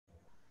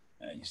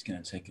Just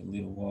going to take a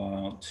little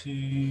while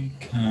to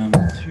come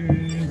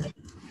through.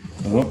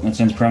 Oh, that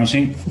sounds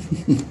promising.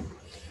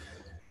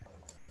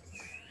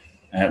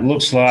 It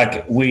looks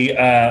like we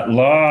are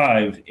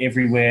live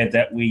everywhere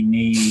that we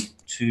need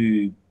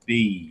to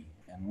be.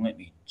 And let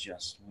me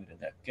just, where did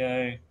that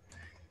go?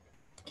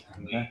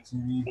 Come back to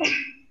me.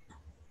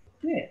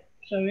 Yeah,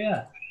 so we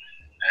are.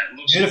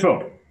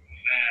 Beautiful.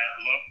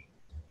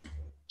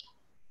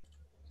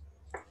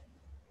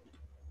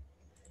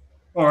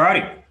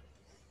 Alrighty.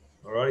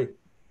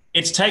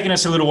 It's taken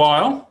us a little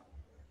while,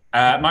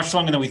 much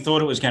longer than we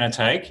thought it was going to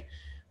take,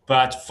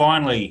 but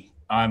finally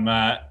I'm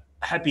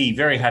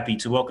very happy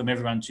to welcome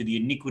everyone to the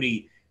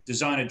Iniquity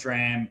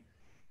Design-A-Dram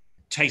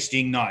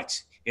tasting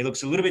night. It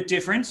looks a little bit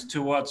different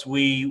to what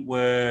we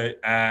were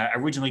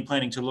originally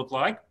planning to look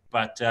like,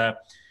 but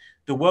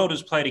the world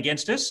has played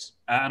against us,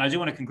 and I do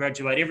want to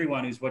congratulate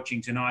everyone who's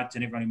watching tonight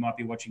and everyone who might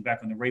be watching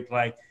back on the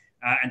replay,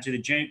 and to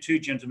the two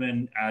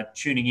gentlemen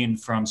tuning in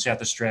from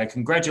South Australia.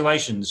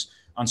 Congratulations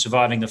on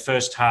surviving the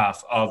first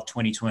half of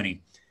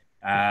 2020.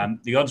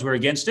 The odds were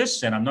against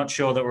us, and I'm not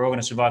sure that we're all going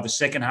to survive the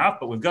second half,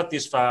 but we've got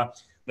this far.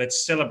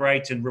 Let's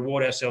celebrate and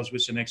reward ourselves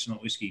with some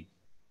excellent whiskey.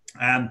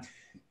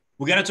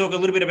 We're going to talk a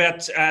little bit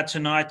about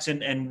tonight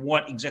and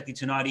what exactly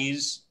tonight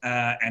is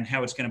and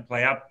how it's going to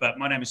play out. But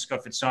my name is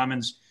Scott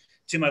FItzsimons.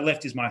 To my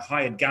left is my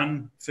hired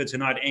gun for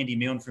tonight, Andy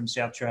Milne from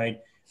South Trade.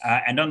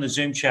 And on the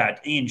Zoom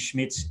chat, Ian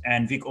Schmidt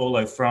and Vic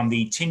Orlow from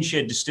the Tin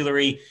Shed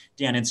Distillery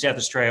down in South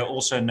Australia,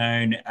 also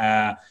known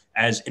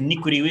as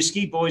Iniquity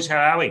Whisky. Boys, how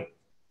are we?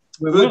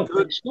 We're good.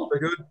 We're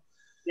good.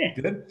 Yeah.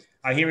 Good.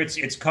 I hear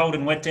it's cold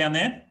and wet down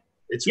there.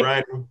 It's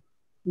raining.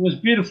 It was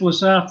beautiful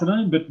this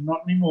afternoon, but not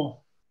anymore.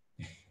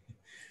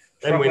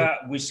 Proper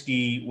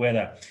whiskey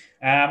weather.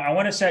 I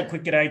want to say a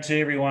quick good day to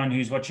everyone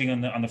who's watching on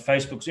the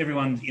Facebooks,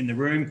 everyone in the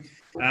room.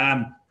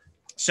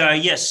 So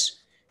yes,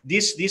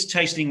 this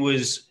tasting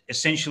was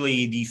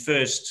essentially the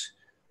first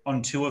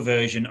on tour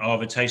version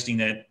of a tasting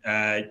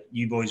that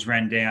you boys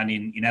ran down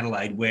in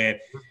Adelaide, where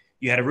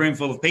you had a room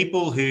full of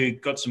people who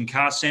got some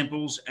cask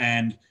samples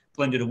and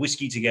blended a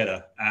whiskey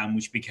together,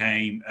 which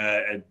became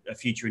a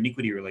future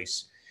Iniquity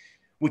release,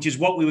 which is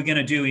what we were going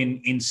to do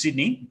in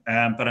Sydney.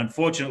 But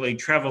unfortunately,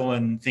 travel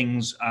and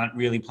things aren't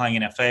really playing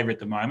in our favour at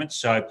the moment.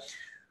 So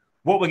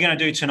what we're going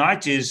to do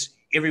tonight is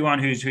everyone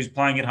who's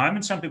playing at home,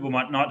 and some people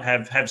might not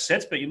have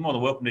sets, but you're more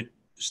than welcome to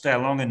stay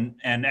along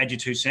and add your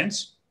 2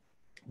 cents.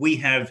 We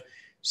have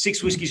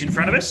 6 whiskies in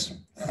front of us.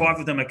 5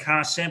 of them are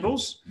cask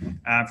samples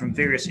from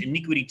various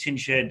Iniquity Tin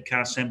Shed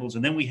cask samples.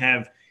 And then we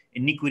have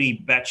Iniquity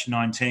Batch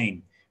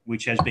 19,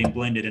 which has been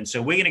blended. And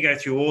so we're going to go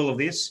through all of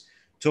this,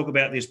 talk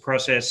about this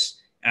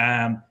process,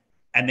 and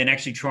then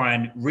actually try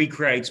and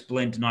recreate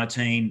blend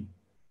 19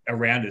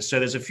 around us. So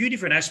there's a few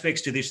different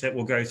aspects to this that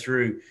we'll go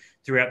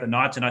throughout the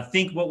night. And I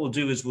think what we'll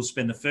do is we'll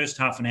spend the first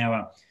half an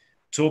hour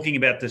talking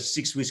about the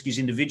 6 whiskies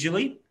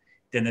individually.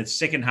 Then the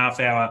second half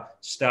hour,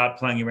 start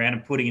playing around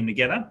and putting them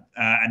together.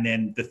 And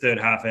then the third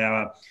half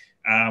hour,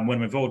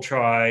 when we've all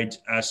tried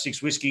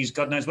 6 whiskies,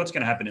 God knows what's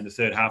going to happen in the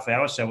third half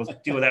hour. So we'll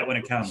deal with that when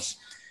it comes.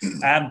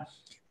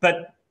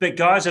 But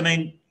guys, I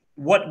mean,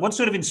 what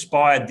sort of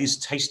inspired this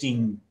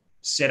tasting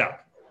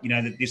setup,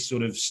 this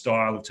sort of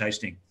style of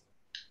tasting?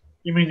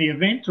 You mean the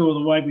event or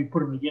the way we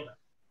put them together?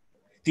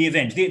 The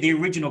event, the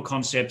original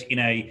concept in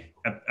a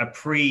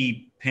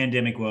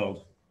pre-pandemic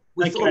world.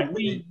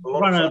 We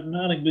run an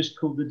arting list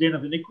called The Den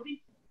of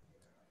Iniquity,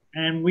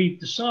 and we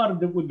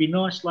decided that it would be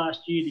nice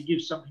last year to give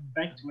something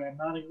back to our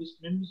mailing list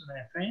members and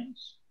our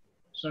fans.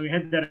 So we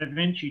had that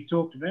event you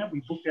talked about.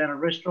 We booked out a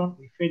restaurant.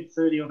 We fed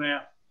 30 of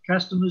our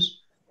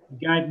customers. We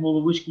gave them all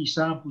the whiskey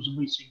samples, and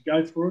we said,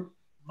 go for it,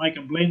 make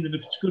a blend, and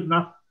if it's good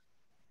enough,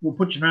 we'll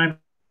put your name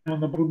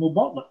on the bottle and we'll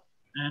bottle it.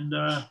 And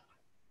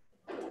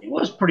it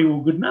was pretty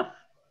well good enough.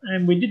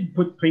 And we did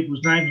put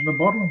people's names on the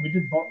bottle, and we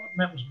did bottle it, and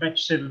that was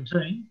batch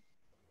 17.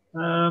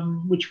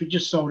 Which we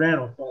just sold out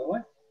of, by the way.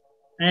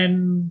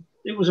 And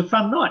it was a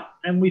fun night.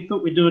 And we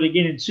thought we'd do it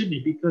again in Sydney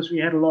because we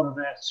had a lot of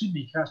our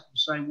Sydney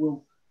customers say,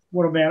 well,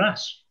 what about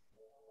us?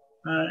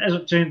 As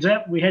it turns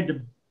out, we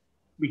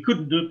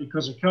couldn't do it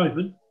because of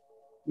COVID.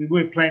 We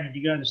were planning to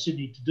go to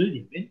Sydney to do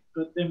the event,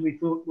 but then we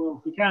thought, well,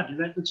 if we can't do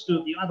that, let's do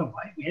it the other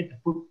way. We had to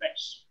put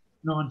batch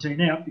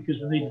 19 out because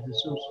we needed to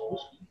sell some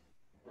whiskey.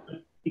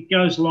 But it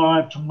goes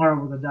live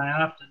tomorrow or the day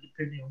after,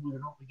 depending on whether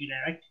or not we get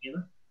our act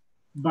together.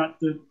 But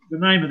the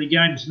name of the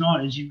game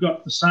tonight is you've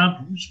got the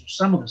samples, or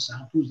some of the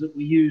samples that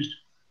we used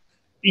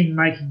in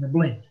making the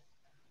blend.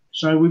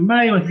 So we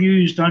may have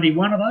used only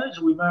one of those,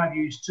 or we may have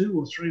used 2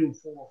 or 3 or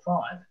 4 or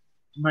 5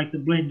 to make the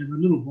blend in the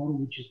little bottle,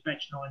 which is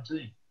batch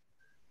 19.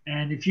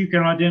 And if you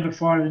can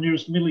identify the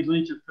nearest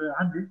millilitre per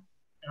 100,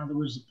 in other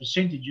words, the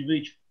percentage of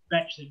each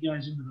batch that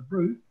goes into the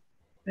brew,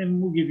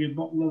 then we'll give you a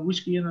bottle of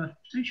whiskey and a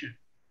T-shirt.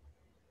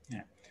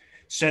 Yeah.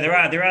 So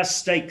there are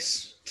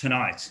stakes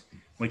tonight,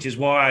 which is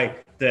why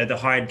the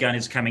hired gun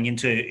is coming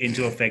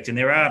into effect. And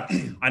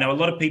I know a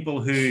lot of people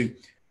who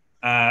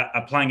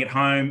are playing at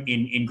home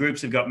in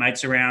groups. They've got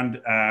mates around,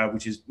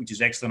 which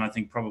is excellent. I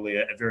think probably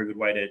a very good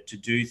way to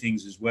do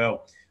things as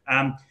well.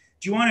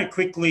 do you want to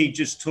quickly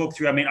just talk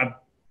through? I mean,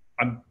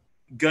 I'm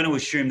going to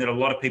assume that a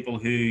lot of people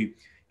who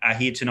are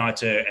here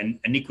tonight are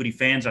Iniquity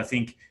fans. I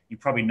think you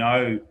probably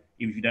know,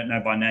 if you don't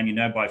know by name, you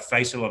know by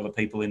face a lot of the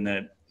people in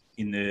the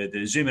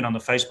Zoom and on the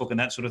Facebook and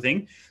that sort of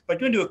thing. But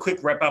do you want to do a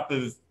quick wrap up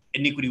of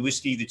Iniquity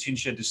Whisky, the Tin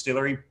Shed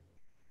Distillery,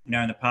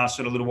 in the past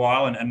sort of little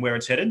while and where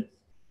it's headed?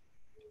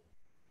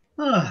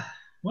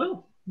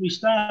 Well, we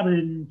started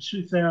in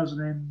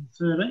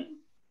 2013.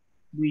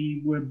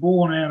 We were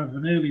born out of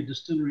an earlier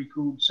distillery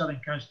called Southern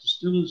Coast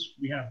Distillers.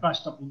 We had a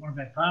bust up with one of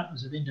our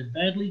partners that ended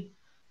badly,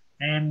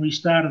 and we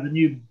started the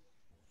new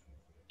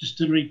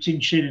distillery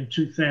Tin Shed in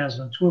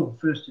 2012,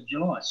 1st of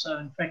July. So,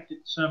 in fact,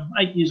 it's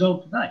 8 years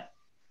old today.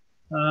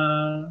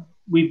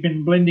 We've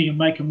been blending and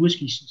making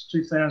whiskey since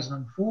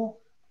 2004.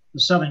 The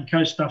Southern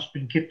Coast stuff's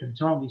been kept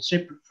entirely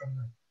separate from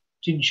the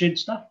Tin Shed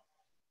stuff.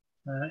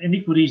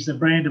 Iniquity is the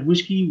brand of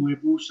whiskey.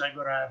 We've also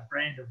got a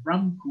brand of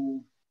rum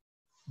called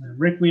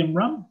Requiem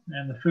Rum,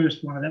 and the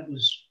first one of that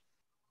was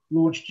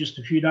launched just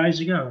a few weeks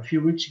ago.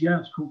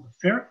 It's called the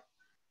Ferret.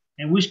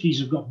 And whiskies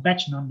have got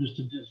batch numbers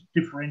to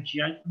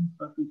differentiate them,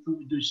 but we thought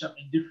we'd do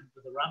something different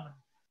with the rum, and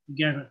we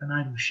gave it the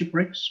name of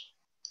Shipwrecks.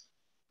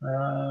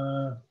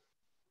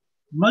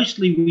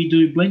 Mostly we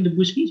do blended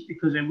whiskies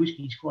because our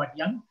whiskey is quite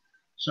young.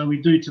 So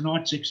we do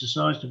tonight's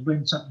exercise to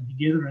blend something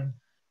together, and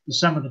the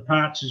sum of the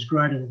parts is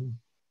greater than,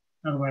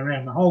 other way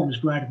around, the whole is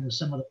greater than the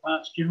sum of the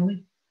parts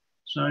generally.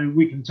 So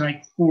we can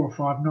take 4 or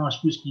 5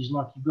 nice whiskies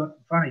like you've got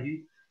in front of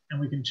you,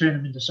 and we can turn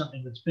them into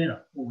something that's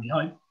better, or we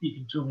hope. You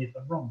can tell me if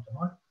I'm wrong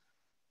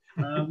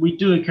tonight. We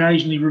do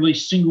occasionally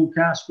release single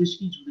cask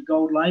whiskies with a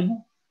gold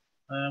label.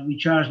 We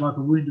charge like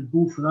a wounded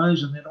bull for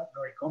those, and they're not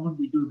very common.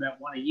 We do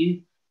about one a year,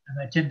 and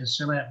they tend to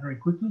sell out very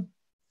quickly.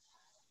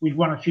 We've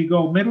won a few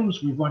gold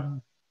medals. We've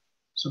won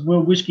some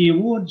World Whisky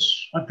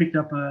Awards. I picked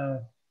up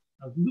a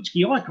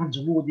Whisky Icons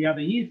Award the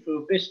other year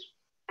for Best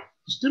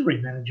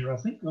Distillery Manager, I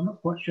think. I'm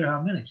not quite sure how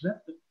I managed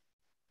that,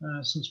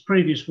 but since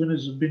previous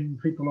winners have been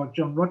people like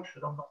John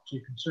Rochford, I'm not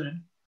too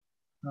concerned.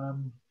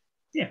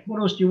 Yeah, what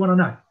else do you want to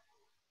know?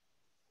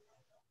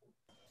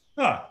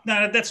 Oh,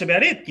 no, that's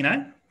about it,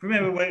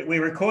 Remember,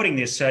 we're recording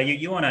this, so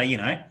you want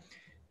to,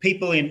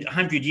 people in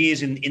 100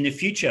 years in the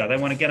future, they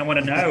want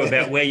to know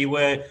about where you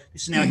were.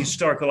 This is now a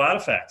historical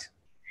artefact.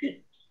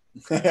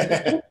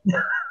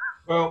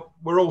 Well,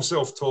 we're all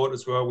self-taught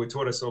as well. We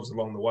taught ourselves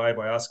along the way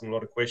by asking a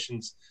lot of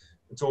questions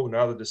and talking to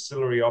other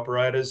distillery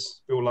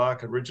operators, Bill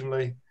Lark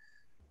originally.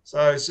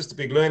 So it's just a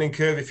big learning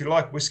curve. If you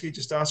like whiskey,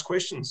 just ask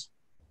questions.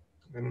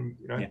 And,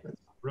 that's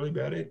really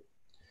about it.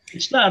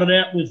 It started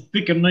out with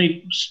Vic and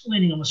me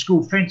leaning on the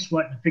school fence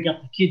waiting to pick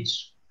up the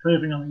kids,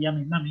 curving on the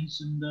yummy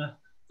mummies. And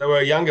they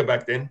were younger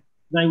back then.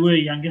 They were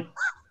younger.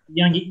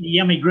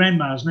 Yummy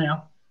grandmas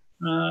now.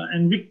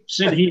 And Vic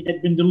said he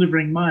had been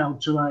delivering mail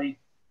to a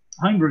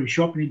homebrew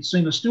shop and he'd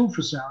seen a still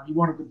for sale. He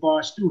wanted to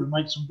buy a still to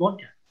make some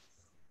vodka.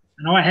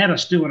 And I had a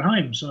still at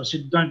home, so I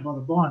said, don't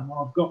bother buying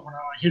one. I've got one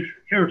I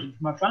inherited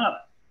from my father.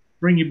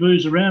 Bring your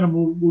booze around and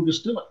we'll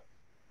distill it.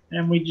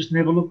 And we just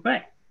never looked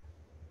back.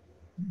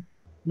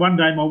 One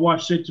day my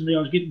wife said to me I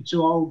was getting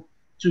too old,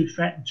 too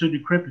fat and too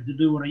decrepit to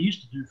do what I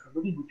used to do for a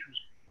living, which was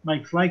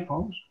make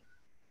flagpoles.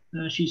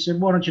 She said,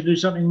 why don't you do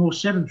something more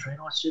sedentary?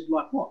 And I said,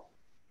 like what?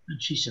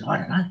 And she said, I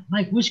don't know,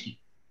 make whiskey.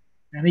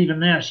 And even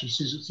now she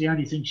says it's the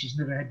only thing she's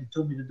never had to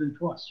tell me to do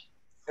twice.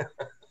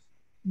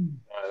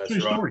 True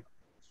story.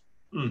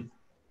 Mm.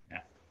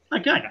 Yeah.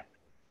 Okay.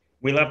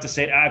 We love to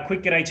see it.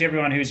 Quick g'day to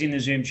everyone who's in the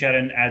Zoom chat,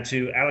 and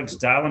to Alex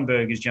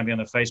Darlenberg who's jumping on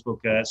the Facebook,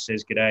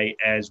 says g'day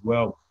as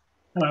well.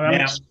 Hello,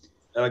 Alex.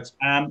 Now, Alex.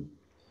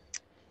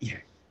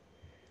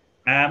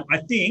 I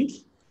think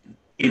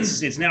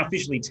it's now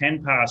officially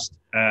 10 past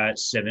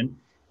 7.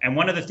 And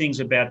one of the things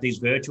about these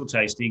virtual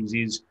tastings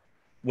is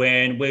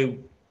when we're,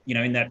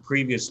 in that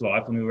previous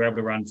life, when we were able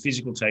to run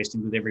physical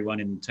tastings with everyone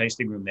in the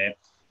tasting room there,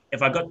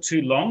 if I got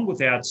too long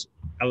without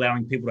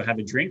allowing people to have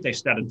a drink, they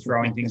started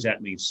throwing things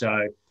at me.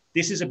 So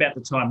this is about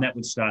the time that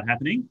would start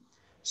happening.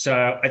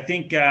 So I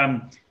think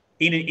Ian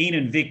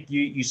and Vic,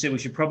 you said we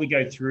should probably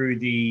go through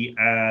the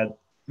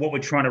what we're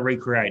trying to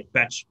recreate,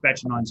 batch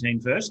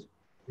 19 first.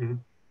 Mm-hmm.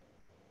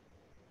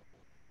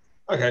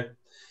 Okay.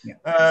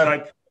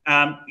 Yeah.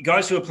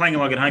 Guys who are playing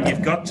along at home,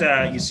 you've got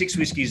your 6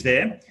 whiskies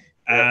there.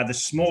 The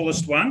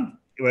smallest one,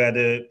 where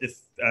the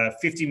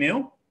 50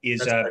 ml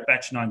is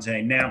batch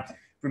 19. Now,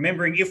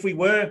 remembering if we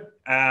were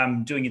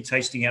doing a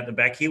tasting out the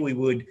back here, we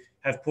would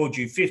have poured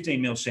you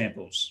 15 ml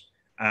samples.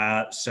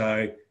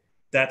 So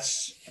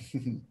that's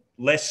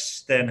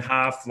less than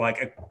half,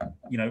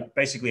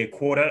 basically a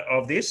quarter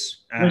of this.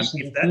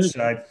 If that's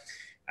so,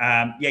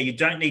 you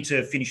don't need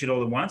to finish it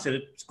all at once.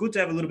 It's good to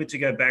have a little bit to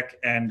go back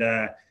and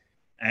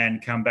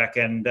come back.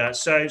 And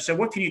so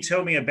what can you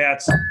tell me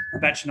about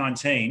batch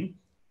 19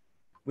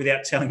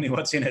 without telling me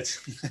what's in it?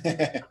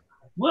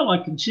 Well,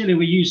 I can tell you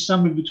we use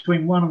somewhere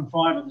between 1 and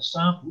 5 of the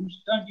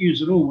samples. Don't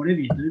use it all, whatever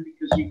you do,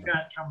 because you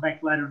can't come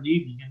back later in the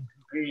evening and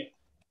compare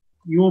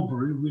your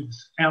brew with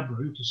our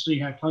brew to see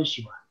how close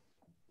you are.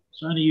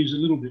 So only use a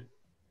little bit.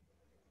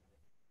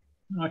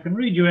 I can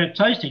read you our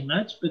tasting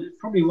notes, but it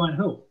probably won't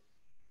help.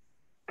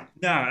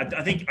 No,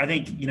 I think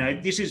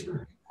this is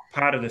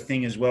part of the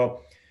thing as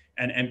well,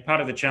 and part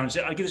of the challenge.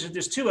 I guess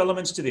there's two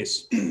elements to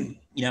this.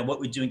 What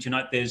we're doing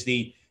tonight. There's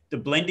the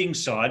blending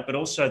side, but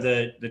also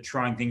the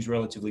trying things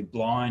relatively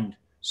blind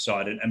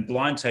side, and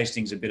blind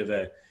tasting is a bit of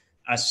a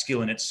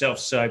skill in itself.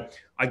 So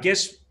I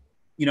guess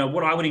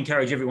what I would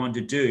encourage everyone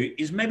to do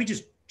is maybe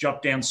just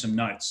jot down some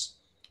notes.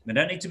 They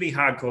don't need to be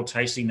hardcore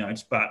tasting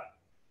notes, but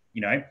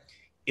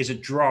is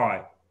it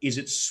dry? Is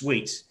it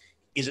sweet?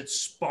 Is it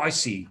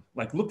spicy?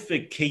 Like, look for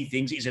key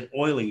things. Is it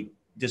oily?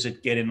 Does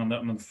it get in on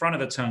the front of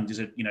the tongue? Does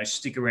it,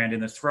 stick around in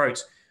the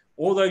throat?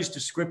 All those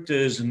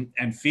descriptors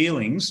and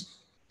feelings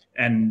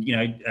and,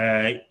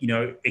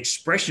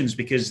 expressions,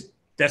 because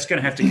that's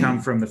going to have to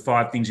come from the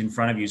 5 things in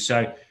front of you.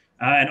 So,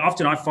 and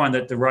often I find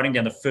that the writing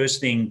down the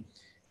first thing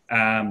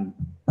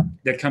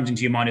that comes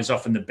into your mind is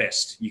often the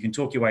best. You can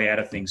talk your way out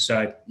of things.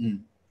 So,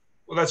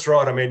 well, that's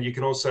right. I mean, you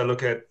can also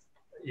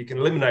you can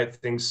eliminate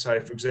things. Say,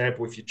 for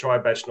example, if you try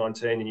batch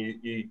 19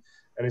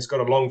 and it's got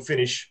a long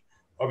finish,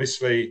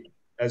 obviously,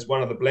 as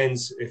one of the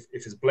blends, if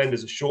it's blend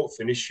as a short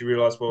finish, you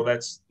realise, well,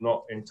 that's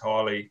not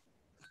entirely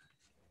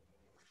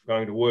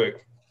going to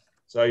work.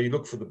 So you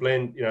look for the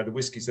blend, the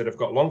whiskies that have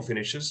got long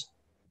finishes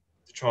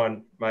to try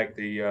and make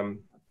the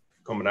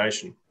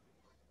combination.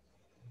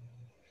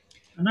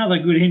 Another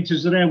good hint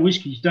is that our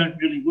whiskies don't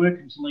really work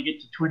until they get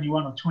to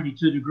 21 or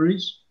 22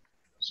 degrees.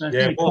 So if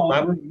you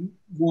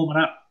warm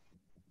it up.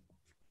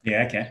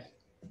 Yeah, okay.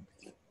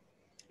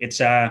 It's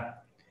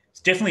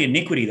definitely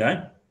Iniquity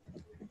though.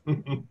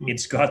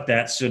 It's got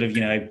that sort of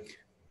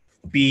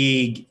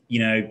big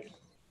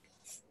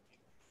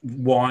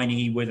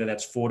winey, whether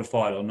that's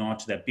fortified or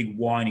not, that big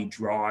winey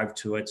drive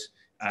to it.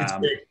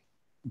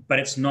 But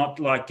it's not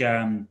like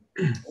I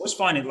always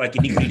find it like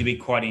Iniquity to be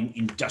quite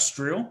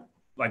industrial.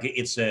 Like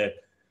it's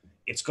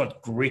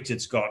got grit,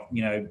 it's got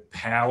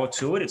power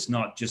to it. It's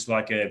not just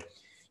like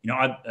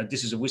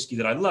this is a whiskey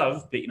that I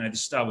love, but the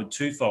Starward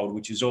Twofold,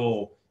 which is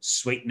all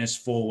sweetness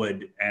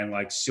forward and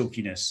like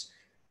silkiness.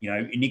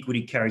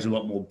 Iniquity carries a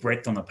lot more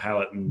breadth on the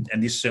palate, and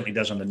this certainly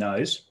does on the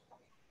nose.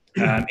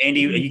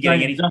 Andy, are you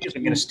getting anything?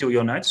 I'm going to steal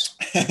your notes.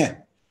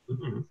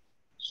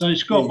 So,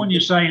 Scott, when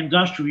you say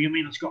industrial, you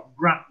mean it's got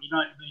grunt. You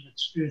don't mean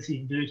it's earthy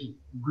and dirty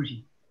and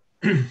gritty.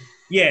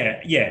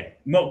 Yeah.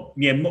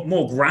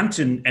 More grunt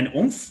and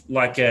oomph.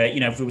 Like,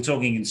 if we were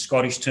talking in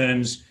Scottish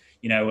terms,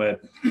 a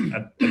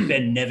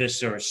Ben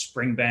Nevis or a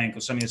Springbank or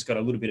something that's got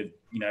a little bit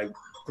of,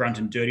 grunt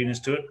and dirtiness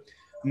to it.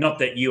 Not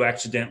that you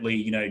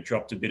accidentally,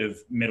 dropped a bit of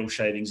metal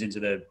shavings into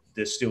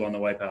the still on the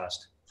way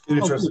past.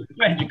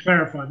 Glad you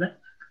clarified that.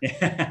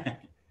 Yeah.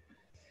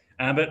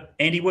 But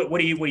Andy, what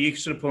are you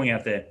sort of pulling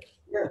out there?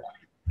 Yeah.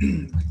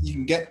 You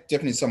can get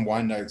definitely some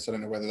wine notes. I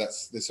don't know whether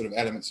there's sort of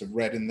elements of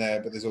red in there,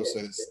 but there's also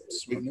this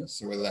sweetness.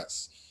 So whether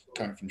that's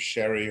coming from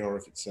sherry or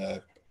if it's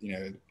a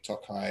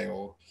Tokai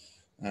or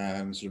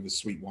sort of a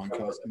sweet wine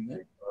cask in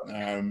there.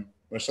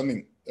 There's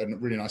a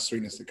really nice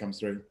sweetness that comes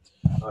through.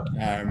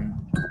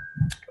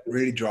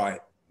 Really dry.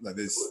 Like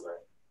it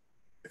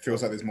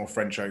feels like there's more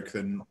French oak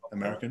than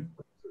American.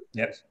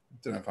 Yep.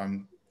 Don't know if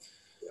I'm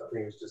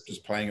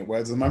just playing at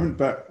words at the moment,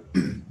 but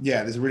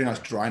yeah, there's a really nice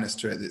dryness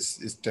to it. It's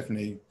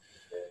definitely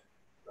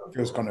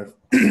feels kind of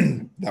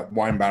that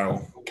wine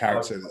barrel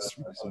character that's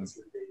sort of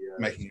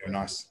making it a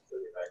nice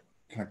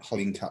kind of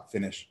clean cut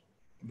finish.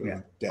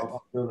 Yeah.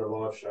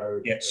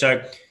 Yeah.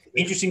 So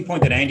interesting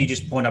point that Andy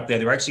just pointed up there.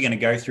 They're actually going to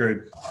go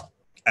through,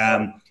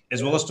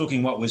 as well as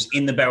talking what was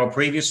in the barrel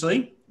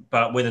previously,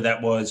 but whether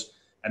that was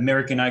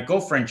American oak or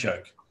French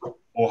oak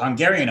or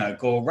Hungarian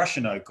oak or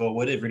Russian oak or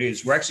whatever it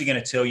is. We're actually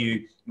going to tell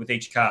you with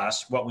each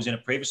cask what was in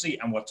it previously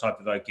and what type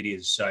of oak it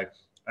is. So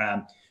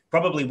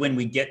probably when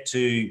we get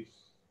to,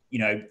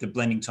 the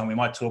blending time, we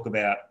might talk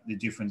about the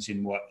difference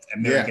in what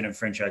American and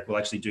French oak will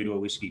actually do to a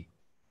whiskey.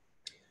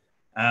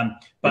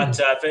 But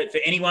for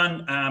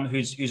anyone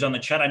who's on the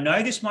chat, I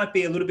know this might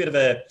be a little bit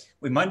of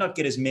we might not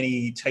get as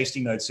many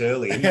tasting notes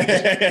early.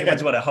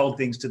 Everyone's want to hold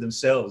things to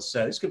themselves.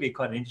 So this could be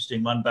quite an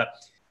interesting one, but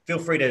feel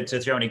free to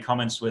throw any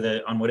comments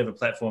on whatever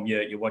platform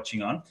you're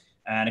watching on.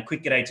 And a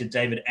quick g'day to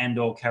David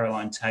and/or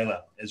Caroline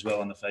Taylor as well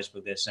on the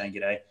Facebook. They're saying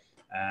g'day,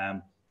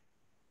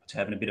 to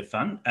having a bit of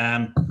fun.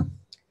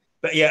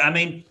 But yeah, I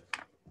mean,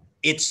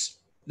 it's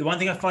the one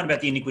thing I find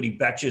about the Iniquity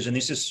batches, and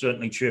this is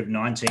certainly true of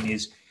 19,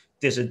 is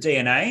there's a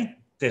DNA,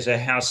 there's a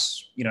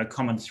house,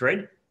 common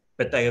thread,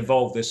 but they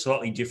evolve. They're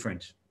slightly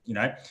different,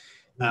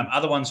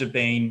 Other ones have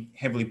been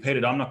heavily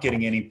peated. I'm not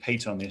getting any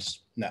peat on this,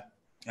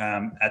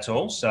 at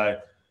all. So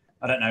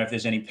I don't know if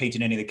there's any peat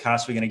in any of the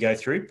casks we're going to go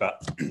through,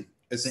 but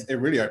it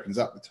really opens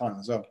up the time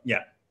as well.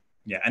 Yeah,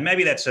 and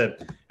maybe that's a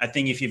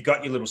thing. If you've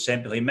got your little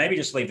sample here, maybe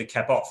just leave the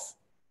cap off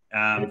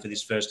for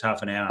this first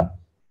half an hour.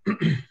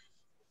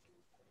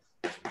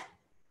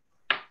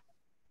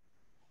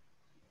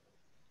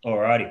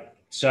 Alrighty.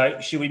 So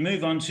should we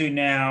move on to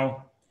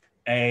now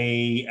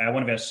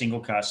one of our single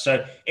casks?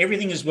 So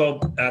everything as well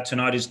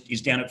tonight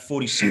is down at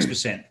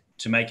 46%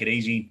 to make it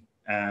easy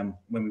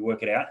when we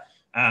work it out.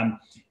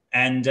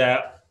 And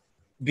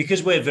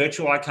because we're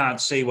virtual, I can't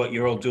see what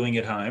you're all doing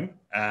at home.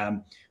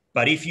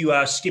 But if you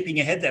are skipping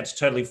ahead, that's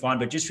totally fine.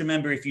 But just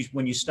remember,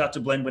 when you start to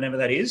blend, whenever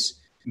that is,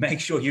 make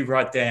sure you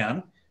write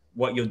down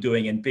what you're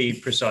doing and be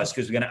precise,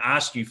 because we're going to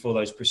ask you for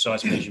those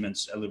precise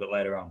measurements a little bit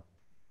later on.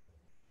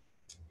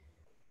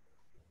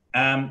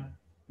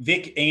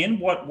 Vic, Ian,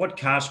 what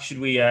cask should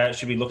we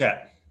look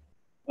at?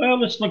 Well,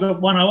 let's look at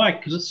 108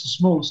 because it's the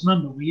smallest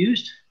number we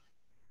used.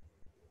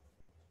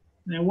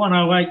 Now,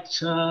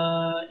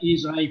 108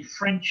 is a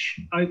French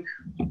oak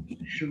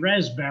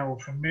Shiraz barrel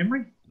from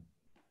memory,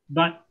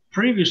 but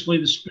previously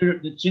the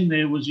spirit that's in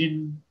there was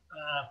in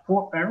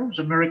port barrels,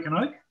 American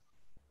oak.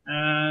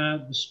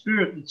 The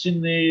spirit that's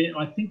in there,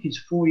 I think, is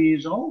 4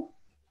 years old.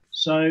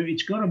 So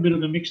it's got a bit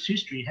of a mixed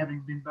history,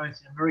 having been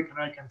both American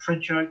oak and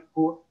French oak,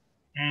 port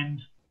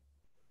and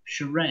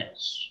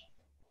Shiraz.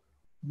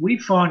 We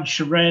find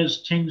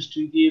Shiraz tends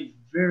to give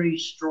very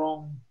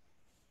strong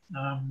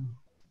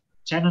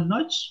tannin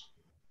notes,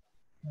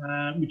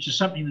 which is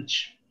something that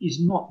is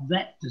not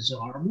that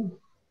desirable.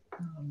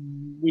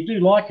 We do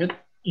like it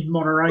in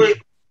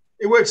moderation.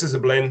 It works as a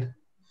blend,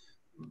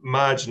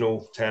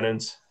 marginal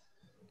tannins.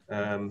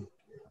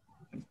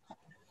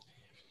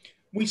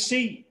 We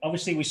see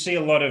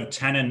a lot of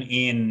tannin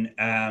in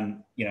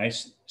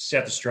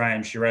South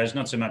Australian Shiraz,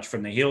 not so much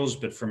from the hills,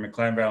 but from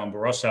McLaren Vale and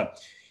Barossa.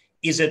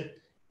 Is it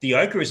the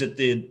oak, or is it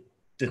the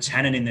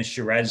tannin in the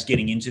Shiraz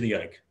getting into the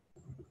oak?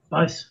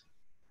 Both.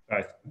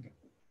 Both.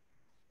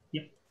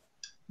 Yep.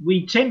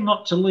 We tend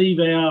not to leave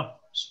our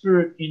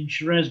spirit in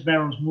Shiraz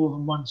barrels more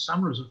than one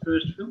summer as a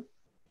first fill,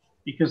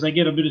 because they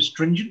get a bit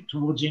astringent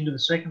towards the end of the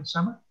second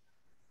summer.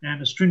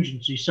 And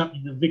astringency is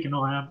something that Vic and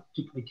I aren't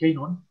particularly keen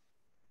on.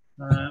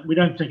 We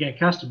don't think our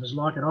customers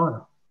like it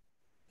either.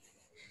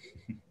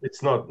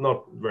 It's not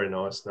very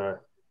nice, no.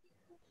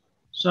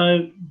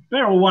 So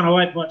barrel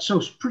 108 by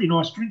itself is a pretty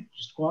nice drink,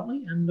 just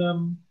quietly,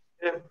 and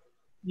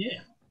yeah,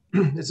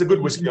 it's a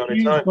good whiskey on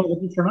its own. By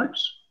the different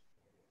oaks.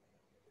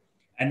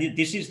 And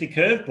this is the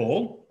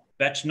curveball.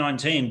 Batch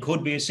 19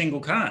 could be a single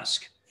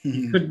cask.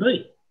 Could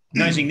be.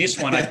 Nosing this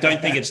one, I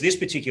don't think it's this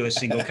particular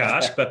single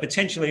cask, but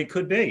potentially it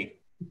could be.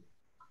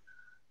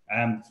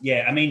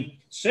 I mean,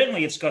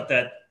 certainly it's got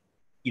that.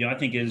 I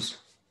think as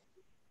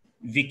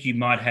Vic, you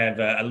might have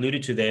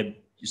alluded to there,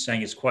 you're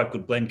saying it's quite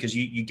good blend because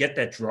you get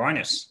that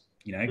dryness,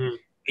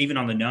 even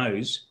on the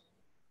nose.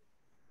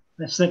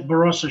 That's that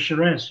Barossa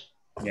Shiraz.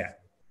 Yeah.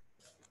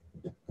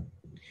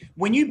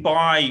 When you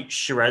buy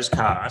Shiraz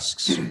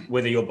casks,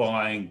 whether you're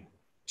buying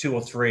 2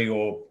 or 3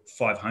 or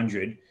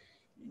 500,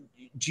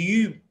 do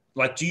you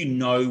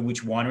know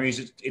which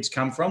wineries it's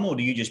come from, or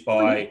do you just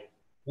buy?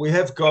 We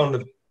have gone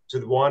to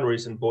the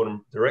wineries and bought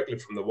them directly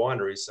from the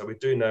wineries, so we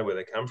do know where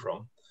they come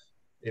from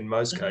in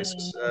most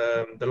cases.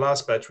 The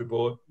last batch we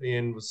bought,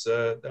 Ian, was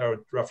they were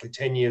roughly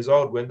 10 years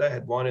old, weren't they?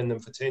 Had wine in them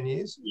for 10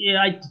 years.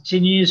 Yeah, 8 to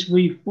 10 years.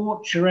 We've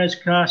bought Shiraz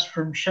casks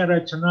from Chateau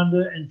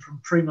Tanunda and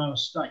from Primo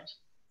Estate.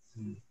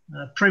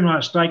 Primo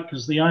Estate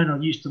because the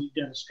owner used to live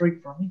down the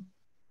street from me,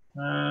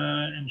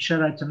 and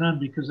Chateau Tanunda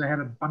because they had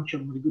a bunch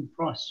of them at a good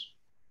price.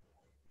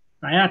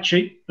 They are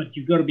cheap, but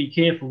you've got to be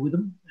careful with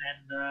them,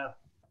 and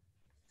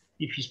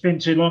if you spend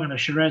too long in a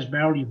Shiraz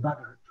barrel, you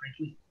bugger it,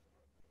 frankly.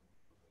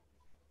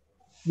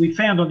 We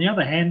found, on the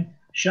other hand,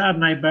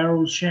 Chardonnay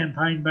barrels,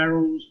 Champagne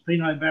barrels,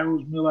 Pinot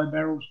barrels, Merlot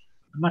barrels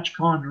are much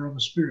kinder on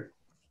the spirit.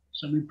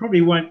 So we probably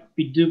won't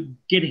be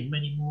getting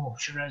many more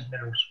Shiraz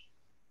barrels.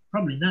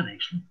 Probably none,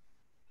 actually.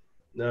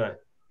 No.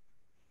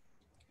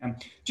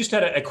 Just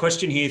had a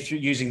question here through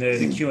using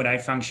the Q&A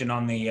function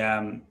on the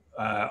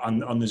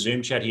on the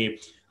Zoom chat here,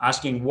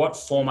 asking what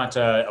format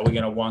are we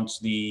going to want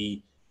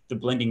the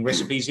blending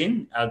recipes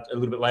in a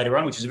little bit later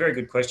on, which is a very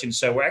good question.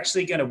 So we're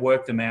actually going to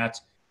work them out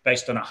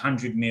based on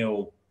 100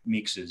 ml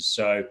mixes.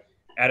 So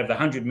out of the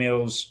 100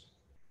 mils,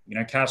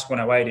 cask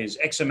 108 is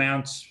X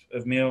amount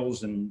of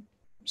mils and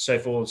so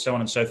forth, so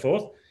on and so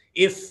forth.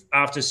 If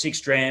after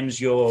 6 drams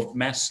your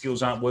maths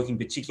skills aren't working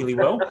particularly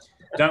well,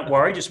 don't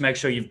worry. Just make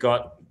sure you've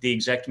got the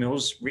exact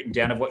mils written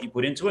down of what you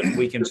put into it, and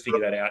we can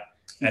figure that out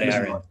at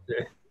our end.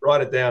 Yeah.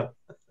 Write it down.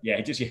 Yeah,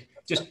 just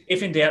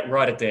if in doubt,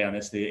 write it down.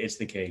 It's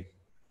the key.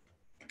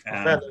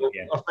 I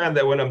found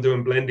that when I'm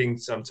doing blending,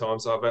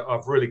 sometimes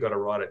I've really got to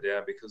write it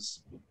down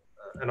because,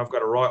 and I've got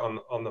to write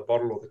on the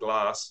bottle or the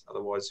glass.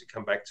 Otherwise, you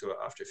come back to it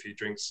after a few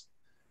drinks.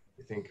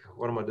 You think,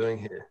 what am I doing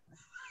here?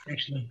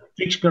 Actually,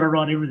 Vic's got to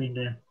write everything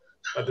down.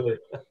 I do.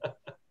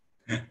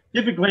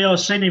 Typically, I'll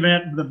send him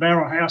out into the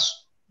barrel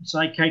house and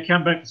say, okay,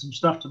 come back with some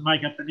stuff to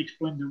make up the next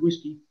blend of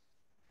whiskey.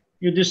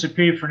 He'll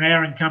disappear for an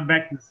hour and come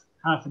back with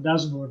half a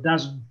dozen or a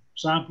dozen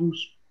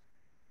samples,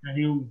 and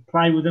he'll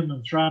play with them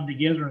and throw them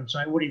together and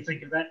say, what do you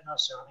think of that? And I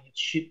say, I think it's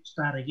shit,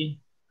 start again.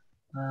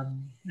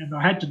 And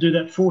I had to do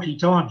that 40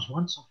 times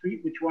once. I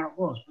forget which one it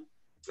was,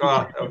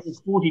 but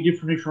 40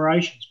 different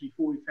iterations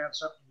before we found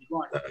something we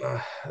liked.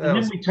 And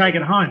then we take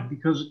it home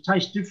because it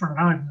tastes different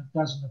at home than it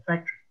does in the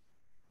factory.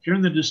 If you're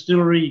in the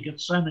distillery, you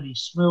get so many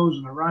smells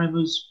and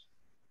aromas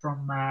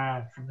from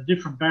the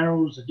different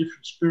barrels, the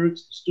different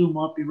spirits the still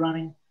might be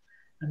running.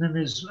 And then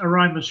there's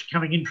aromas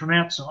coming in from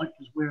outside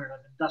because we're in an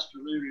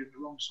industrial area in the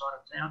wrong side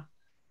of town.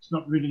 It's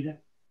not really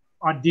that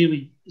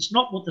ideally, it's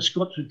not what the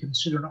Scots would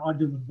consider an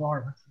ideal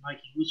environment for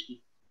making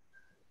whiskey.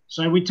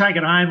 So we take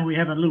it home and we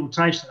have a little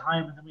taste at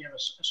home, and then we have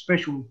a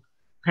special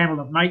panel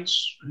of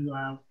mates who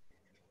have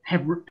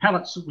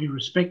palates that we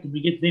respect, and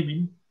we get them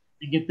in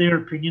and get their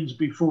opinions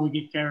before we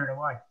get carried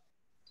away.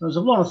 So there's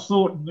a lot of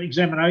thought and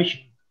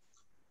examination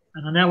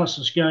and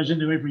analysis goes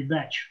into every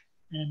batch.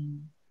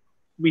 And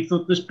we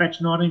thought this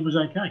batch 19 was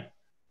okay.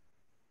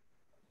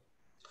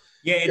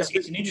 Yeah,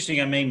 it's an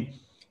interesting, I mean,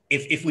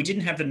 if we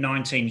didn't have the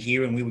 19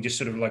 here and we were just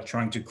sort of like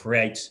trying to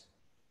create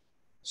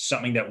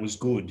something that was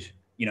good,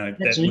 you know,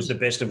 that was the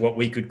best of what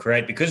we could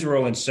create, because we're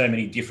all in so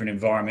many different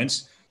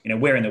environments. You know,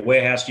 we're in the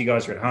warehouse, you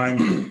guys are at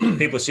home,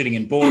 people are sitting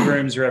in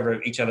boardrooms or over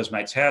at each other's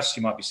mate's house,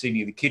 you might be sitting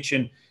in the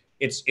kitchen.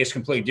 It's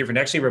completely different.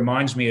 It actually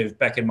reminds me of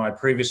back in my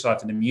previous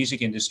life in the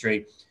music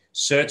industry,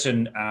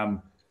 certain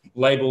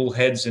label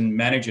heads and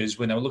managers,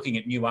 when they were looking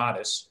at new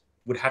artists,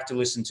 would have to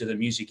listen to the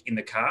music in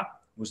the car,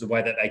 was the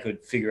way that they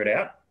could figure it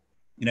out.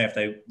 You know,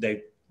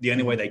 if the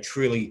only way they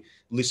truly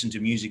listened to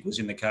music was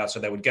in the car. So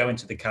they would go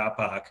into the car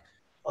park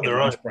on their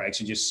lunch breaks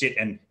and just sit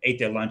and eat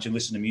their lunch and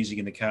listen to music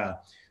in the car,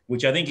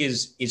 which I think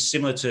is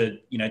similar to,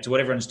 you know, to what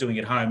everyone's doing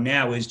at home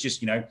now, is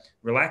just, you know,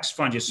 relax,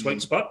 find your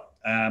sweet spot.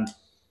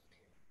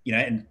 You know,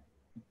 and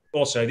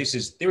also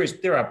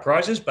there are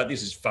prizes, but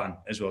this is fun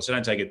as well. So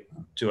don't take it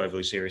too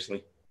overly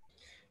seriously,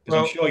 because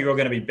I'm sure you're all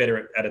going to be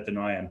better at it than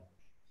I am.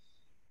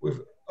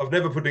 I've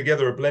never put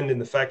together a blend in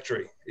the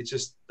factory. It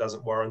just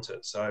doesn't warrant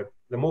it. So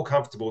the more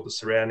comfortable the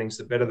surroundings,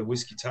 the better the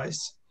whiskey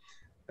tastes,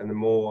 and the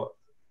more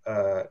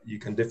you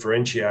can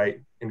differentiate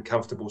in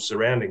comfortable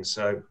surroundings.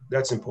 So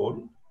that's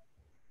important.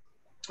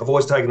 I've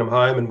always taken them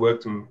home and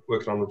worked on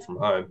them from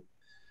home,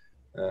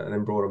 and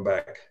then brought them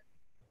back.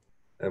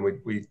 And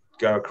we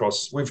go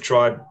across. We've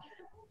tried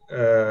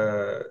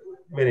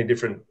many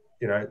different,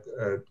 you know,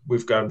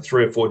 we've gone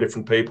 3 or 4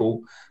 different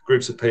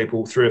groups of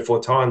people 3 or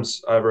 4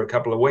 times over a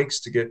couple of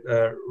weeks to get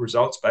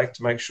results back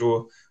to make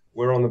sure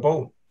we're on the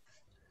ball.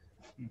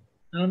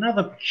 Now,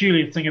 another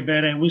peculiar thing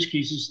about our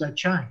whiskies is they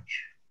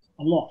change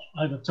a lot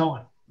over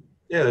time.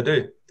 Yeah, they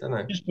do, don't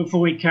they? Just before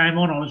we came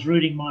on, I was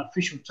reading my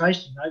official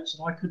tasting notes,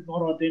 and I could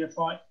not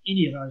identify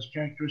any of those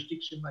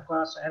characteristics in the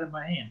glass I had in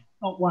my hand.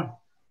 Not one.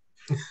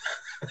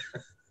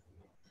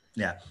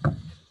 Yeah.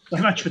 So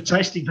much for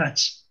tasting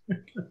notes.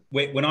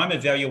 When I'm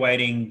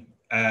evaluating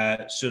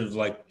sort of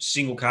like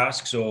single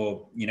casks,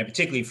 or, you know,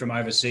 particularly from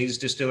overseas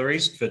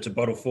distilleries to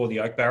bottle for the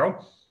oak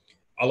barrel,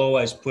 I'll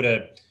always put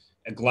a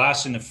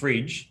glass in the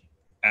fridge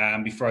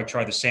before I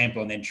try the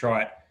sample, and then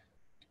try it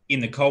in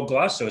the cold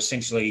glass. So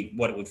essentially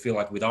what it would feel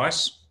like with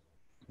ice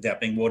without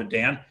being watered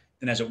down.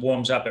 Then as it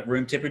warms up at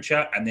room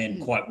temperature, and then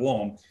quite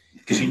warm,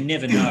 because you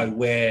never know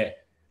where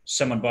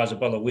someone buys a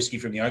bottle of whiskey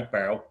from the oak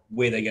barrel,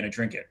 where they're going to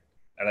drink it.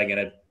 Are they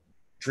going to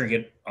drink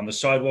it on the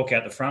sidewalk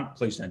out the front?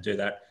 Please don't do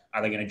that.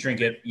 Are they going to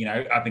drink it, you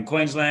know, up in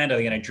Queensland? Are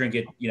they going to drink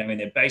it, you know, in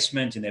their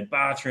basement, in their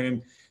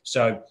bathroom?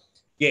 So,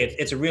 yeah,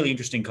 it's a really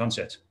interesting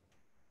concept.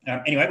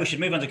 Anyway, we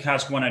should move on to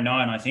cask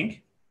 109, I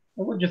think.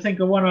 Well, what did you think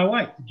of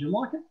 108? Did you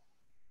like it?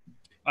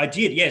 I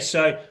did, yes.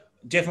 So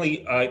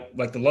definitely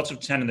like the lots of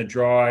tannin and the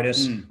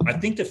dryness. I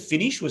think the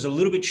finish was a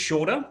little bit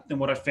shorter than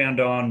what I found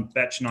on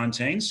batch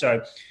 19.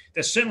 So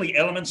there's certainly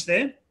elements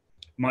there.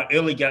 My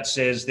early gut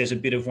says there's a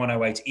bit of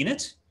 108 in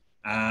it.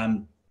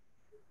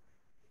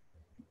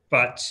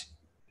 But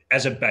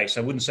as a base,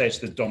 I wouldn't say it's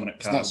the dominant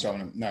cask. It's not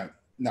dominant,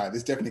 no.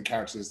 There's definitely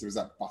characters. There was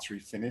that buttery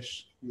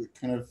finish that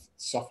kind of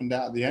softened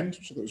out at the end,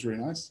 which I thought was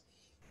really nice.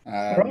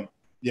 Right.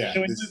 Yeah.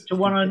 Shall we move to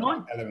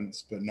 109?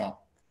 Elements, but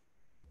not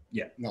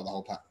the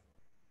whole pack.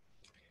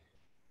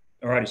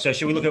 All righty. So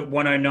shall we look at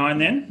 109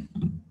 then?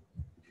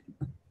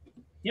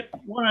 Yep.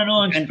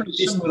 109 is pretty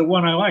similar to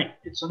 108.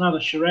 It's another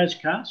Shiraz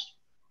cask.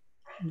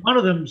 One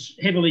of them's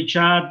heavily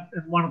charred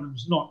and one of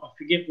them's not. I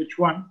forget which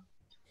one.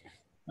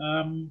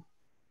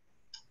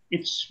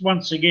 It's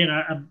once again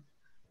a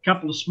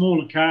couple of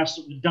smaller casks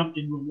that were dumped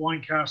into a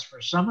wine cask for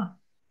a summer.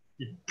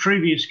 The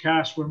previous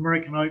casks were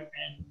American oak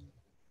and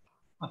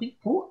I think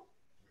port.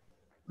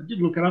 I did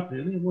look it up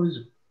earlier. What is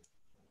it?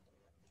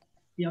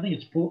 Yeah, I think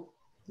it's port.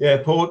 Yeah,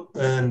 port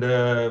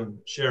and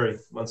sherry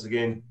once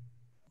again.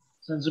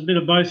 So there's a bit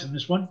of both in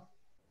this one.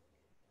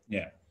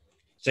 Yeah.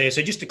 So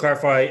just to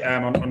clarify,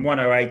 on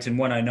 108 and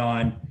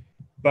 109,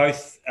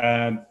 both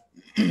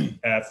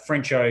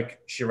French oak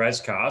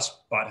Shiraz casks,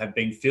 but have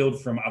been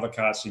filled from other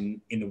casks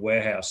in the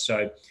warehouse.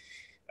 So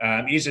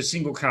it is a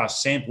single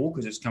cask sample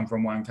because it's come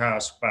from one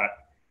cask, but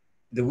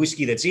the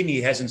whiskey that's in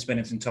here hasn't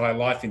spent its entire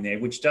life in there,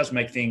 which does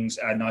make things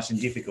nice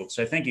and difficult.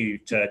 So thank you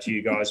to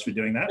you guys for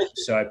doing that.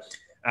 So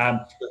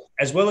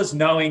as well as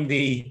knowing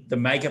the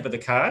makeup of the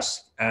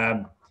cask,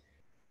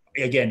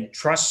 again,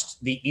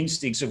 trust the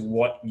instincts of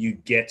what you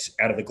get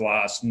out of the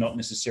glass, not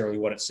necessarily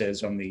what it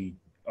says on the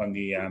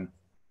barrel.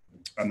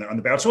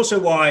 It's also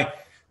why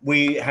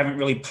we haven't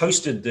really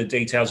posted the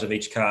details of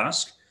each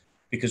cask,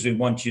 because we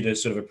want you to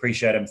sort of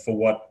appreciate them for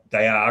what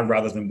they are,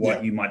 rather than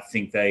what you might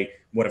think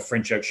what a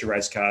French oak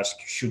Shiraz cask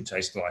should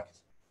taste like.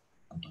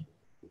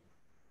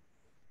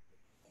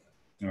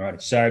 All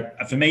right. So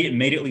for me,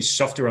 immediately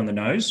softer on the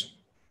nose.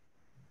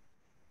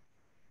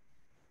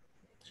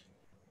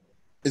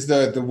 Is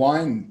the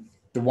wine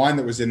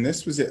that was in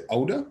this, was it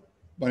older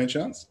by any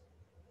chance?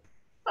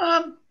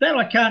 That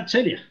I can't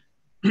tell you.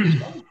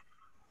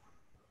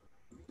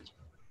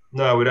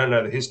 No, we don't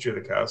know the history of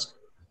the cask.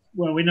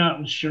 Well, we know it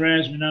was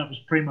Shiraz. We know it was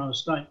Primo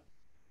Estate.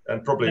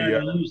 And probably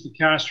we used the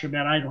cask for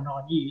about 8 or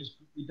 9 years,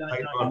 but we don't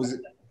know was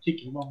that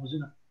particular one was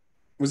in it.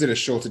 Was it a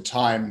shorter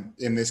time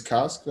in this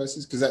cask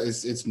versus, because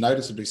it's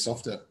noticeably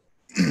softer?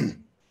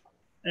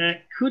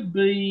 It could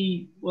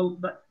be, well,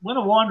 but when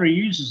a winery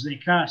uses their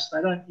cask,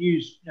 they don't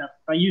use,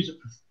 they use it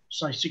for,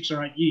 say, 6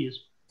 or 8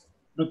 years.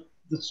 But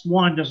this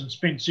wine doesn't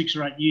spend 6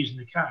 or 8 years in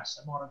the cask.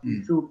 They might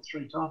have filled it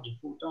 3 times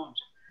or 4 times.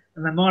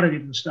 And they might have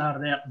even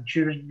started out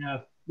maturing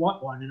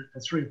white wine in it for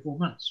 3 or 4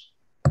 months.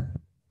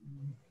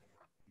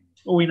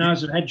 All we know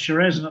is it had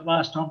Shiraz in it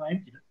last time they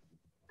emptied it.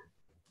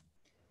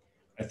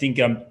 I think,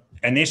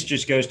 and this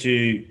just goes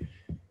to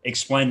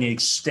explain the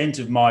extent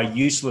of my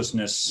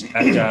uselessness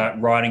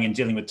at writing and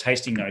dealing with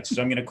tasting notes.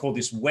 So I'm going to call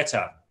this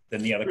wetter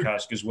than the other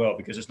cask as well,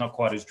 because it's not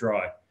quite as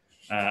dry.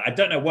 I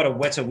don't know what a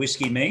wetter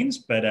whiskey means,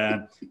 but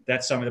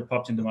that's something that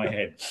popped into my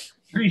head.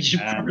 You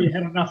probably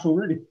had enough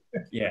already.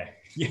 Yeah.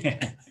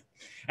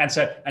 And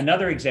so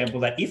another example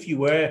that if you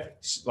were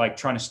like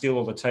trying to steal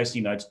all the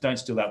tasting notes, don't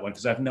steal that one,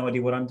 because I have no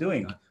idea what I'm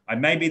doing. I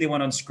may be the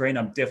one on screen.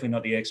 I'm definitely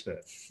not the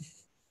expert.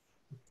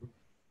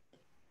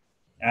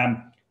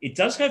 It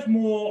does have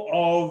more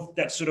of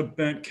that sort of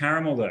burnt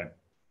caramel though,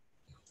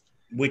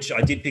 which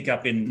I did pick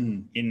up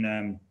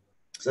in.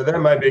 So that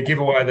may be a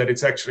giveaway that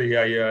it's actually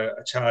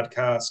a charred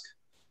cask.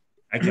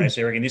 Okay,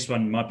 so I reckon this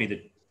one might be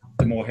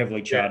the more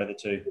heavily charred of the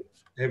two.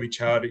 Heavy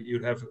charred,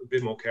 you'd have a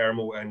bit more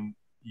caramel, and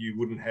you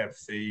wouldn't have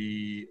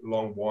the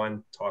long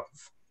wine type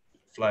of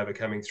flavour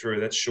coming through.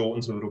 That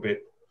shortens a little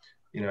bit.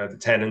 You know, the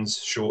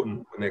tannins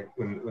shorten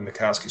when the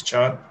cask is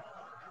charred.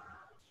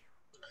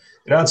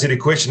 In answer to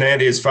your question,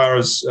 Andy, as far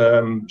as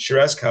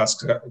Shiraz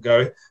casks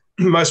go,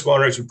 most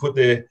wineries would put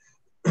their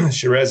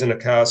Shiraz in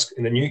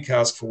a new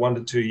cask for 1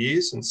 to 2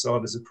 years and sell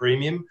it as a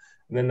premium.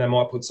 And then they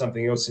might put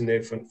something else in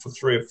there for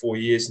 3 or 4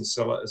 years and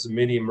sell it as a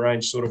medium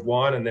range sort of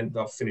wine. And then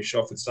they'll finish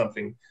off with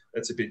something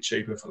that's a bit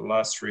cheaper for the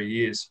last 3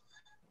 years.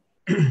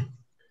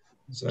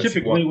 So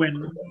typically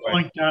when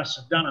wine casks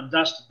are done and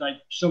dusted, they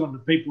sell them to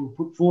people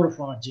who put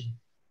fortifieds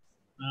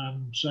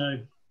in. So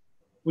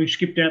we've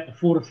skipped out the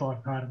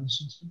fortified part in this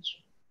instance.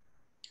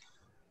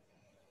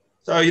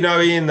 So, you know,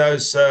 Ian,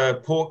 those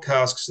port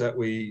casks that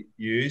we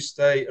used,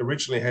 they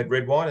originally had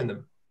red wine in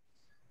them.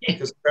 Yeah.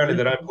 Because apparently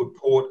they don't put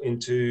port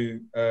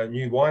into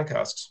new wine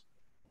casks.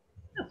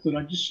 I thought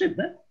I just said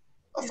that.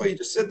 I thought you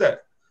just said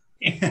that.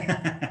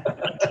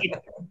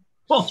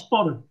 Well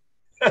spotted.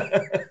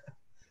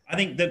 I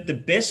think that the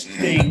best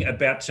thing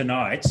about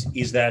tonight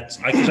is that,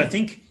 because I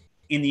think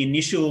in the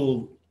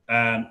initial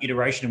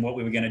iteration of what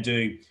we were going to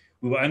do,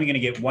 we were only going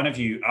to get one of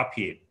you up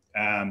here.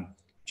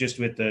 Just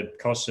with the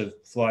costs of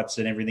flights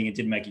and everything, it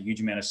didn't make a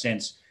huge amount of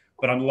sense.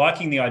 But I'm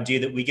liking the idea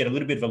that we get a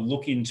little bit of a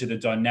look into the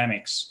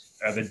dynamics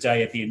of a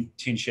day at the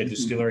Tin Shed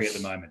Distillery at the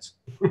moment.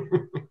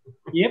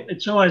 Yep,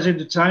 it's always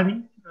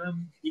entertaining.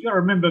 You got to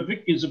remember,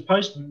 Vic is a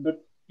postman,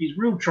 but his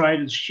real trade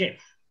is chef.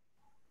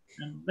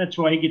 And that's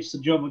why he gets the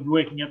job of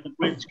working up the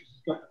blends, because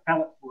he's got the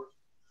palate for it.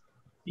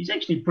 He's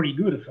actually pretty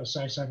good, if I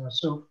say so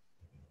myself.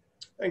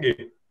 Thank you.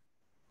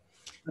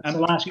 That's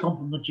the last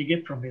compliment you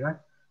get from me, though.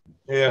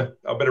 Yeah,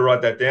 I better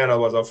write that down,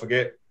 otherwise I'll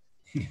forget.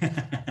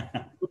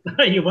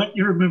 No, you won't.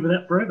 You remember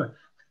that forever.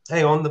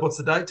 Hang on, what's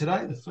the date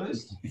today? The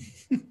 1st?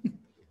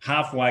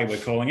 Halfway, we're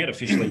calling it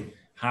officially.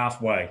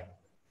 Halfway.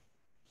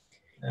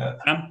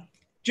 Yeah.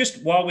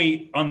 Just while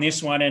we on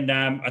this one, and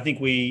I think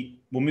we'll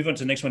move on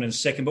to the next one in a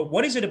second. But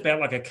what is it about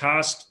like a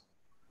cask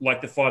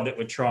like the 5 that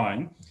we're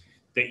trying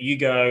that you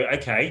go,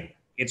 okay,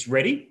 it's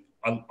ready.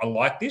 I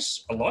like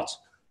this a lot,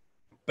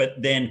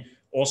 but then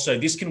also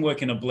this can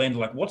work in a blend.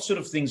 Like, what sort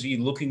of things are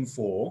you looking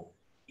for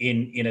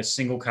in a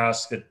single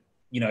cask that,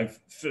 you know,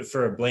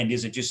 for a blend?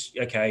 Is it just,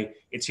 okay,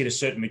 it's hit a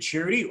certain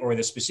maturity, or are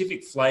there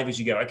specific flavors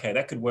you go, okay,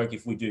 that could work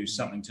if we do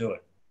something to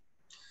it?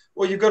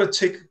 Well, you've got to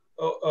tick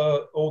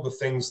all the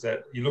things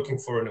that you're looking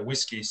for in a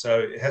whiskey. So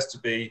it has to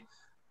be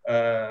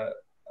a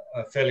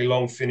fairly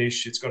long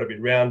finish. It's got to be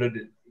rounded.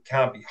 It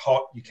can't be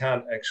hot. You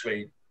can't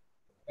actually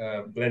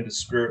blend a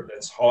spirit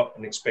that's hot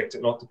and expect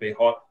it not to be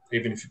hot,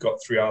 even if you've got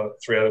three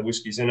other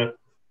whiskies in it.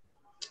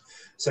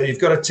 So you've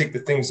got to tick the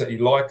things that you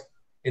like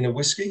in a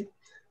whiskey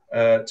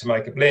to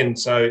make a blend.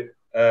 So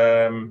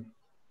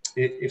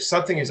if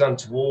something is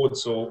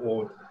untowards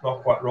or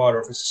not quite right,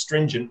 or if it's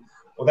astringent,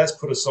 well, that's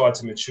put aside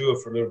to mature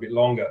for a little bit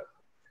longer.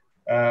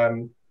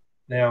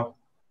 Now,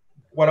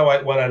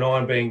 108,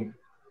 109 being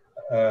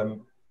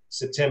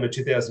September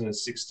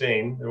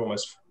 2016, they're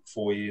almost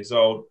 4 years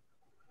old.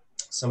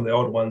 Some of the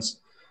older ones,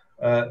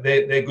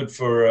 they're good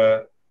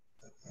for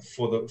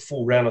the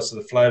full roundness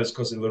of the flavours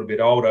because they're a little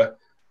bit older.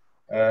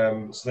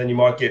 So then you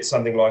might get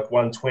something like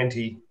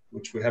 120,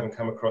 which we haven't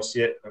come across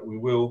yet, but we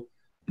will.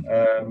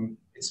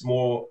 It's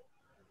more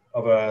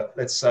of a,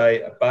 let's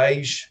say, a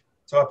beige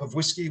type of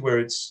whiskey where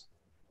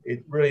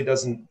it really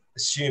doesn't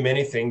assume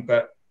anything,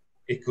 but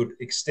it could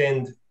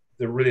extend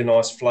the really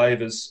nice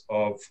flavours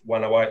of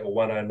 108 or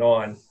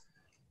 109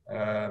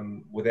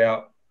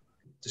 without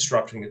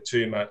disrupting it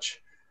too much.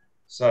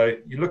 So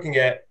you're looking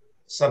at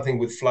something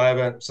with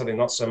flavour, something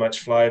not so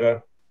much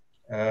flavour,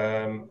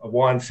 a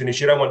wine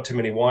finish. You don't want too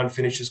many wine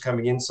finishes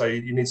coming in, so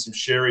you need some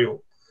sherry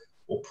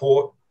or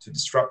port to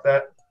disrupt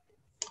that.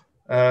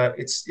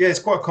 It's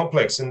quite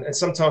complex, and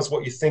sometimes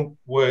what you think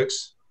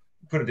works,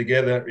 put it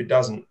together, it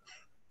doesn't.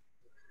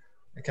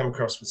 They come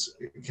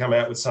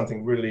out with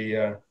something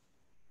really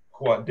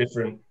quite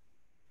different.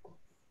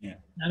 Yeah.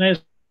 And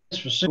as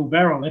for single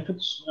barrel, if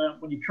it's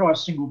when you try a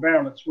single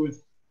barrel, it's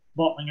worth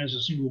bottling as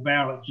a single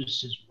barrel. It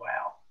just says,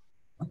 wow.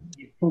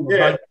 You pull the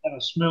boat, have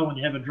a smell, and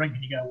you have a drink,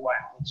 and you go, wow.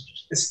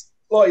 It's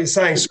like you're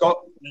saying, Scott,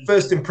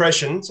 first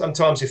impression.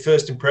 Sometimes your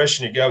first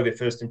impression, you go with your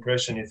first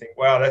impression, you think,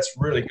 wow, that's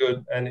really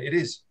good, and it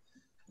is.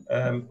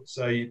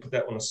 So you put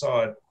that one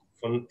aside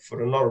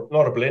for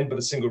not a blend, but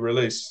a single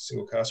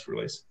cask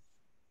release.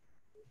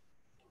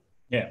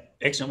 Yeah,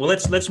 excellent. Well,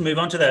 let's move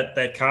on to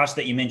that cask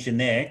that you mentioned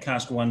there,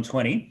 cask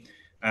 120.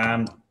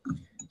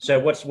 So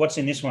what's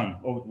in this one,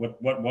 or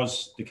what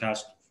was the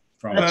cask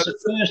from? That's the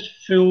first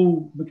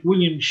Phil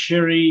McWilliams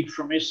sherry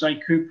from SA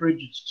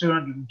Cooperage. It's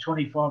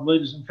 225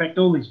 litres. In fact,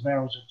 all these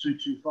barrels are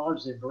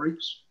 225s. They're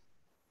barriques.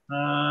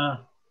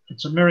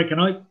 It's American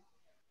oak,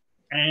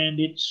 and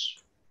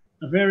it's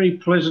a very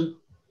pleasant,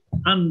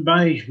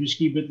 unbeige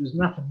whiskey, but there's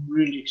nothing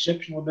really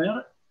exceptional about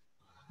it.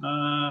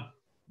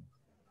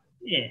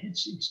 Yeah,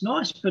 it's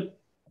nice, but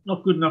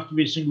not good enough to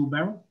be a single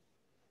barrel.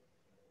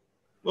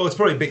 Well, it's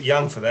probably a bit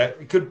young for that.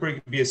 It could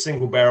be a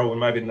single barrel in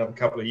maybe another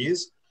couple of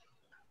years,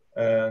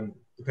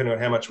 depending on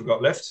how much we've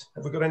got left.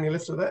 Have we got any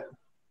left of that?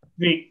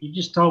 Vic, you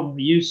just told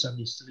me we used some,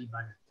 you silly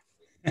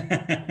mate.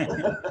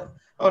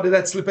 Oh, did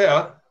that slip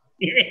out?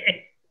 Yeah.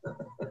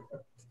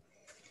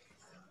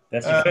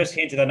 That's your first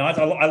hint of the night.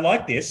 I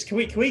like this.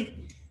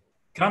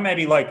 Can I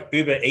maybe like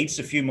Uber Eats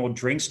a few more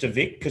drinks to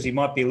Vic, because he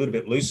might be a little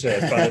bit looser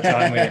by the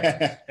time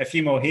we're a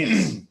few more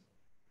hints.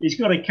 He's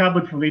got a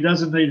cupboard full. He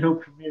doesn't need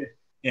help from you.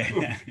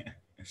 Yeah.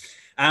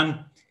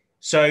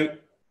 So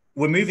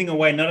we're moving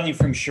away not only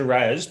from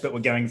Shiraz, but we're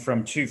going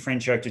from two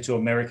French oak to two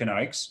American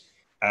oaks.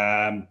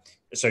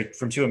 So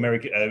from two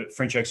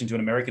French oaks into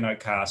an American oak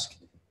cask.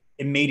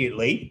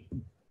 Immediately,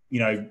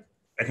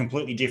 a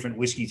completely different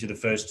whiskey to the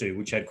first two,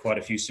 which had quite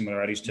a few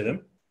similarities to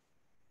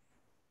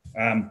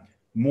them.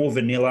 More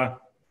vanilla,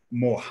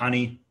 more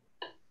honey.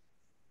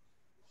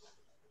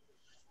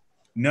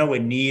 Nowhere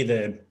near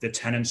the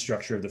tannin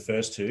structure of the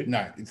first two.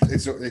 No,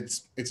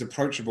 it's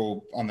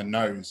approachable on the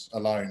nose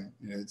alone.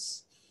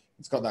 It's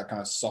got that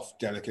kind of soft,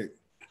 delicate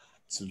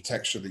sort of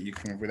texture that you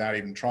can, without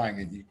even trying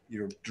it,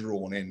 you're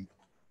drawn in.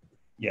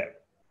 Yeah.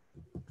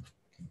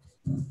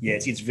 Yeah,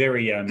 it's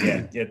very yeah.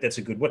 That's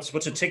a good. What's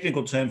a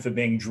technical term for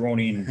being drawn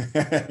in?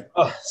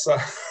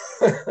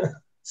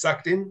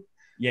 Sucked in.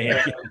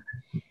 Yeah.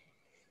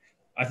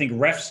 I think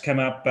Raf's come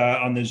up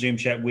on the Zoom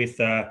chat with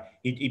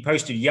he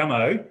posted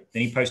Yummo,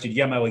 then he posted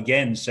Yummo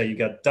again. So you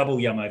got double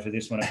Yummo for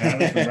this one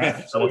apparently from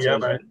Raf. So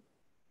Yummo.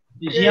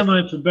 Is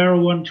Yummo for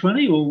barrel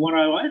 120 or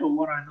 108 or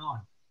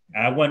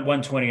 109?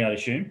 120, I'd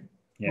assume.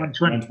 Yeah,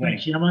 120.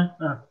 Thanks,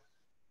 Yummo.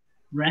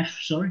 Raf,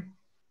 sorry.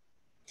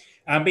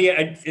 But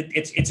yeah,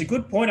 it's a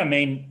good point. I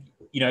mean,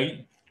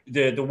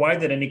 the way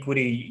that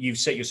Iniquity you've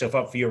set yourself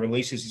up for your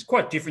releases is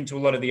quite different to a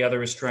lot of the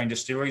other Australian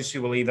distilleries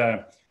who will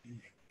either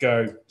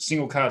go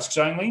single casks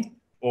only,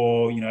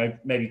 or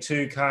maybe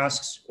two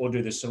casks, or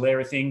do the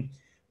Solera thing.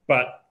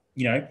 But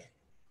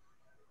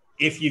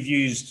if you've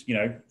used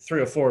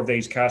 3 or 4 of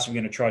these casks we're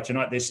going to try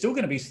tonight, there's still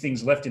going to be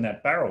things left in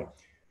that barrel,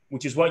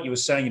 which is what you were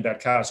saying about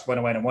cask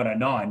 108 and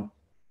 109.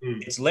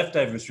 It's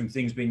leftovers from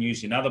things being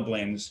used in other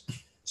blends.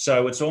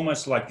 So it's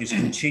almost like this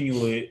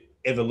continual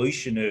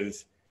evolution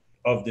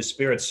of the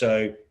spirit.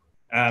 So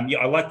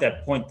I like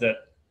that point that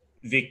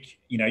Vic,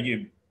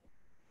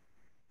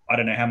 I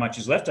don't know how much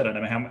is left. I don't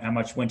know how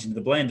much went into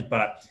the blend,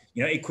 but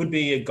it could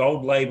be a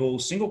gold label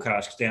single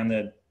cask down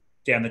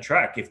the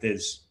track if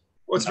there's.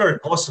 Well, it's very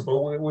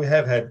possible. We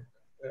have had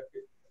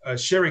a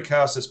sherry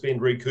cask that's been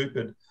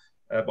recoopered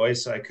by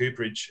SA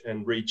Cooperage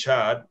and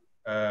recharred.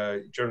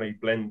 Generally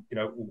blend,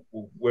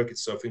 will work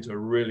itself into a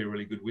really,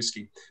 really good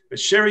whiskey. But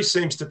sherry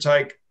seems to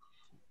take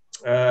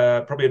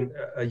probably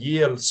a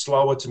year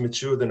slower to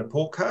mature than a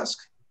port cask.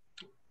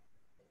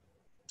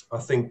 I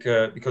think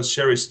because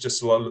sherry is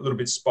just a little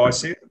bit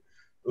spicy,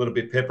 a little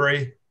bit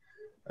peppery.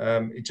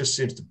 It just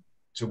seems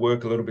to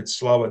work a little bit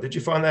slower. Did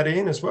you find that,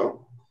 Ian, as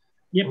well?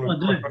 Yep, I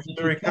did.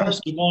 If you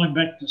cast your mind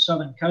back to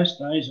Southern Coast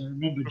days, I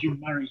remember Jim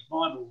Murray's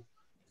Bible.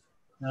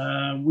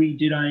 We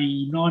did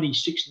a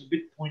 96 and a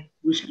bit point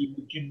whiskey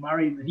with Jim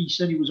Murray that he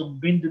said he was on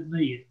bended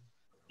knee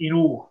in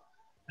awe.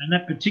 And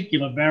that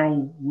particular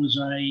barrel was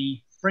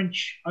a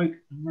French oak,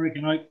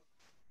 American oak,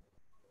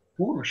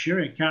 port or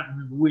sherry, I can't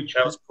remember which.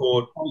 That was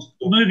port. I was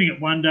moving it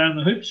one day and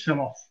the hoops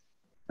fell off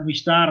and we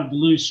started to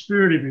lose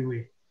spirit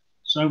everywhere.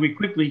 So we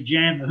quickly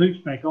jammed the hoops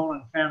back on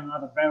and found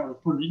another barrel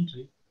to put it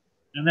into.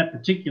 And that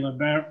particular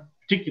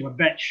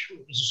batch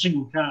was a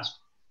single cask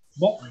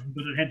bottling,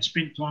 but it had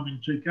spent time in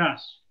 2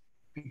 casks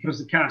because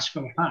the cask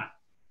fell apart.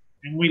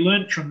 And we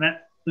learnt from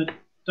that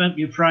don't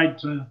be afraid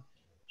to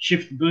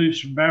shift the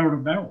booze from barrel to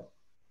barrel.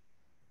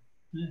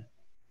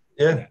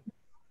 Yeah,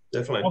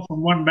 definitely.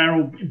 Often one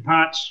barrel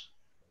imparts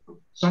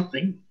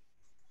something,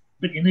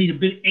 but you need a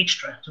bit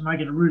extra to make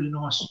it a really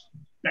nice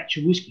batch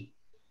of whiskey.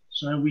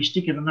 So we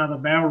stick in another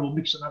barrel or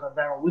mix another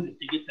barrel with it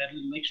to get that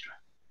little extra.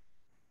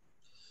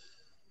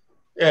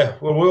 Yeah,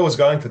 well, we're always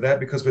going for that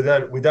because we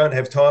don't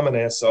have time on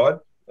our side.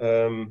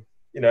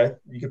 You know,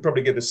 you could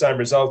probably get the same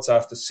results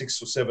after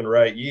 6 or 7 or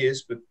 8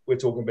 years, but we're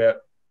talking about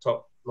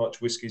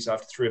top-notch whiskies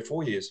after 3 or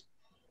 4 years.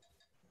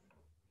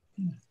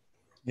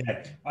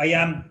 Yeah,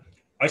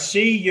 I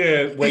see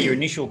where your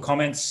initial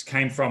comments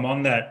came from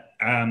on that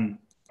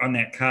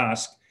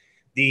cask.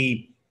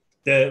 The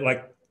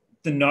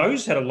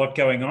nose had a lot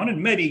going on,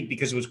 and maybe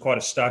because it was quite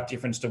a stark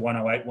difference to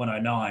 108,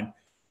 109,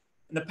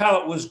 and the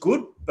palate was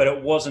good, but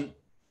it wasn't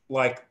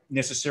like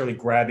necessarily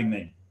grabbing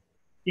me.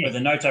 Yeah. But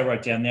the note I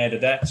wrote down there to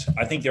that,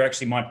 I think there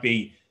actually might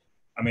be,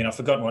 I mean, I've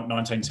forgotten what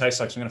 19 tastes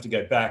like, so I'm going to have to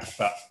go back,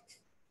 but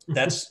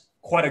that's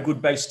quite a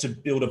good base to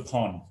build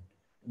upon,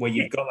 where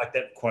you've got like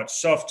that quite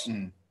soft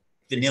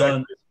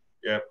vanilla,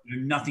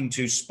 nothing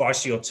too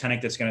spicy or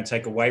tannic that's going to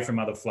take away from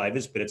other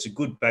flavors, but it's a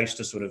good base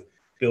to sort of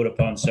build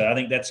upon. So I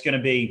think that's going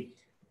to be,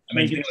 I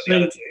mean, the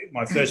other two,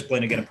 my first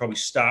blend are going to probably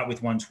start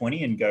with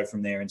 120 and go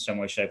from there in some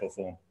way, shape or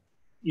form.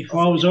 If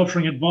I was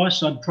offering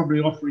advice, I'd probably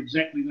offer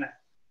exactly that.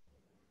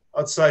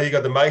 I'd say you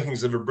got the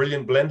makings of a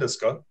brilliant blender,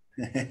 Scott.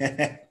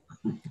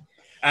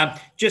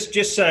 Just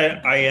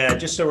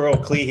so we're all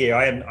clear here,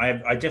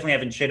 I definitely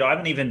haven't shed. I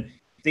haven't even,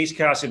 these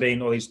casks have been,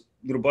 or these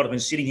little bottles have been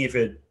sitting here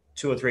for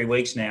 2 or 3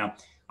 weeks now.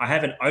 I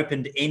haven't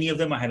opened any of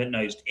them. I haven't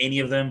nosed any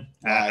of them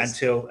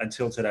until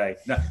today.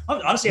 No,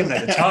 honestly, I haven't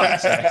had the time.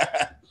 So.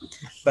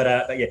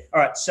 But yeah, all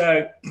right.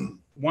 So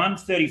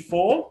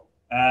 134.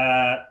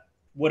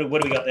 What do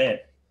we got there?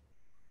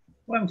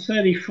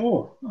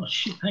 134. Oh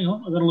shit! Hang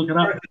on, I've got to look it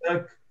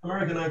up.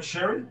 American oak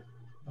sherry.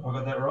 Have I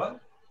got that right?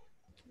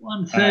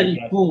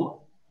 134.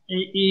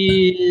 It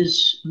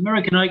is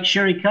American oak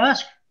sherry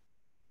cask.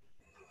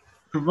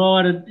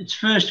 Provided its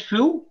first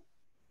fill.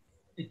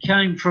 It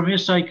came from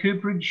SA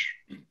Cooperage,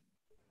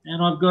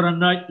 and I've got a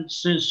note that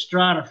says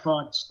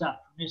stratified stuff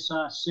from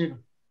SR7.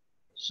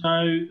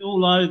 So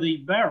although the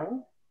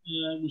barrel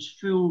was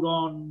filled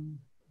on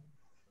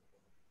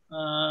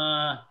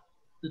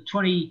the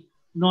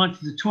 29th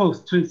of the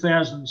 12th,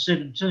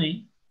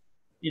 2017,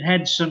 it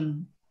had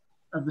some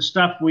of the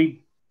stuff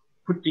we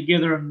put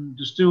together and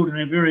distilled in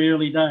our very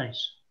early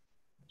days.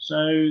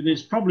 So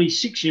there's probably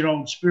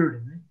 6-year-old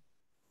spirit in there.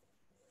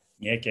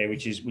 Yeah, okay,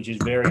 which is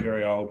very,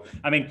 very old.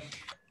 I mean,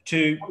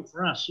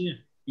 for us, yeah.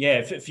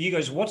 Yeah, for you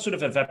guys, what sort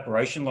of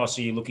evaporation loss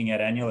are you looking at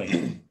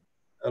annually?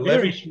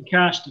 Varies from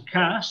cask to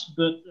cask,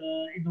 but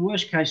in the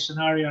worst case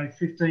scenario,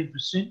 15%.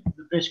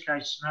 The best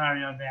case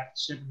scenario, about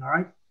 7 or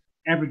 8.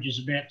 Average is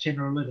about 10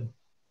 or 11.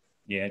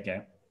 Yeah,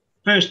 okay.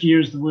 First year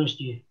is the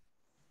worst year.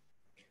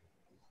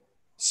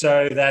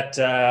 So that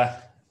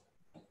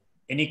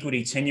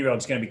Iniquity 10-year-old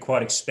is going to be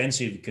quite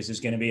expensive because there's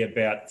going to be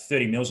about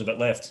 30 mils of it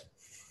left.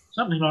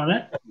 Something like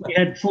that. We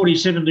had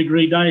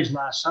 47-degree days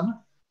last summer,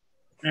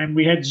 and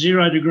we had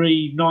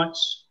 0-degree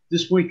nights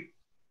this week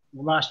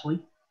or last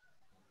week.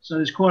 So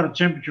there's quite a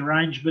temperature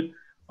range, but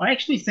I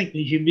actually think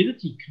the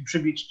humidity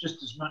contributes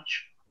just as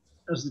much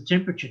as the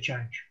temperature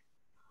change.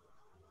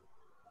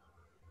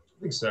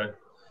 I think so.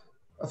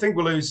 I think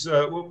we'll lose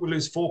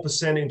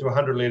 4% into a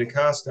 100-litre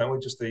cask, don't we?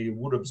 Just the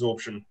wood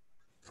absorption.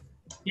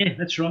 Yeah,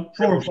 that's right.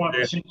 4 or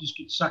 5% just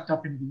gets sucked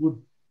up into the wood.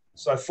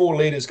 So 4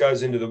 litres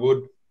goes into the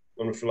wood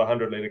when we fill a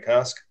 100-litre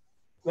cask.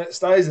 That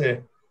stays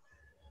there.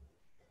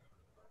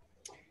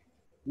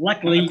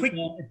 Luckily,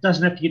 it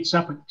doesn't have to get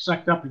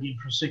sucked up again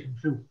for a second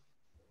fill.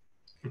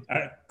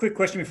 Quick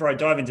question before I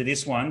dive into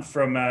this one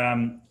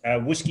from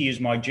Whiskey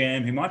is My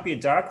Jam, who might be a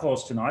dark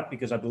horse tonight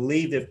because I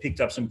believe they've picked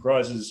up some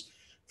prizes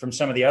from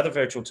some of the other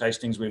virtual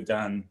tastings we've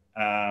done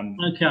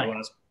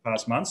the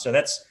past month. So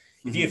that's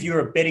if you're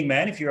a betting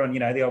man, if you're on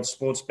the old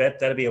sports bet,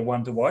 that'd be a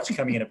one to watch,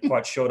 coming in at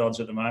quite short odds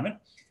at the moment.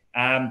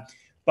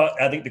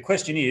 But I think the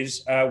question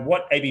is,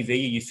 what ABV are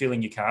you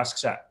filling your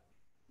casks at?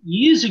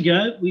 Years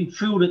ago, we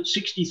filled at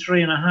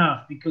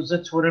 63.5 because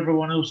that's what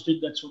everyone else did.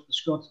 That's what the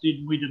Scots did,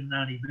 and we didn't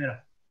know any better.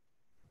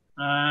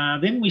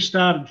 Then we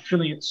started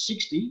filling at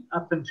 60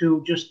 up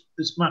until just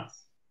this month,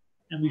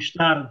 and we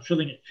started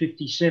filling at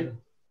 57.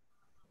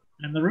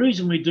 And the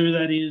reason we do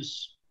that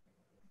is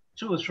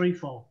 2 or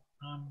 3-fold.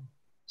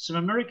 Some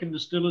American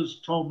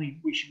distillers told me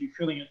we should be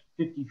filling at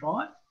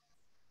 55.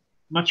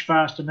 Much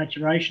faster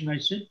maturation, they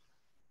said.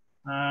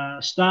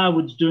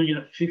 Starwood's doing it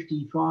at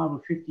 55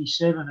 or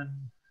 57, and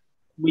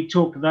we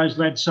talk to those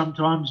lads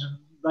sometimes, and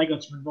they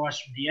got some advice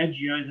from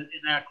Diageo that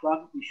in our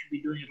club we should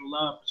be doing it at a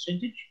lower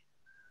percentage.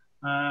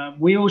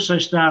 We also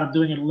started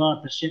doing it at a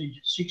lower percentage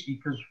at 60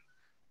 because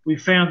we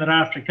found that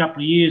after a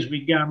couple of years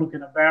we'd go and look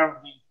at a barrel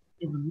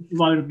in the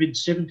low to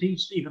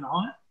mid-70s, even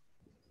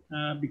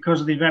higher, because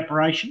of the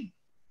evaporation.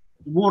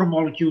 The water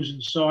molecules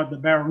inside the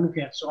barrel look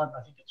outside, and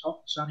I think it's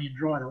hot and sunny and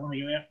dry. I want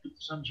to go out, put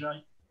the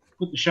sunshade,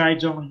 put the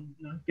shades on,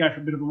 and go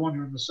for a bit of a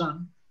wander in the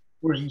sun.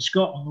 Whereas in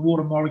Scotland, the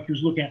water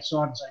molecules look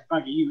outside and say,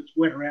 bugger you, it's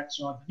wetter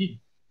outside than in.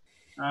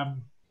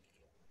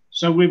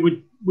 So we were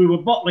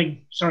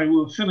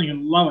filling a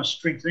lower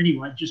strength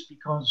anyway, just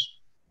because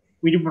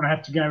we didn't want to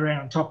have to go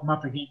around and top them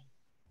up again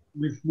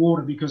with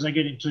water because they're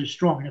getting too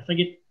strong. And if they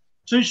get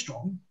too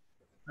strong,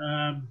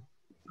 I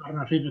don't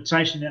know if you've ever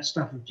tasted that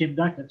stuff with Tim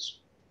Duck,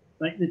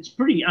 it's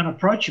pretty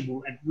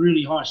unapproachable at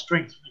really high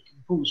strength. It can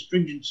pull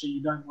astringency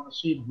you don't want to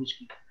see in a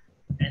whiskey.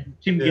 And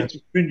Tim gets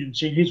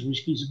astringency in his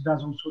whiskies and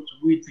does all sorts of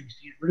weird things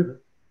to get rid of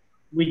it.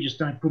 We just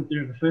don't put it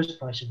there in the first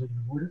place if we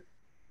can avoid it.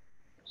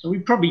 So we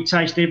probably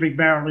taste every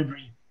barrel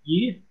every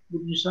year,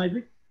 wouldn't you say,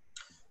 Vic?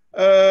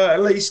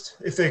 At least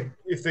if they're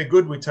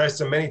good, we taste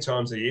them many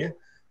times a year.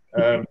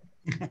 The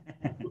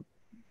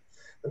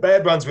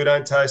bad ones we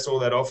don't taste all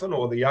that often,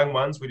 or the young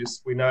ones we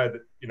know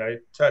that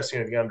tasting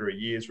anything under a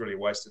year is really a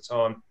waste of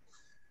time,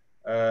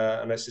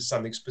 unless it's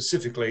something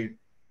specifically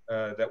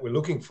that we're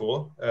looking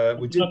for.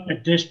 We're not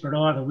that desperate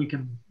either.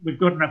 We've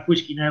got enough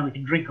whiskey now we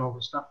can drink all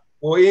this stuff.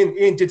 Well,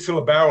 Ian did fill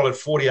a barrel at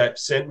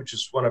 48%, which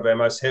is one of our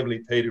most heavily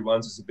peated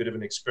ones. It's a bit of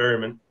an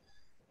experiment,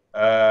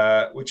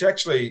 which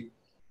actually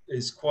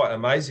is quite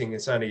amazing.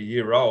 It's only a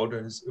year old.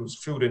 It was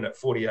filled in at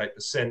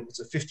 48%. It's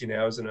at 50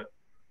 now, isn't it?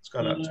 It's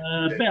gone up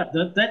to about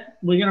that.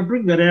 We're going to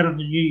bring that out in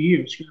the new year.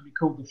 It's going to be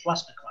called the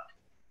Fluster Cluck.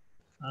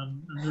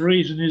 And the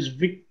reason is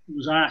Vic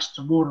was asked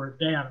to water it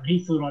down, and he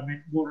thought I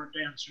meant water it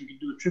down so he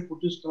could do a triple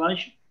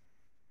distillation.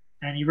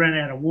 And he ran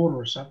out of water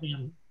or something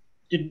and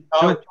didn't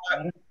tell us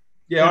about it.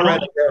 Yeah, I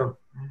ran it down.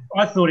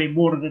 I thought he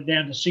watered it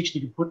down to 60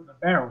 to put in the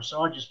barrel,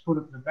 so I just put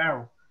it in the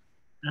barrel.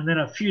 And then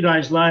a few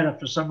days later,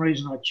 for some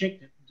reason, I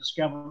checked it and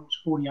discovered it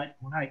was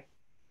 48.8.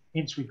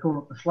 Hence, we call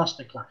it the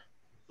Fluster Cluck.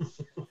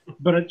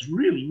 But it's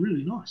really,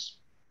 really nice.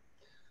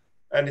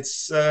 And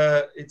it's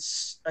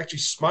actually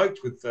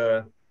smoked with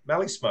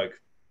mallee smoke.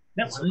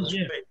 That one is,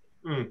 yeah.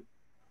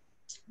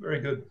 Very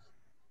good.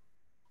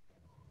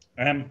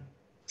 A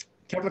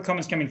couple of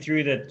comments coming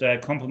through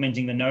that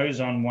complimenting the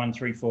nose on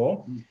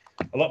 134.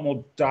 A lot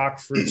more dark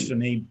fruits for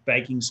me,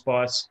 baking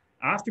spice.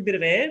 After a bit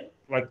of air,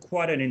 like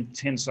quite an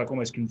intense, like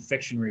almost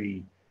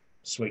confectionery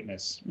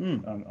sweetness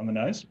on the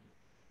nose.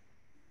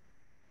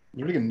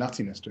 Really good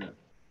nuttiness to it.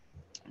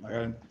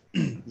 Like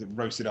is it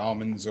roasted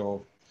almonds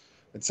or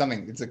it's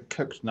something, it's a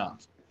cooked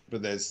nut,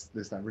 but there's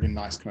that really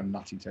nice kind of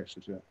nutty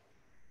texture to it.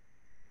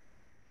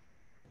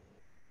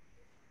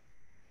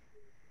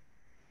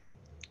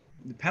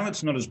 The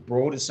palate's not as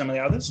broad as some of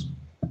the others.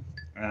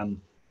 I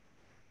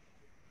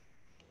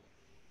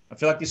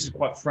feel like this is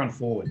quite front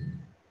forward.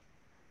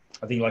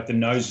 I think like the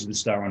nose is the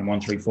star on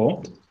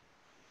 134.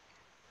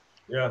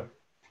 Yeah.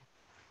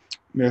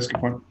 Yeah, that's a good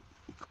point.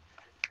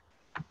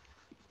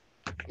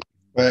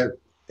 But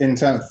in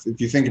terms, if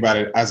you think about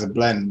it as a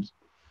blend,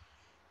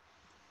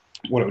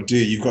 what it would do,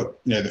 you've got,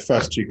 the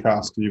first two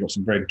casks, you've got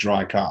some very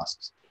dry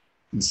casks.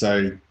 And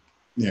so,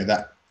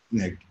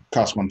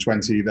 cask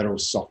 120, that'll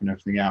soften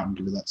everything out and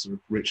give it that sort of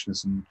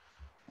richness and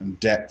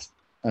depth.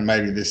 And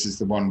maybe this is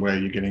the one where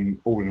you're getting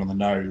all in on the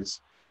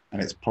nose,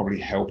 and it's probably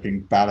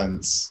helping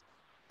balance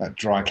that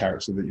dry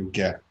character that you'll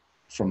get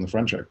from the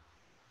French oak.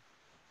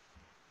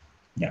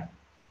 Yeah.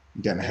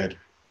 I'm getting ahead.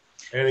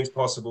 Anything's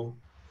possible.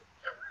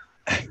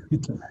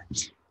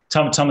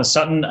 Thomas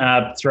Sutton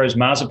throws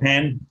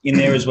marzipan in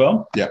there as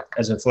well. Yeah.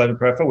 As a flavour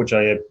profile, which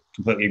I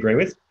completely agree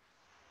with.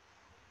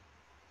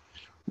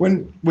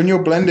 When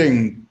you're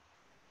blending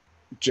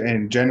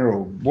in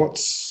general,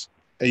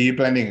 are you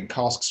blending at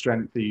cask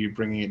strength? Are you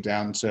bringing it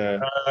down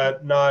to?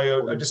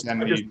 No,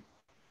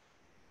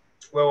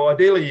 well,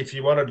 ideally, if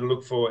you wanted to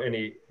look for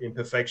any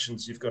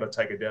imperfections, you've got to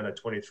take it down to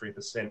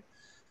 23%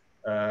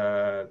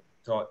 to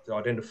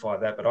identify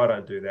that. But I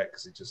don't do that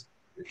because it's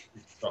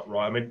not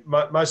right. I mean,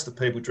 most of the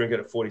people drink it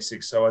at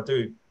 46, so I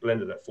do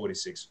blend it at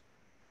 46.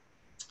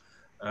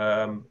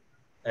 And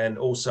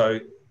also,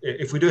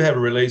 if we do have a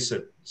release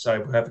at, say,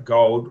 we have a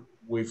gold,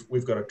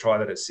 we've got to try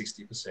that at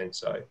 60%.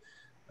 So,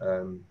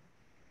 and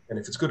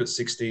if it's good at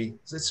 60,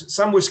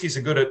 some whiskies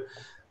are good at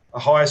a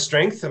higher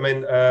strength. I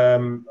mean,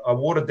 I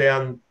watered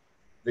down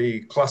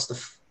the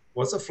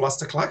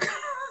Fluster Cluck.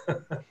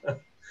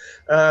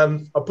 I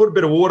put a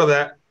bit of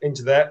water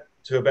into that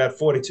to about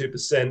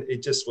 42%.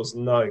 It just was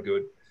no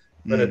good.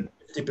 But at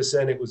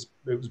 50%, it was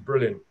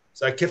brilliant.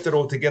 So I kept it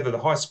all together. The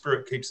high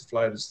spirit keeps the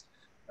flavors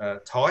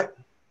tight.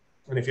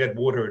 And if you add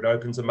water, it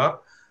opens them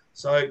up.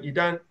 So you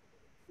don't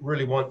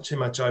really want too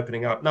much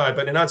opening up. No,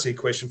 but in answer to your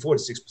question,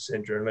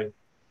 46% generally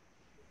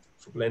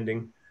for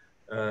blending,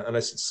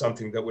 unless it's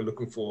something that we're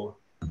looking for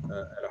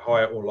at a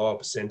higher or lower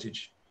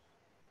percentage.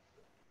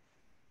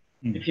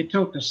 If you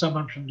talk to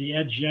someone from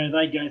Diageo,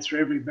 they go through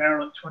every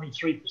barrel at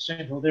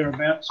 23% or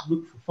thereabouts and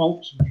look for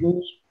faults and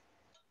flaws.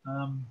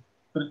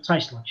 But it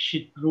tastes like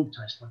shit. It all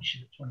tastes like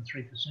shit at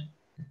 23%.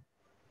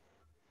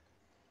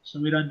 So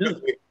we don't do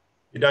it.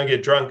 You don't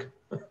get drunk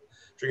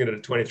drinking it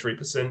at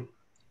 23%.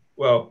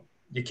 Well,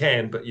 you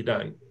can, but you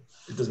don't.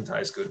 It doesn't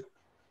taste good.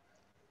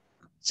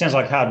 Sounds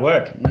like hard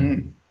work.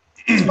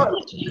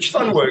 It's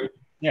fun work.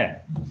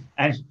 Yeah.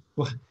 And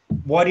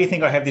why do you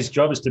think I have this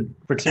job? Is to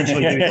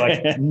potentially do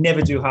like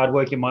never do hard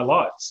work in my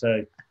life.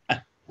 So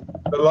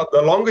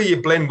the longer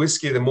you blend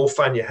whiskey, the more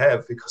fun you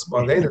have, because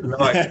by the end of the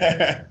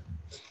night,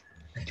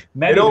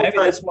 maybe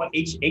that's what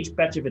each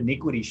batch of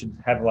Iniquity should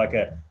have, like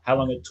how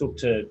long it took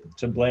to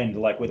blend,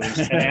 like whether it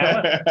was an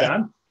hour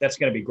done. That's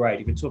going to be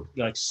great. If it took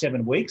like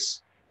 7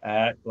 weeks,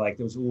 like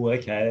it was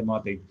okay, that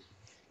might be.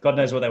 God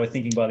knows what they were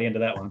thinking by the end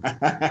of that one.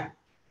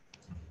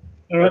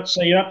 All right,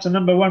 so you're up to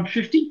number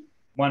 150.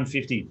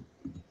 150.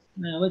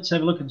 Now let's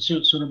have a look and see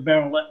what sort of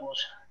barrel that was.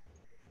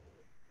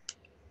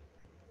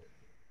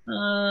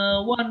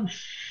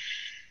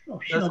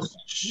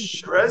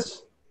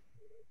 Shiraz.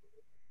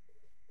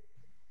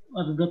 I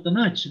haven't got the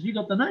notes. Have you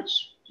got the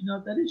notes? Do you know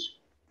what that is?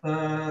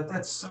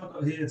 That's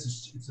here.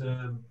 It's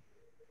a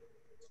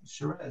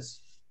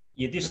Shiraz.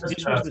 Yeah, this was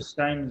the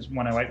same as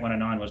 108,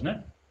 109, wasn't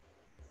it?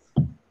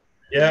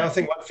 Yeah, I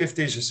think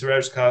 150 is a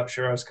Shiraz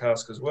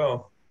cask as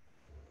well.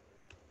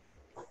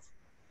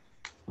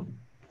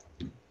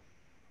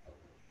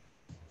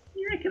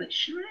 You reckon it's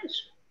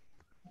Shiraz?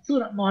 I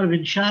thought it might have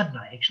been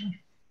Chardonnay, actually.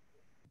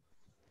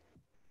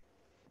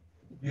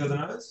 You got the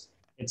nose?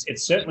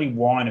 It's certainly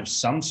wine of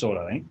some sort,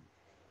 I think.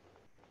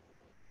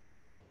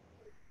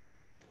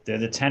 The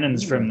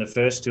tannins from the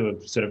first two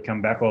have sort of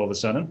come back all of a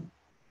sudden.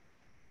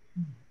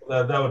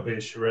 That would be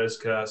a Shiraz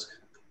cask.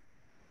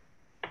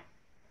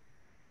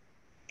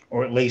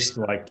 Or at least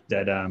like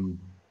that.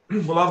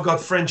 Well, I've got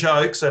French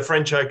oak. So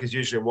French oak is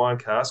usually a wine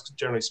cask.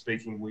 Generally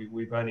speaking,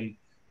 we've only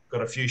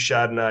got a few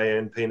Chardonnay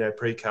and Pinot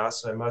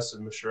pre-casts, so most of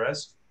them are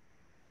Shiraz.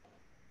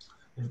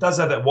 It does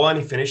have that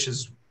winey finish,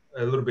 is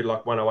a little bit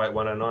like 108,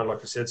 109.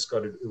 Like I said,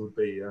 Scott, it would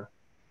be a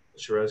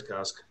Shiraz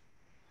cask.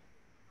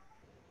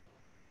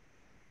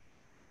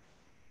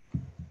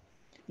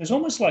 There's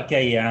almost like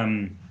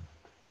a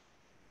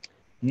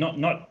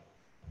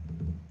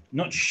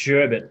not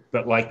sherbet,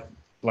 but like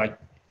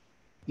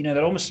that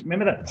almost,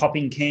 remember that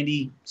popping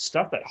candy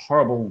stuff, that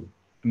horrible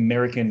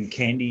American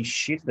candy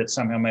shit that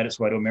somehow made its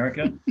way to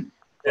America.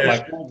 Yeah.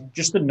 Like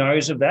just the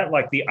nose of that,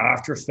 like the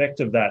after effect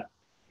of that.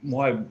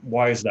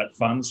 Why is that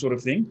fun sort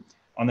of thing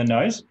on the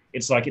nose?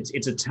 It's like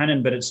it's a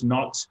tannin, but it's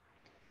not,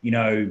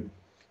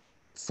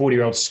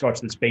 40-year-old Scotch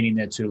that's been in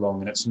there too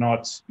long, and it's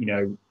not,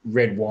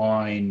 red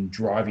wine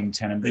driving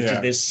tannin.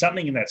 There's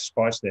something in that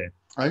spice there.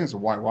 I think it's a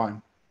white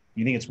wine.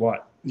 You think it's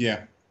white?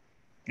 Yeah.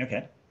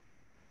 Okay.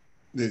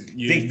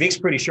 Vic's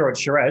pretty sure it's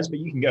Shiraz, but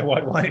you can go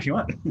white wine if you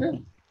want. Yeah.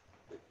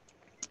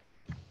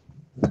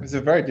 There's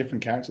a very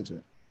different character to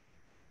it.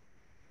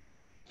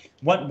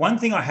 One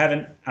thing I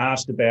haven't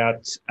asked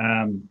about,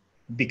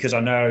 because I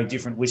know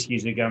different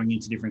whiskies are going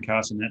into different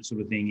casks and that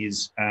sort of thing,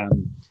 is,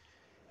 and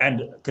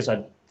because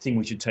I think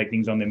we should take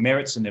things on their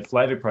merits and their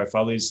flavour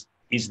profile, is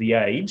the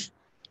age.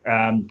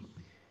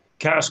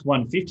 Cask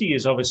 150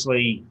 is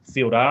obviously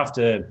filled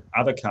after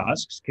other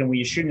casks. Can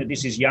we assume that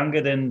this is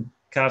younger than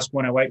cask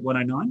 108,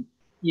 109?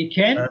 You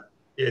can.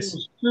 Yes. It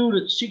was filled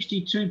at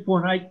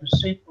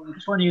 62.8% on the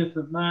 20th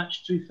of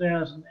March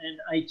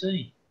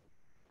 2018.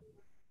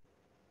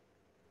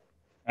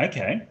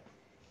 Okay.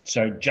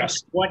 So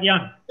just quite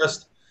young.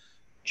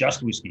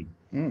 Just whiskey.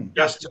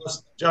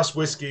 Just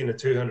whiskey in a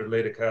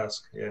 200-litre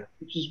cask, yeah.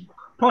 Which is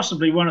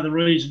possibly one of the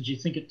reasons you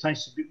think it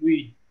tastes a bit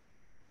weird.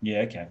 Yeah,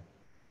 okay.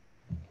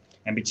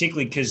 And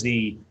particularly because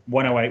the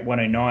 108,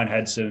 109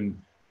 had some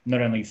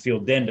not only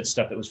filled then, but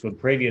stuff that was filled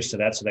previous to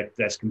that, so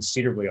that's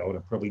considerably older,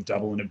 probably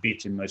double and a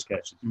bit in most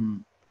cases.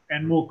 And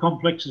more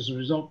complex as a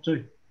result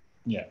too.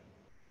 Yeah.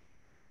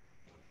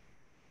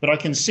 But I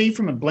can see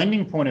from a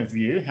blending point of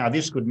view how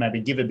this could maybe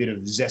give a bit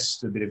of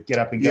zest, a bit of get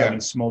up and go in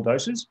small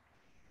doses.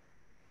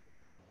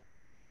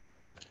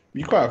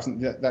 You quite often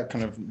that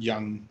kind of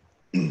young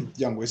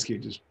whiskey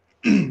just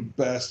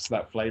bursts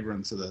that flavour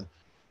into the,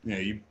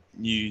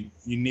 you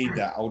need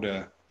that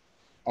older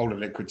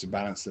liquid to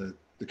balance the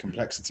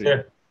complexity.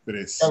 Yeah. But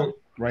it's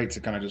great to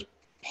kind of just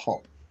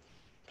pop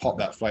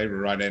that flavour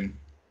right in.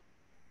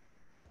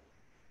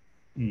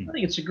 I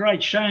think it's a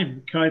great shame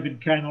that COVID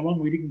came along.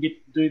 We didn't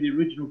get to do the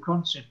original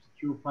concept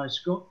at your place,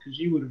 Scott, because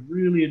you would have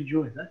really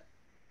enjoyed that.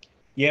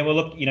 Yeah, well,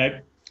 look,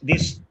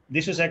 this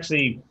is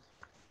actually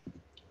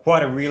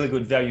quite a really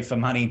good value for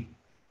money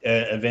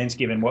events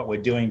given what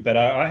we're doing. But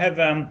I have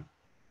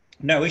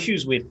no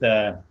issues with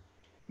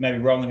maybe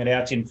rolling it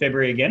out in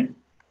February again.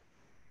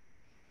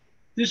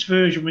 This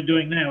version we're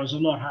doing now is a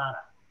lot harder.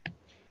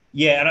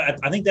 Yeah, and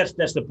I think that's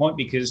the point,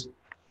 because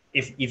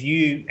if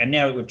you, and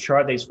now we've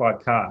tried these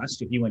 5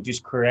 casks, if you want to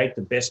just create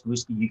the best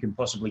whiskey you can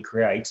possibly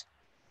create,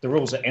 the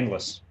rules are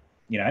endless,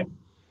 Sure.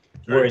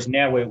 Whereas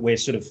now we're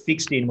sort of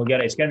fixed in,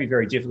 it's going to be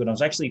very difficult. I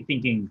was actually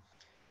thinking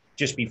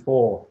just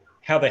before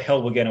how the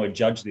hell we're going to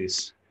judge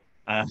this,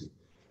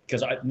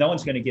 because no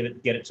one's going to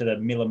get it to the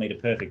millimetre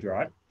perfect,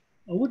 right?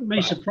 I wouldn't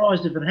be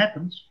surprised if it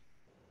happens.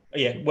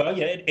 Yeah, well,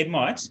 yeah, it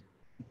might.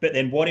 But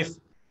then what if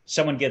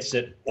someone gets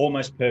it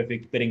almost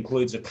perfect but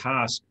includes a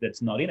cask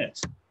that's not in it?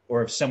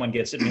 Or if someone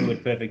gets it nearly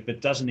perfect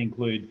but doesn't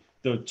include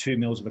the 2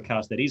 mils of a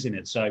cask that is in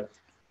it. So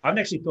I haven't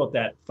actually thought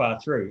that far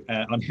through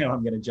on how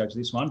I'm going to judge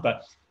this one.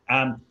 But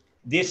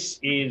this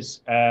is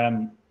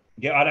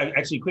Yeah,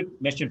 actually, quick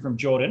mention from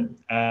Jordan,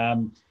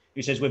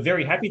 who says, we're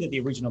very happy that the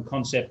original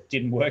concept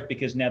didn't work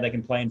because now they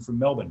can play in from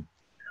Melbourne.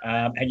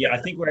 And yeah, I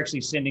think we're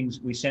actually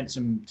we sent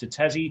some to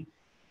Tassie,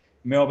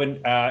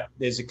 Melbourne.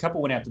 There's a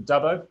couple went out to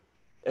Dubbo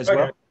as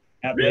well,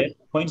 out there,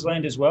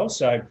 Queensland as well.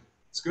 So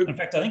it's good. In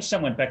fact, I think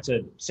some went back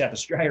to South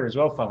Australia as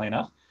well, funnily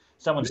enough.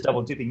 Someone's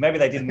double dipping. Maybe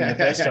they didn't win the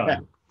first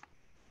time.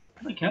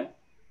 Okay,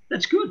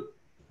 that's good.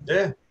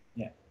 Yeah.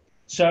 Yeah.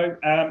 So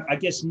I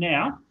guess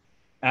now,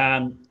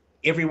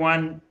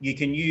 everyone, you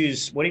can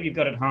use whatever you've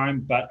got at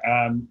home, but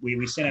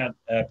we sent out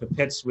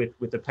pipettes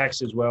with the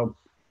packs as well.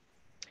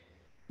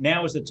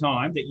 Now is the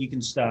time that you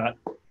can start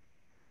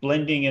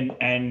blending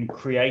and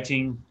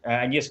creating.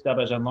 And yes,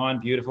 Dubbo's online,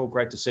 beautiful,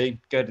 great to see.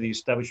 Go to the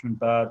establishment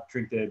bar,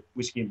 drink the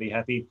whiskey and be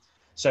happy.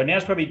 So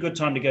now's probably a good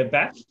time to go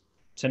back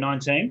to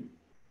 19,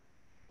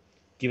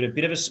 give it a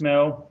bit of a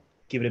smell,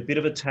 give it a bit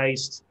of a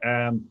taste,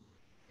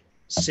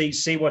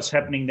 see what's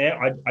happening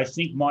there. I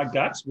think my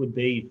guts would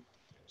be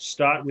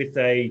start with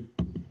a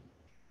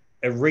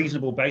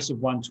reasonable base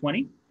of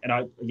 120. And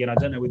I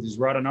don't know whether this is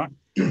right or not,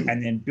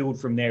 and then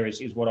build from there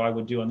is what I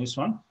would do on this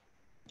one.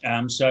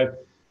 So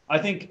I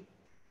think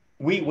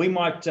we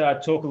might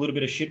talk a little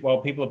bit of shit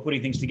while people are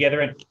putting things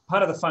together. And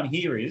part of the fun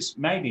here is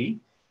maybe,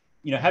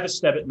 have a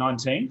stab at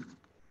 19.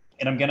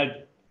 And I'm going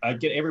to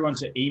get everyone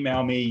to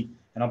email me,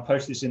 and I'll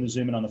post this in the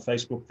Zoom and on the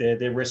Facebook,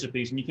 their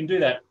recipes. And you can do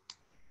that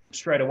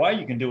straight away.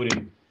 You can do it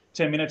in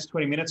 10 minutes,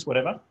 20 minutes,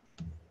 whatever.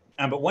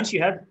 But once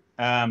you have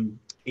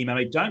email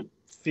me, don't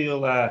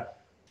feel,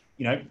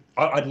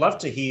 I'd love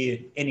to hear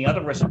any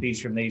other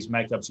recipes from these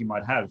makeups you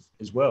might have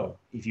as well.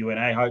 If you went,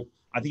 hey,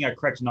 I think I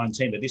cracked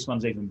 19, but this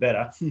one's even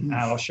better.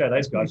 I'll show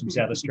those guys from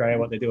South Australia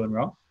what they're doing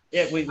wrong.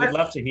 Yeah, we'd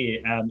love to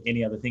hear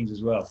any other things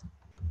as well.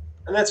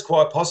 And that's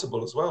quite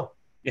possible as well.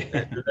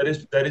 Yeah.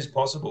 That is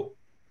possible.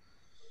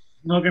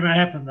 Not going to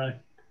happen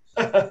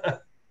though.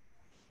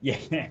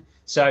 Yeah.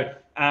 So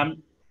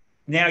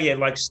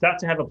now, start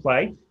to have a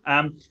play.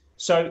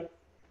 So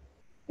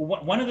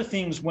one of the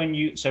things when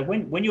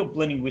you're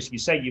blending whiskey,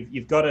 say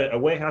you've got a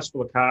warehouse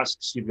full of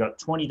casks, you've got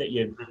 20 that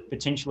you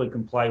potentially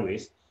can play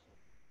with.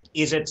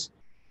 Is it,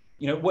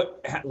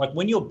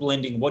 when you're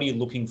blending, what are you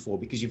looking for?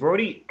 Because you've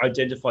already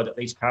identified that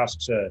these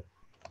casks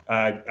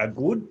are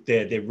good,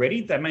 they're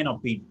ready. They may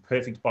not be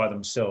perfect by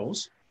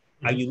themselves.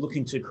 Mm-hmm. Are you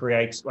looking to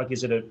create,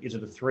 is it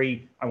a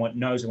 3? I want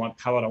nose, I want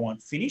palate, I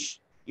want finish.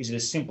 Is it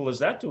as simple as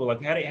that, or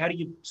how do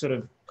you sort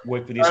of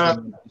work with this?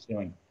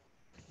 Doing?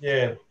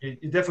 Yeah,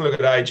 you definitely look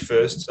at age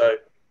first. So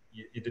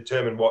you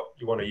determine what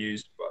you want to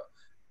use,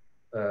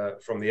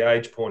 but from the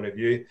age point of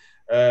view,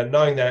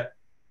 knowing that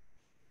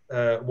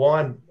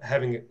wine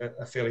having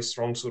a fairly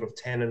strong sort of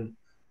tannin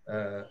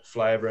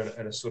flavour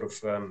and a sort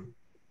of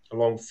a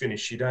long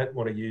finish, you don't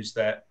want to use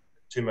that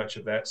too much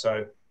of that.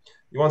 So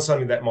you want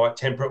something that might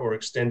temper it or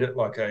extend it,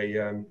 like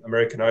a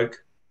American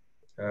oak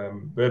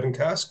bourbon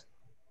cask.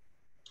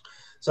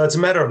 So it's a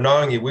matter of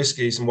knowing your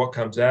whiskies and what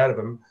comes out of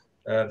them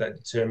that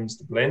determines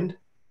the blend.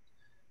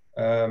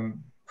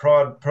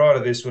 Prior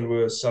to this, when we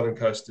were Southern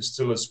Coast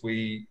distillers,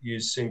 we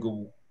used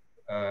single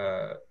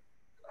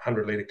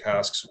 100-litre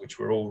casks, which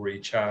were all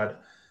recharred.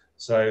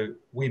 So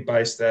we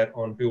based that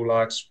on Bill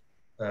Lark's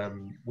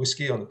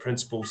whiskey, on the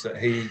principles that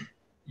he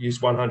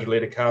used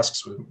 100-litre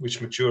casks, which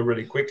mature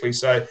really quickly.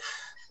 So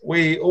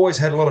we always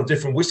had a lot of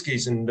different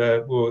whiskies, and we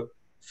were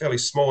fairly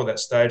small at that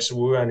stage, so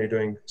we were only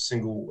doing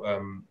single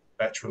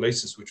batch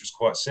releases, which was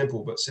quite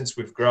simple. But since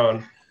we've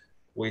grown,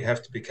 we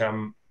have to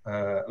become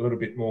a little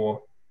bit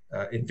more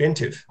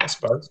inventive, I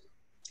suppose,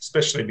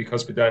 especially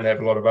because we don't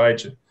have a lot of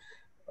aged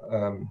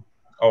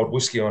old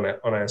whiskey on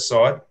our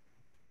side.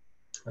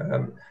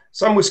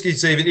 Some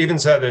whiskies, even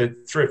so they're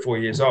 3 or 4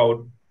 years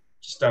old,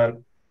 just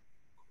aren't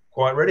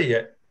quite ready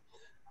yet.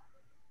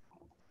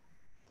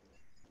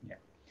 Yeah.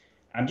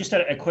 Just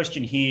a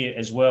question here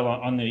as well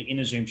on the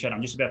inner Zoom chat.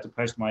 I'm just about to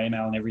post my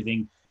email and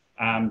everything.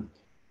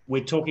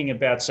 We're talking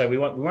about, so we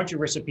want your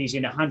recipes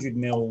in 100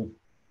 ml,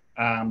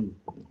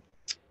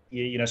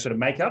 sort of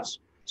makeups.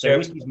 So yep.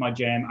 Whiskey's My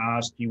Jam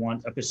asked, do you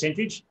want a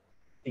percentage?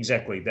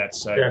 Exactly,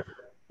 that's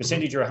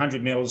percentage or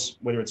 100 mils,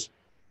 whether it's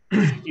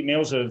 50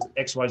 mils of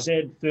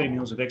XYZ, 30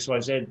 mils of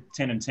XYZ,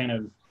 10 and 10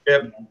 of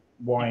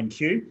Y and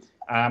Q.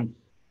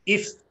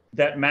 If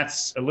that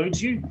maths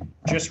eludes you,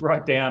 just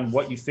write down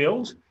what you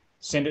filled,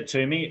 send it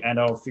to me, and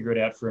I'll figure it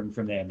out from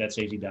there. That's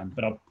easy done.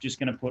 But I'm just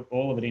going to put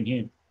all of it in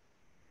here.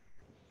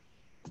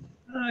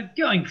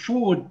 Going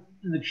forward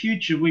in the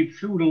future, we've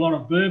filled a lot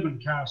of bourbon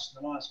casks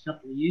in the last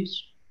couple of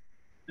years.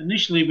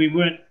 Initially, we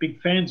weren't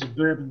big fans of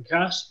bourbon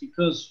casks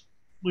because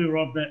we were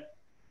of that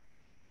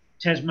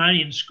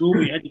Tasmanian school.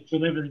 We had to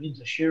fill everything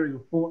into sherry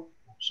or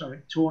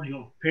tawny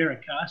or Pera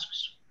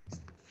casks.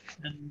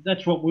 And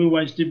that's what we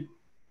always did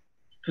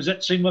because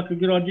that seemed like a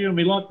good idea and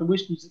we liked the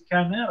whiskies that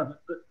came out of it.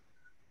 But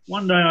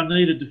one day I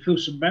needed to fill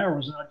some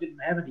barrels and I didn't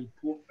have any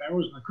port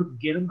barrels and I couldn't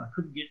get them. I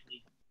couldn't get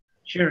any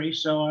sherry,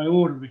 so I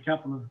ordered a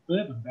couple of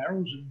bourbon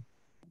barrels and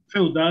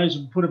filled those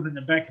and put them in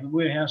the back of the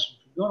warehouse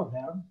and forgot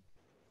about them.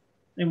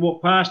 Then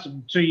walked past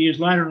them 2 years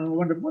later and I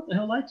wondered what the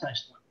hell they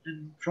taste like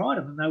and tried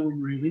them and they were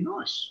really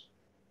nice.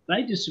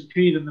 they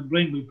disappeared in the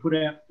blend we put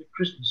out at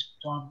Christmas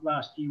time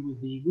last year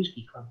with the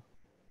Whisky Club.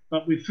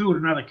 But we filled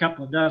another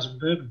couple of dozen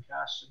bourbon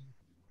casks.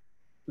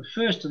 And the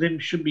first of them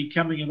should be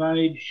coming of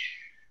age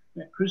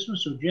at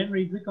Christmas or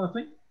January, Vic, I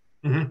think.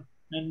 Mm-hmm.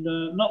 And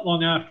not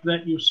long after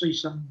that, you'll see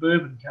some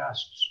bourbon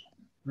casks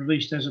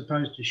released as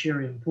opposed to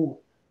sherry and port.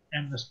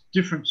 And the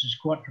difference is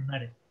quite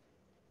dramatic.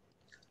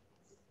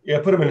 Yeah,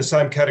 put them in the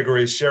same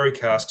category as sherry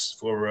casks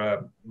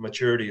for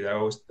maturity.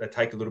 They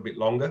take a little bit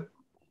longer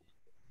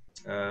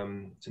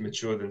to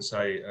mature than,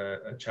 say,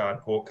 a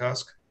charred port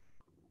cask.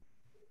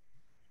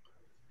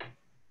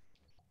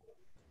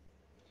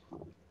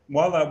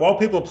 While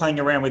people are playing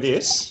around with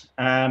this,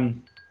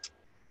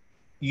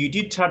 you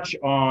did touch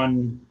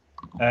on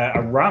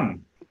a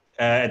rum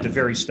at the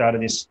very start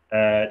of this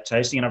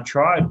tasting, and I've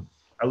tried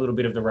a little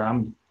bit of the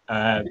rum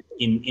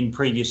in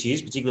previous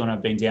years, particularly when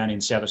I've been down in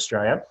South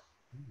Australia.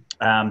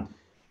 And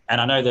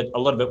I know that a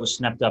lot of it was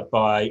snapped up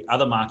by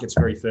other markets'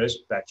 very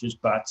first batches,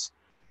 but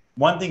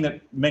one thing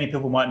that many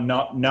people might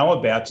not know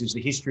about is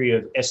the history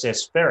of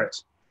SS Ferret.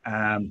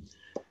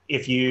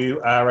 If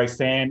you are a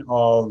fan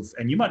of,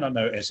 and you might not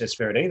know SS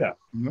Ferret either,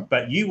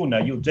 but you will know,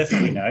 you'll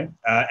definitely know.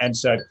 And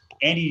so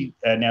Andy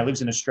now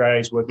lives in Australia,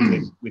 is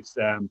working with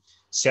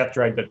South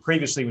Trade, but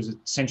previously was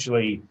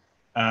essentially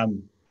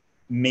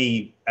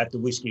me at the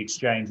Whisky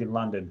Exchange in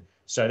London.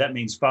 So that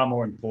means far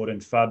more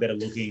important, far better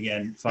looking,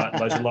 and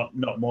knows a lot,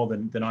 not more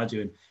than I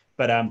do.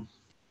 But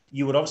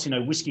you would obviously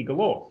know Whiskey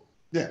Galore,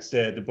 Yes.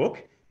 the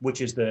book, which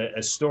is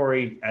a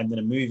story and then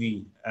a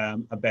movie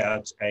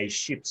about a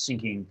ship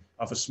sinking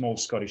off a small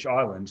Scottish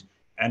island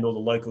and all the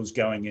locals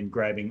going and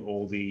grabbing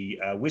all the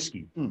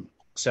whiskey. Mm.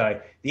 So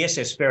the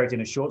SS Ferret,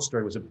 in a short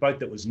story, was a boat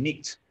that was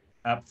nicked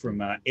up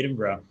from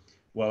Edinburgh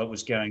while it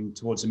was going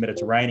towards the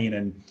Mediterranean,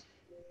 and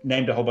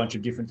named a whole bunch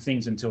of different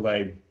things until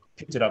they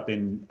picked it up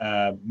in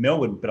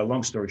Melbourne. But a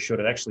long story short,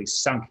 it actually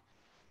sunk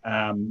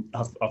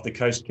off the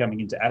coast coming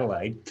into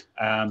Adelaide,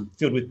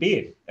 filled with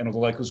beer, and all the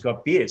locals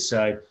got beer.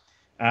 So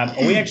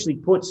we actually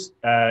put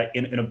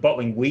in a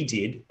bottling we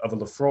did of a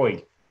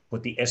Lefroy,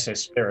 put the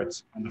SS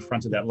Ferret on the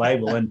front of that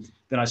label, and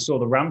then I saw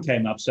the rum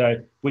came up.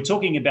 So we're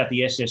talking about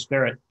the SS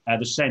Ferret,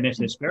 the same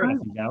SS Ferret, I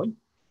think, are we?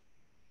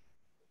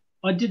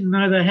 I didn't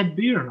know they had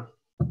beer in it.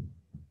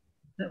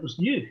 That was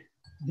new.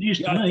 News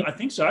to me. I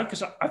think so,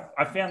 because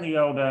I found the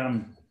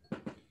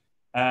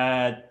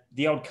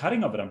old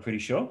cutting of it, I'm pretty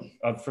sure,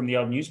 from the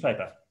old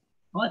newspaper.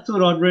 I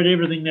thought I'd read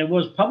everything there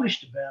was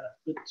published about it,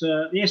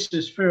 but the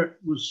SS Ferret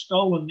was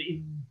stolen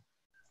in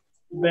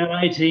about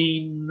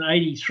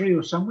 1883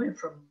 or somewhere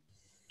from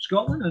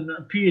Scotland, and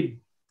appeared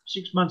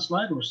 6 months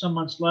later or some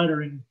months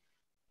later in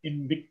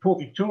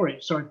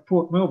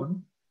Port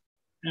Melbourne,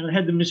 and it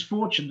had the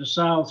misfortune to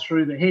sail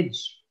through the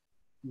heads,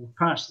 or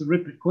past the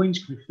Rip at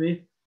Queenscliff there,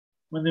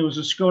 when there was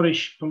a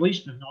Scottish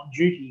policeman on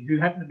duty who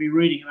happened to be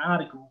reading an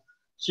article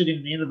sitting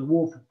at the end of the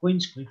wharf at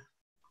Queenscliff.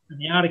 And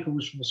the article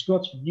was from the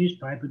Scotsman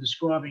newspaper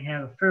describing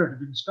how the ferret had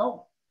been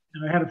stolen.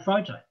 And it had a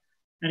photo.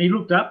 And he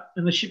looked up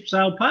and the ship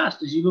sailed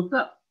past as he looked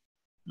up.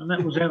 And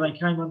that was how they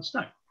came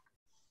unstuck.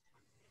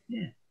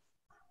 Yeah.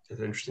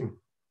 That's interesting.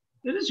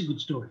 It is a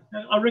good story.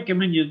 I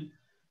recommend you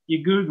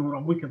Google it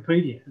on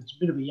Wikipedia. It's a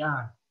bit of a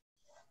yarn.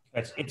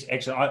 It's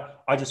excellent.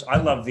 I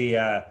love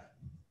the,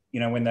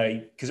 when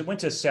because it went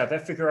to South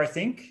Africa, I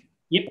think.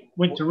 Yep,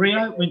 went to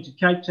Rio, went to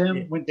Cape Town.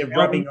 Yeah, went to they're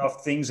rubbing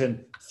off things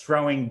and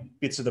throwing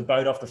bits of the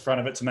boat off the front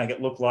of it to make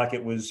it look like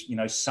it was,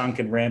 sunk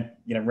and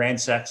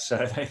ransacked. So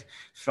they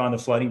find the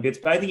floating bits.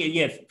 But I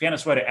think, found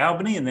its way to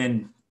Albany and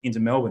then into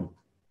Melbourne.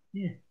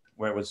 Yeah,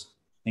 where it was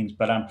things.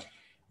 But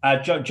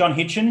John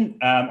Hitchin,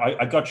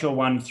 I got your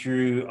one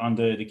through on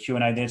the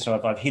Q&A there,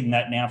 so I've hidden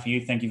that now for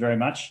you. Thank you very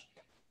much.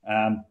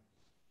 I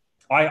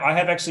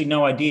have actually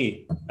no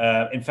idea.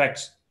 In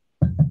fact,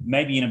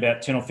 maybe in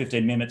about 10 or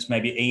 15 minutes,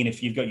 maybe Ian,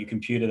 if you've got your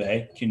computer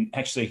there, can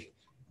actually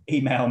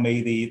email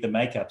me the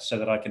makeup so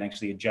that I can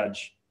actually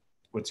judge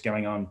what's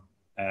going on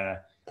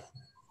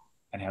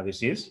and how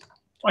this is.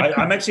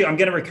 I'm going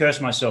to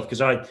recurse myself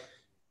because I'm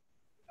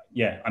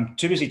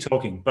too busy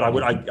talking, but I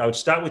would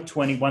start with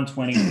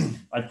 120.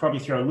 I'd probably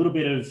throw a little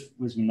bit of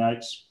wisdom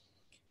notes.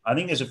 I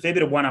think there's a fair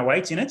bit of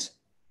 108 in it.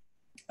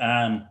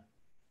 And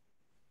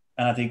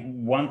I think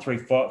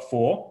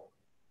 134.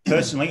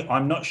 Personally,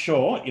 I'm not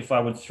sure if I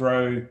would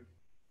throw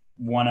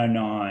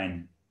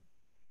 109.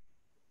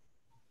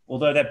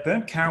 Although that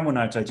burnt caramel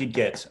note I did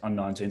get on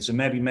 19, so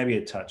maybe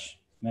a touch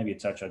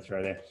I'd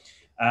throw there.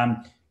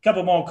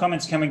 Couple more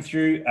comments coming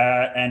through,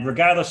 and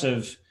regardless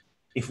of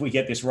if we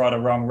get this right or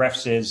wrong, Raf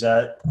says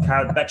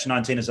batch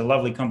 19 is a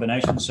lovely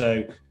combination,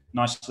 so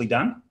nicely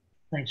done.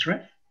 Thanks,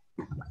 Raf.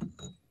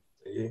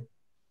 Yeah.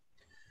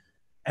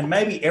 And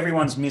maybe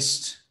everyone's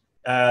missed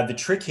the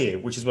trick here,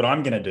 which is what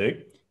I'm going to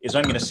do. Is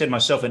I'm going to send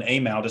myself an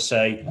email to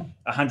say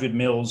 100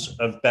 mils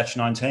of batch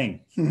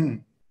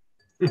 19.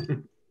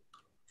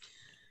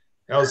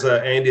 How's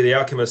Andy the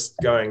Alchemist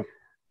going?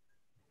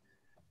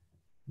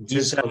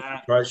 There's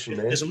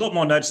a lot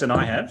more notes than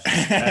I have.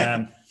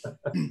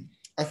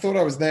 I thought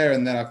I was there,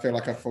 and then I feel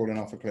like I've fallen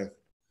off a cliff.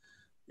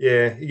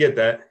 Yeah, you get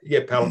that. You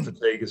get palate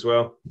fatigue as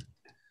well.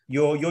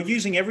 You're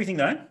using everything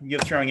though. You're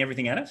throwing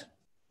everything at it.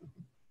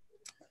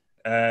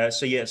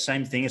 So yeah,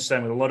 same thing. It's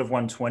same with a lot of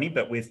 120,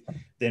 but with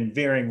then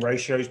varying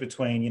ratios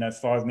between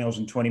 5 mils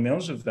and 20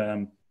 mils of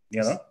the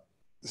other.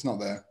 It's not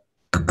there.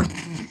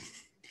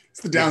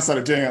 It's the downside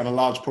of doing it on a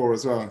large pour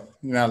as well.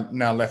 You're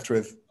now left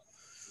with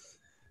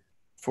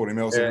 40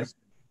 mils. Yeah.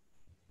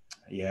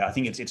 Yeah, I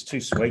think it's too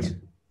sweet.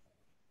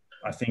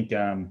 I think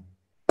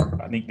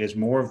there's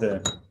more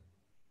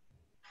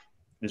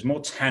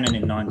tannin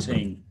in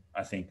 19.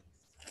 I think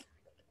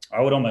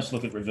I would almost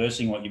look at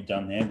reversing what you've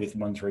done there with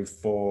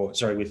 134.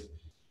 Sorry, with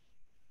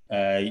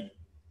maybe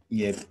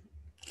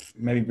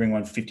bring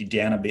 150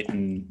 down a bit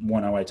and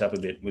 108 up a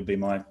bit would be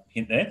my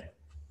hint there.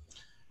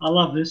 I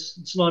love this.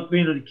 It's like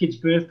being at a kid's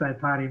birthday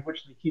party and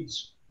watching the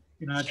kids,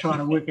 trying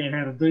to work out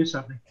how to do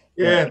something.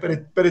 Yeah,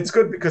 but it's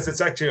good because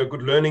it's actually a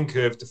good learning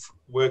curve to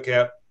work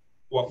out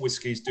what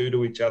whiskies do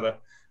to each other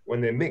when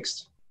they're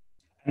mixed.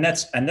 And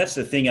that's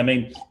the thing. I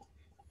mean,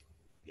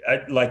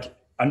 I'm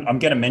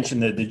going to mention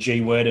the G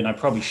word, and I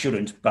probably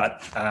shouldn't,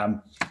 but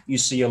you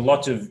see a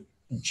lot of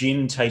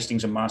gin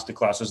tastings and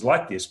masterclasses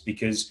like this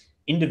because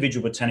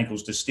individual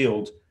botanicals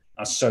distilled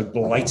are so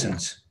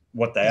blatant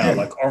what they are.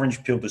 Like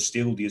orange peel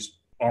distilled is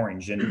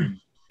orange, and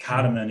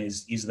cardamom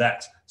is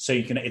that. So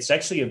it's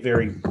actually a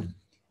very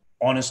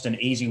honest and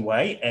easy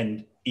way.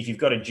 And if you've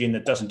got a gin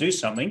that doesn't do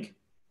something,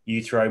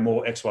 you throw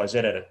more XYZ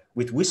at it.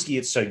 With whiskey,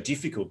 it's so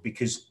difficult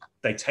because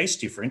they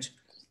taste different,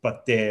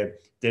 but they're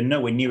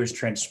nowhere near as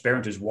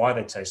transparent as why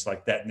they taste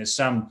like that. And there's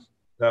some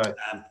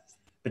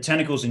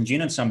botanicals in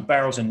gin and some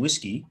barrels in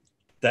whiskey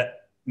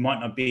that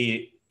might not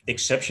be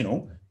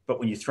exceptional, but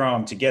when you throw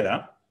them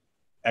together,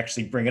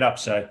 actually bring it up.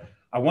 So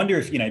I wonder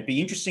if, it'd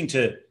be interesting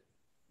to,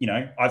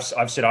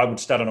 I've said I would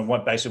start on a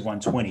base of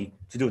 120.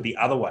 To do it the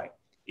other way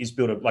is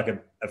build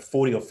a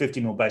 40 or 50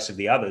 mil base of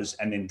the others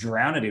and then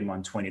drown it in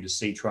 120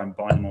 to try and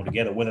bind them all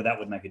together, whether that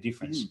would make a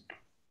difference.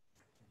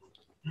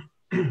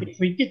 If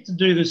we get to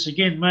do this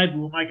again, maybe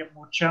we'll make it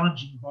more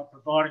challenging by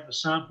providing the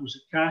samples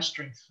at cask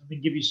strength and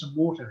then give you some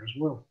water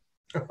as well.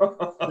 So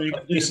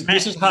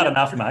this is hard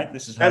enough, mate.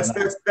 This is hard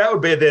enough. That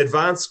would be the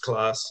advanced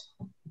class.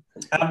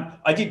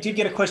 I did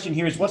get a question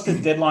here. What's the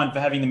deadline for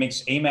having the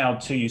mix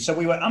emailed to you? So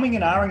we were umming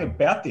and ahhing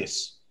about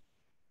this.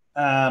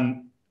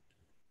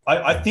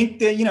 I think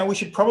that, we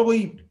should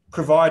probably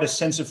provide a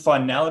sense of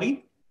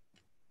finality,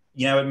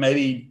 at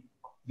maybe,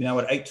 at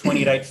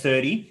 8:20, at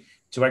 8:30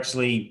 to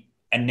actually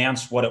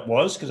announce what it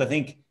was. Because I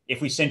think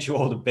if we sent you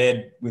all to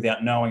bed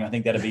without knowing, I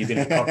think that'd be a bit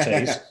of a cock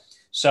tease.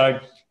 So,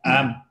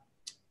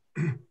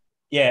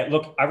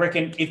 look, I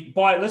reckon if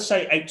by, let's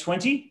say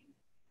 8:20,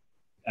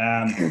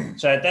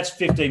 so that's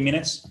 15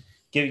 minutes,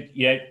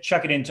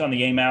 chuck it into on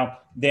the email.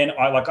 Then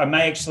I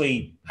may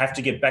actually have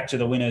to get back to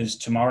the winners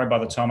tomorrow by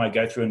the time I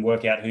go through and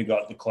work out who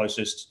got the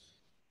closest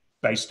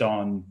based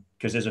on,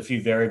 because there's a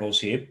few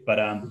variables here, but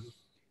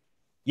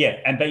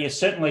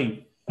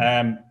certainly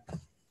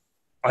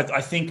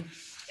I think,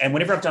 and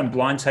whenever I've done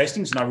blind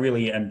tastings, and I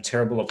really am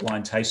terrible at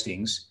blind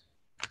tastings,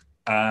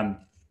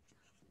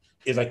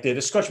 is like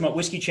the Scotch Malt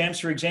Whiskey Champs,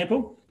 for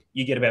example,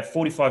 you get about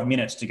 45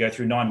 minutes to go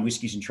through 9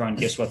 whiskies and try and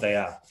guess what they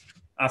are.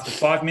 After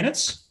 5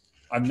 minutes,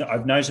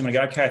 I've nosed them and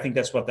I go, okay, I think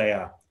that's what they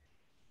are.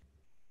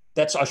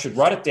 I should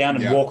write it down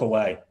and walk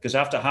away, because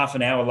after half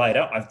an hour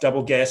later, I've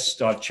double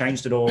guessed, I've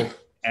changed it all,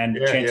 and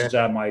chances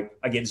are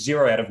I get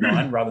 0 out of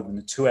 9 rather than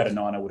the 2 out of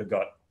 9 I would have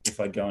got if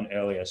I'd gone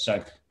earlier.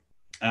 So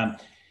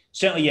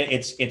certainly,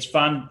 it's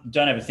fun.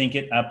 Don't overthink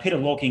it. Peter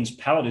Lawking's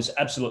palate is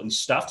absolutely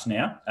stuffed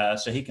now,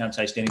 so he can't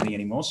taste anything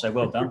anymore. So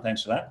well done.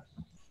 Thanks for that.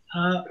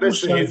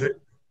 Also,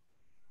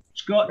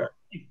 Scott,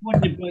 if one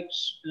of your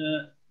blokes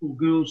or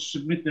girls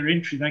submit their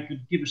entry, they could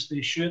give us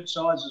their shirt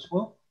size as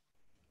well.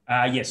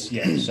 Yes,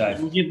 yeah. So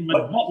we'll give them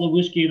a bottle of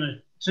whiskey and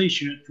a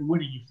T-shirt for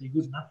winning if they're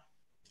good enough.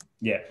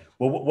 Yeah.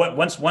 Well,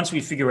 once we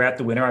figure out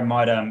the winner, I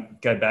might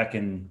go back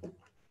and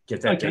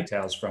get that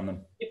details from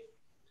them. Yep.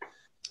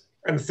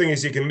 And the thing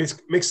is, you can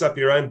mix up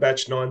your own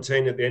batch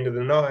 19 at the end of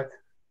the night.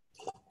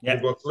 Yeah.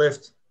 With what's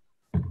left.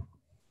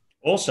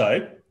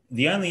 Also,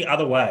 the only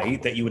other way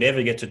that you would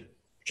ever get to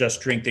just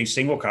drink these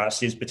single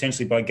casks is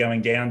potentially by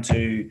going down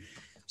to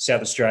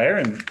South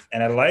Australia and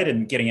Adelaide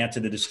and getting out to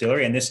the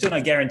distillery. And there's still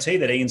no guarantee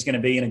that Ian's going to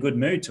be in a good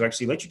mood to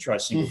actually let you try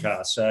single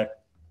casks. So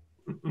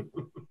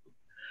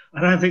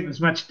I don't think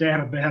there's much doubt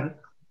about it.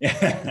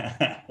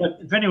 But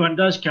if anyone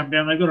does come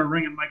down, they've got to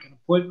ring and make an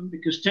appointment,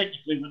 because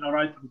technically we're not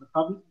open to the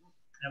public.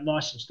 Our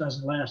licence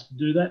doesn't allow us to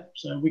do that.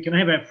 So we can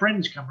have our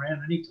friends come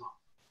around anytime.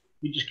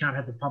 We just can't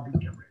have the public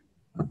come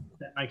around.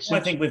 That makes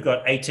sense. I think we've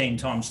got 18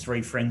 times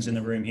 3 friends in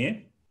the room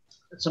here.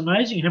 It's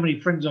amazing how many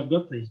friends I've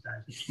got these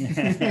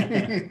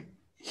days.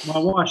 My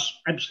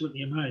wife's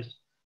absolutely amazed.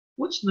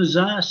 What's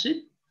Nazar said?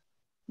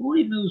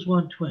 40 mils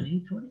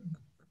 120, 20.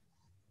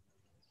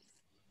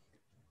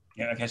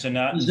 Yeah, okay. So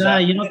Nazar,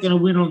 you're not going to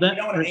win on that.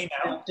 You know what, an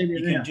email,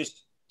 you can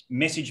just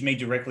message me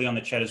directly on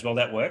the chat as well.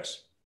 That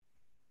works.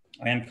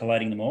 I am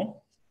collating them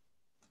all.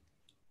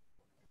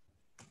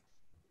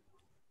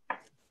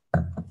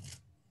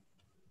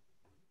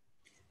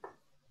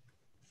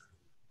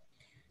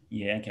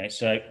 Yeah, okay.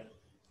 So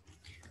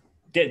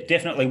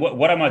definitely.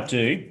 What I might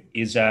do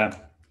is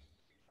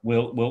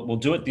we'll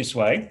do it this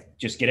way.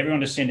 Just get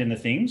everyone to send in the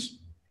things,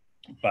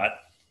 but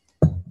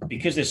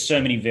because there's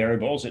so many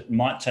variables, it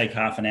might take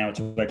half an hour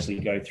to actually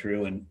go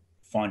through and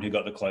find who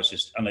got the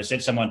closest, unless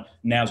someone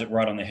nails it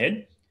right on the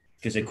head,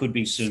 because there could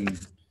be some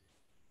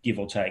give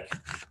or take.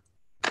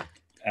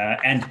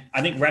 And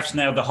I think Raf's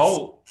nailed the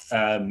whole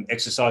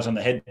exercise on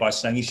the head by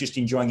saying he's just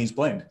enjoying his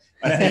blend.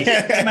 I don't think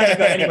he may have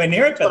got anywhere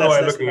near it, but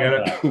that's looking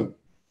at it.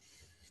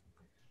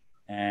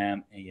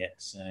 Yeah,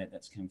 so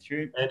that's come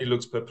through. Andy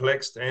looks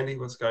perplexed. Andy,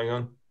 what's going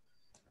on?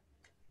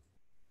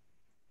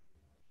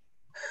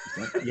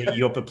 Yeah,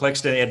 you're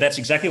perplexed. Yeah, that's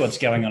exactly what's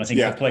going on. I think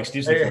perplexed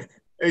is the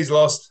he's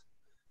lost.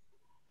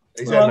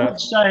 Well, I would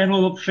say, in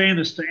all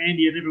fairness to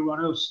Andy and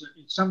everyone else,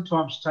 that it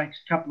sometimes takes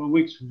a couple of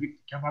weeks for Vic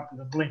to come up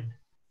with a blend.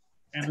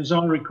 And as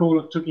I recall,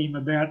 it took him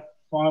about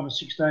 5 or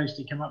 6 days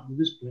to come up with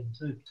this blend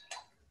too.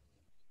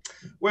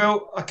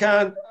 Well, I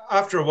can't.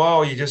 After a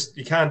while, you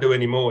can't do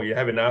any more. You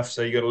have enough,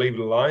 so you got to leave it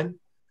alone,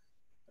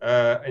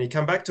 and you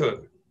come back to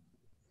it.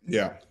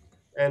 Yeah.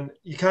 And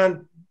you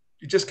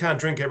just can't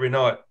drink every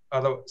night.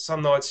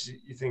 Some nights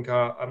you think,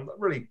 I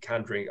really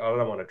can't drink. I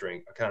don't want to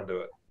drink. I can't do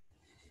it.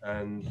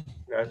 And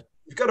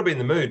you've got to be in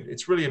the mood.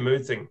 It's really a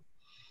mood thing.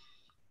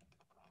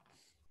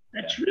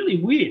 That's really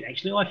weird,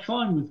 actually. I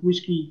find with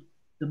whiskey,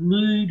 the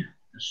mood,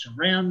 the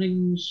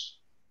surroundings,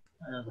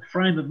 the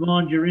frame of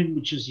mind you're in,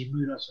 which is your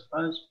mood, I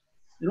suppose,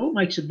 it all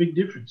makes a big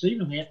difference,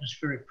 even the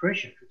atmospheric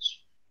pressure. If it's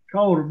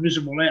cold and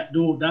miserable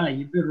outdoor day,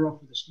 you're better off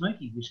with a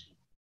smoky whiskey.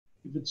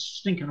 If it's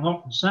stinking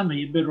hot in summer,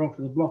 you're better off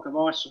with a block of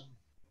ice and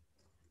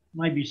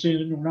maybe seen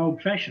it in an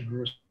old-fashioned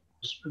or a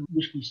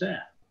whiskey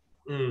sour.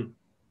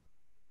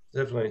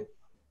 Definitely.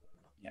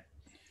 Yeah.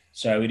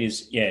 So it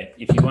is,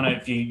 if you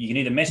want to, you can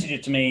either message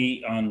it to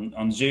me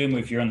on Zoom, or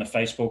if you're on the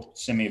Facebook,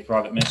 send me a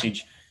private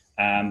message.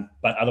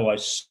 But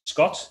otherwise,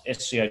 Scott,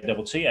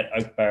 SCOTT, at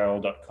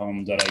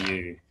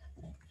oakbarrel.com.au.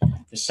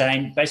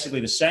 Basically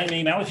the same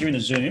email, if you're in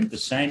the Zoom, the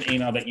same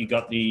email that you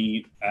got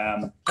the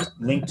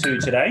link to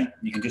today.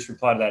 You can just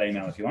reply to that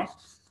email if you want.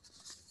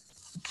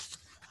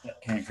 That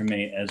came from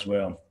me as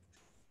well.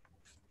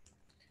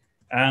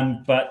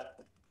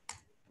 But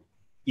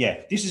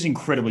yeah, this is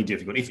incredibly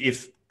difficult.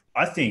 If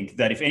I think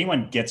that if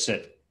anyone gets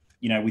it,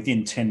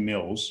 within 10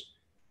 mils,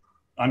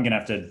 I'm going to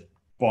have to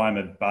buy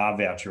them a bar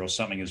voucher or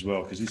something as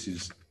well, because this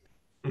is,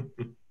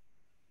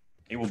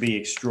 it will be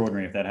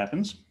extraordinary if that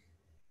happens.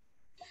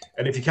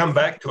 And if you come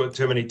back to it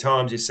too many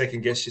times, you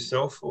second guess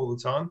yourself all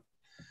the time.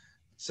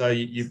 So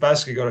you've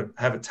basically got to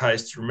have a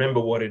taste, remember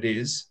what it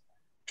is,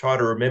 try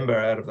to remember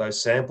out of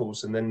those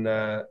samples, and then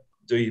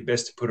do your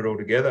best to put it all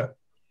together.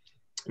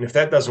 And if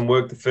that doesn't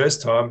work the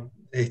first time,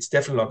 it's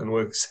definitely not going to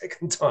work the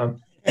second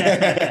time.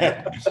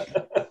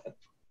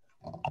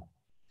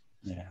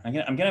 Yeah, I'm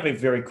going to have a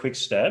very quick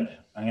stab.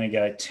 I'm going to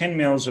go 10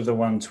 mils of the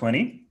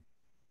 120,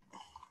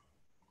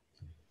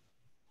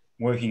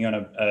 working on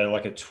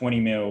a 20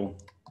 mil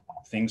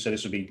thing. So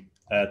this would be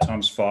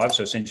times 5.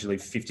 So essentially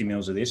 50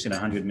 mils of this in a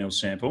 100 mil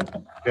sample.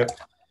 Yep.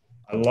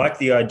 I like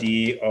the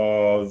idea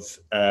of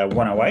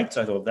 108.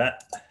 I thought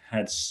that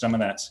had some of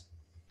that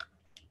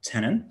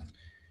tannin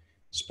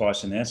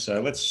spice in there.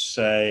 So let's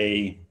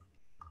say,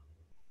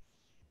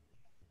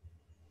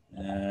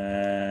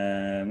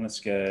 let's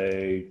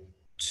go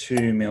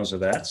 2 mils of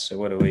that. So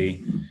what do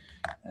we?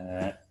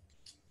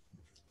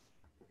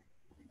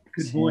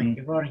 Good boy,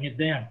 you're writing it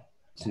down.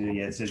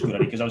 Yeah, it says good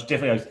idea, because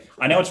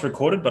I know it's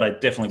recorded, but I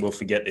definitely will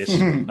forget this. I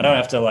don't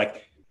have to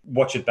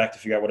watch it back to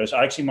figure out what it is.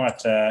 I actually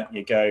might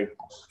go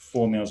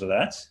 4 mils of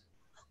that.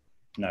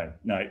 No,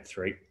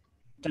 3.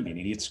 Don't be an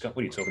idiot, Scott.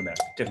 What are you talking about?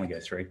 Definitely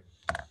go 3.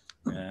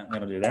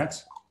 That'll do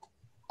that.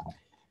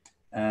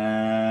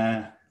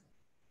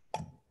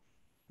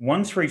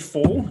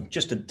 134,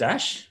 just a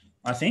dash,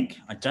 I think.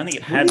 I don't think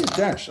it had a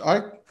dash.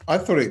 I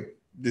thought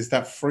there's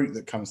that fruit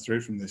that comes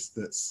through from this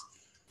that's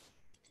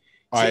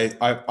I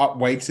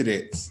upweighted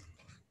it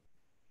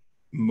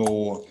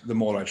more the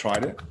more I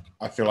tried it.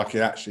 I feel like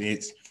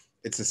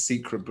it's a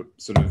secret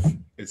sort of,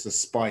 it's a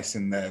spice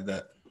in there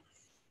that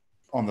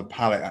on the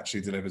palate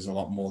actually delivers a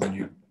lot more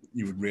than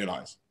you would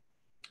realize.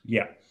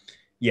 Yeah.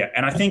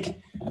 And I think,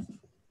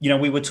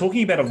 we were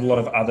talking about a lot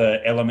of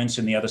other elements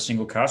in the other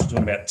single casks. We're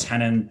talking about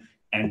tannin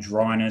and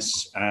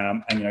dryness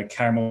and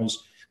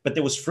caramels, but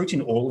there was fruit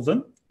in all of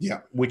them.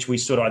 Yeah. Which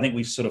I think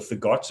we sort of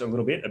forgot a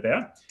little bit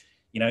about.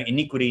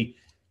 Iniquity,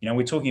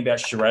 we're talking about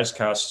Shiraz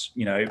casks,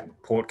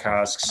 port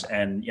casks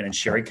and,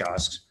 sherry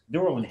casks.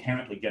 They're all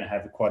inherently going to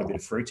have quite a bit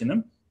of fruit in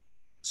them.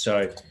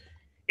 So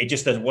it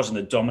just wasn't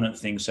the dominant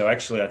thing. So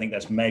actually, I think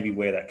that's maybe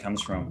where that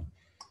comes from.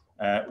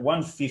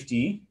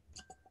 150,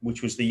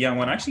 which was the young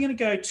one. I'm actually going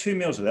to go 2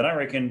 mils of that. I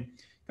reckon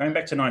going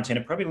back to 19,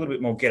 it probably a little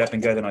bit more get up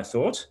and go than I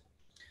thought.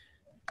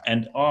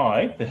 And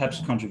I,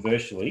 perhaps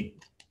controversially,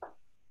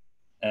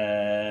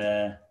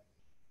 hold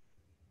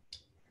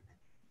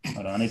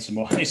on, I need some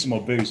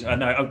more booze.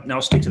 No,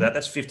 I'll stick to that.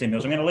 That's 15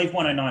 mils. I'm going to leave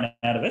 109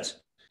 out of it.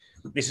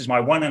 This is my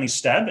one only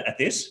stab at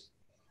this.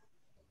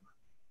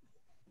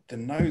 The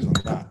nose on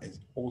that is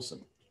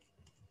awesome.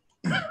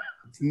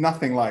 It's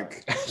nothing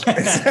like.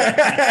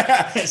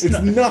 It's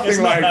nothing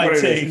like 19. What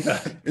it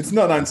is. It's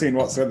not 19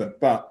 whatsoever.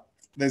 But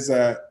there's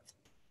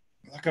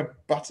like a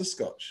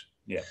butterscotch.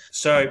 Yeah.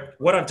 So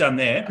what I've done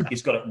there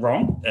is got it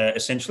wrong,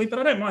 essentially, but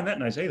I don't mind that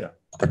nose either.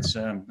 That's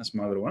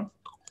my little one.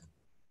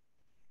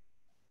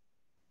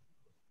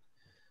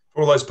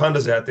 For all those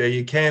punters out there,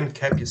 you can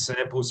cap your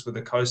samples with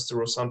a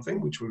coaster or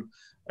something, which will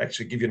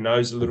actually give your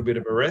nose a little bit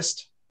of a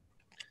rest.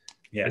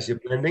 Yeah. As you're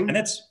blending. And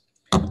that's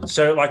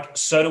so like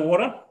soda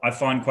water, I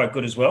find quite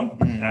good as well.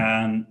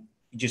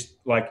 Just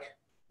like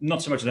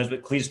not so much of those,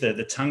 but clears the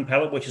tongue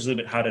palate, which is a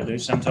little bit harder to do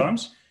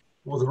sometimes.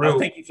 Well,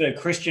 thank you for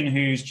Christian,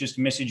 who's just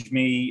messaged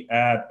me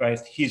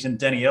both his and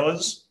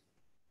Daniella's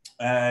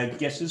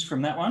guesses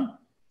from that one.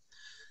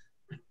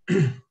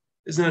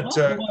 Isn't it?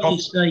 Why do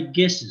you say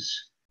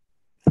guesses?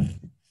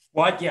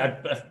 Why? Yeah.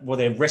 Well,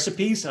 they're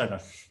recipes. I don't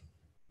know.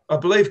 I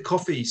believe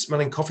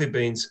smelling coffee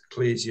beans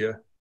clears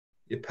your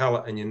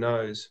palate and your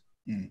nose.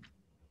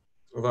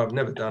 Although I've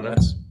never done it.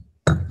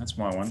 That's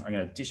my one. I'm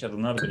going to dish out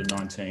another bit of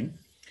 19.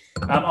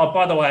 Oh,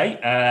 by the way,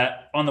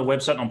 on the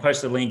website, I'll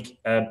post the link.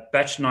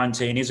 Batch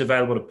 19 is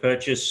available to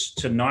purchase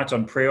tonight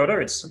on pre-order.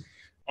 It's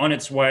on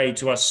its way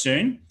to us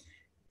soon.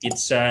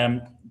 It's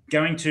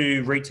going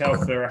to retail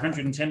for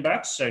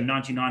 $110, so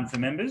 $99 for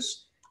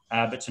members.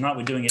 But tonight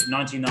we're doing it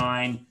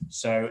 $99,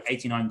 so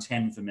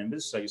 $89.10 for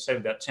members. So you save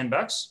about $10.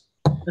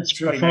 That's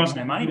Scotty makes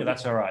no money, but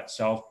that's all right.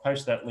 So I'll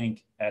post that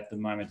link at the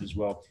moment as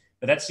well.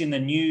 But that's in the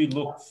new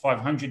look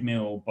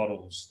 500ml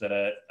bottles that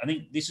are, I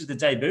think this is the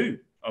debut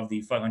of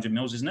the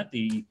 500ml, isn't it?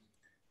 The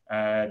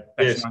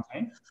batch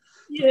 19?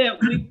 Yeah,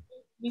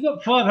 we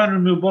got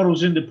 500ml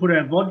bottles in to put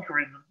our vodka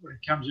in when it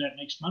comes out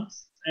next month.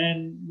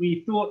 And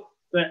we thought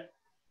that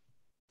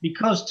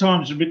because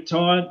times are a bit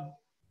tired,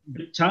 a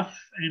bit tough,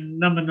 and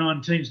number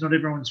 19 is not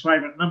everyone's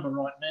favourite number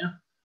right now,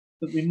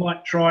 that we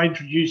might try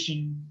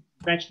introducing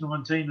batch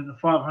 19 in a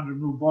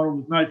 500ml bottle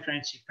with no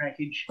fancy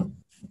package,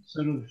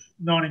 sort of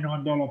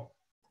 $99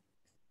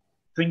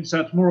 thing,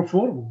 so it's more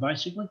affordable,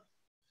 basically.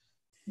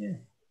 Yeah.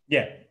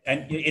 Yeah,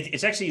 and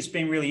it's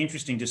been really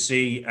interesting to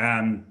see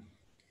the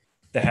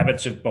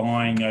habits of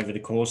buying over the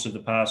course of the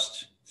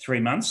past 3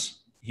 months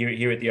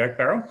here at the Oak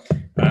Barrel.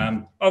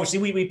 Obviously,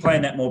 we play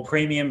in that more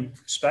premium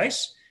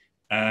space,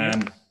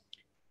 and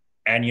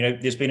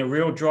there's been a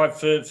real drive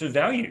for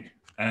value.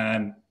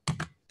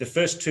 The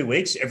first 2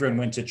 weeks, everyone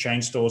went to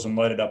chain stores and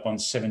loaded up on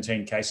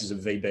 17 cases of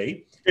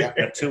VB.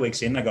 About 2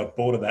 weeks in, they got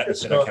bored of that and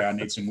said, "Okay, I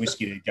need some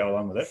whiskey to go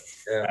along with it."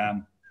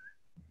 Yeah.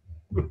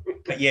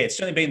 But yeah, it's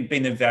certainly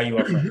been the value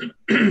offering.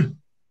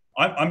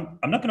 I'm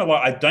not going to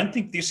lie. I don't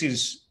think this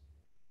is,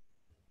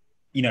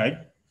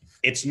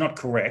 it's not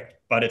correct,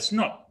 but it's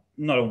not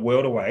a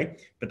world away.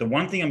 But the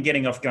one thing I'm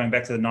getting off going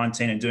back to the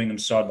 19 and doing them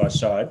side by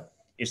side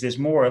is there's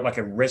more like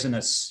a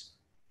resinous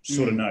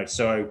sort of note.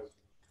 So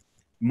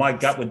my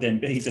gut would then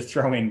be to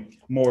throw in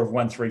more of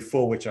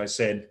 134, which I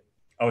said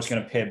I was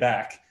going to pare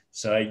back.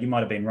 So you might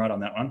have been right on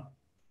that one.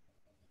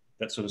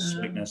 That sort of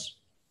sweetness.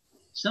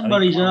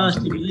 Somebody's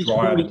asked if it is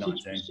 46%,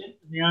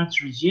 and the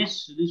answer is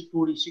yes, it is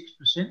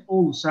 46%.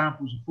 All the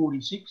samples are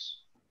 46.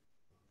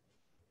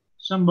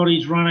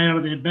 Somebody's run out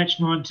of their batch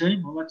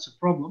 19. Well, that's a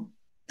problem.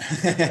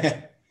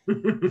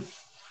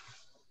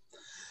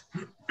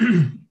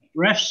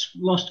 Raf's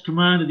lost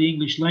command of the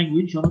English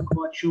language. I'm not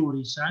quite sure what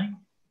he's saying.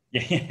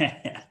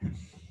 Yeah.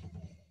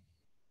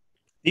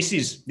 This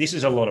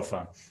is a lot of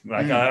fun.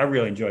 I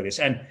really enjoy this.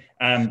 And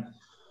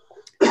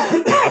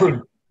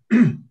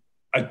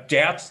I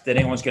doubt that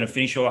anyone's going to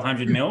finish all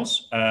 100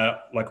 mils,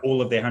 like all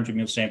of their 100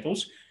 mil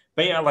samples.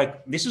 But yeah,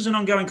 this is an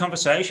ongoing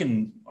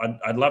conversation.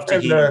 I'd love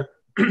to hear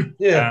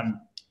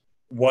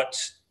what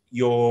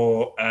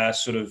your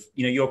sort of,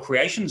 your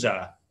creations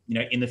are,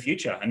 in the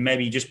future, and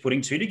maybe just putting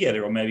two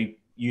together, or maybe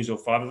use all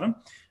 5 of them.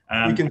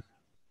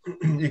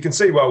 You can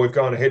see why we've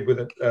gone ahead with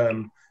it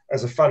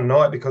as a fun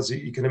night, because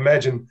you can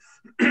imagine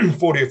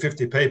 40 or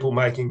 50 people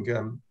making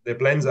their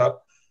blends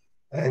up,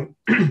 and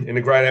in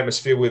a great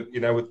atmosphere with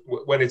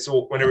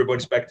when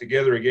everybody's back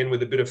together again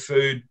with a bit of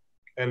food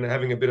and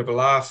having a bit of a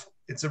laugh.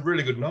 It's a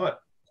really good night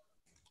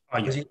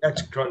because you're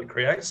actually trying to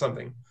create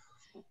something.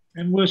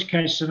 And worst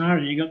case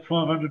scenario, you got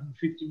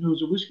 550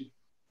 mils of whiskey.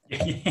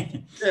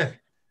 Yeah,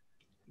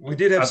 we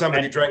did have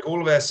somebody drank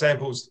all of our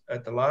samples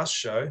at the last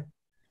show.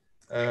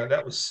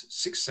 That was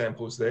 6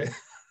 samples there.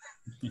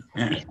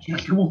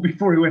 Come on,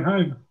 before he went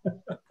home.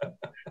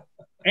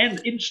 And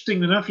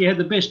interesting enough, he had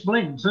the best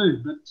blend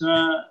too, but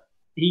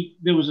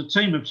there was a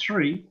team of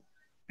 3,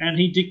 and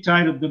he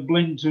dictated the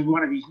blend to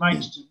one of his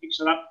mates to mix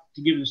it up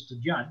to give us to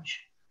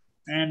judge.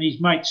 And his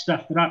mate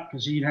stuffed it up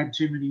because he'd had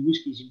too many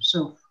whiskies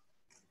himself.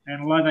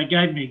 And although they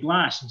gave me a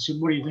glass and said,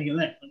 "What do you think of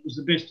that?" It was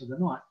the best of the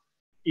night.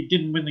 It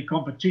didn't win the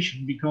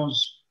competition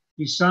because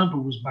his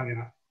sample was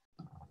buggered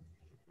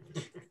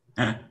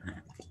up.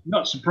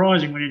 Not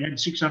surprising when he'd had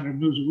 600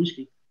 mils of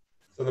whiskey.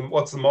 So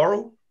what's the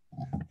moral?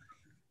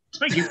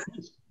 Thank you.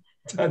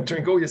 Don't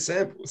drink all your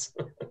samples.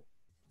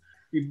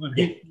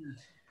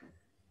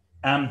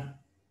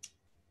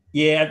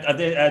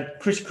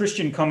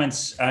 Christian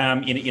comments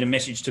in a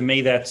message to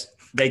me that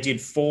they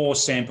did 4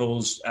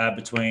 samples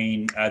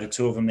between the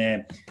 2 of them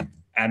there,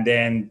 and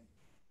then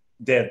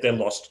they're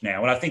lost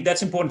now. And I think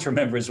that's important to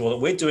remember as well, that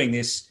we're doing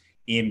this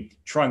in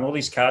trying all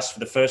these casks for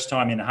the first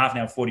time in a half an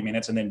hour, 40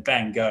 minutes, and then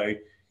bang, go,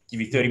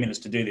 give you 30 minutes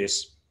to do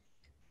this.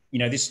 You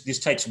know, this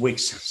takes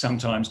weeks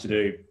sometimes to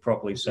do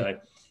properly. So,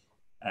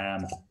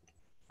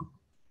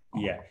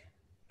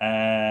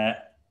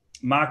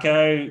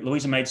 Marco,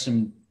 Louisa made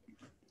some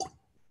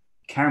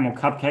caramel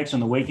cupcakes on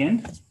the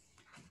weekend.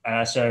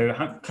 So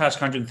cask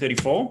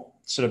 134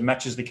 sort of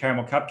matches the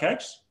caramel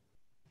cupcakes.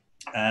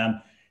 And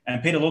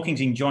Peter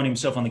Lawkington joined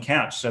himself on the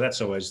couch. So that's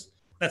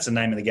the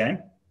name of the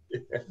game.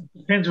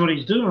 Depends what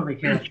he's doing on the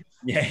couch.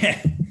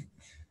 Yeah.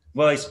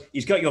 Well,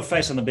 he's got your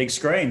face on the big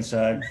screen,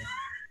 so...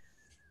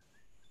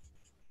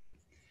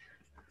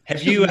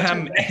 Have you,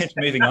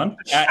 moving on,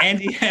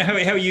 Andy, how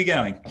are you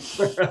going?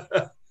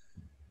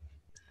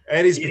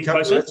 Andy's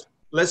become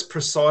less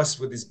precise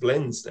with his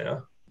blends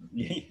now.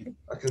 Yeah.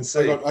 I can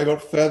see. I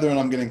got further and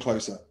I'm getting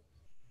closer.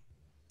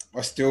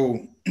 I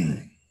still,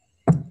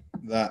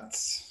 that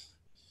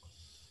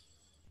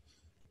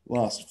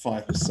last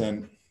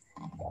 5%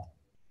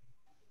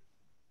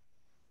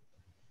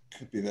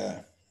 could be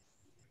there.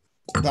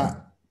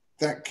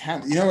 That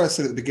can, you know, I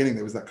said at the beginning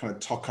there was that kind of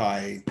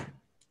Tokai,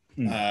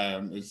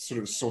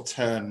 sort of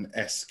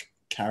Sauterne-esque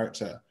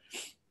character.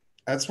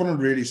 That's what I'm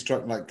really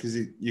struck, like, because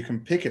you can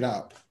pick it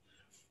up,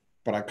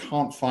 but I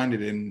can't find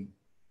it in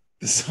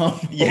the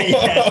samples. Yeah.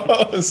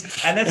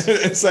 And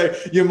that's so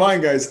your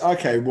mind goes,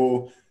 okay,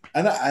 well,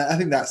 and I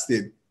think that's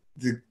the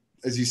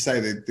as you say,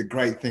 the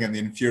great thing and the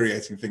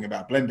infuriating thing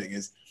about blending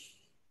is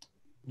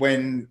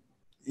when,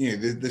 you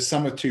know, the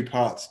sum of 2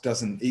 parts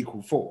doesn't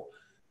equal 4.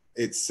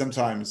 It's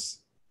sometimes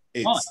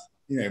it's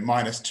you know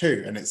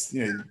 -2, and it's,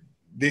 you know,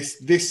 this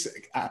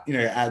you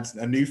know, adds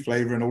a new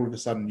flavor, and all of a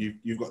sudden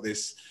you've got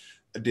this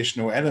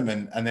additional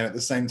element, and then at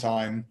the same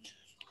time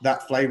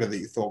that flavor that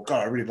you thought,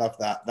 God, I really love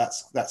that,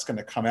 that's going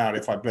to come out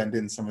if I blend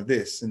in some of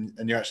this, and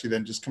you actually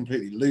then just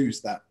completely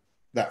lose that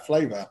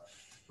flavor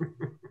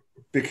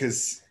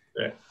because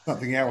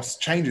something else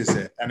changes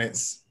it, and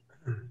it's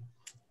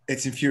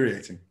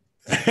infuriating.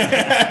 The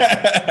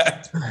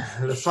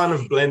fun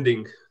of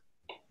blending.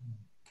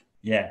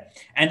 Yeah.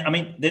 And I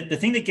mean, the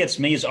thing that gets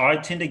me is I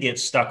tend to get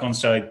stuck on,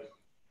 so,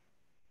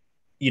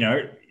 you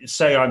know,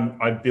 say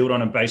I build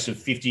on a base of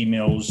 50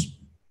 mils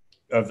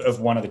of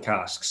one of the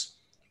casks,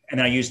 and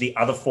then I use the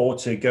other 4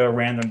 to go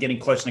around. I'm getting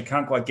close and I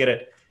can't quite get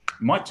it.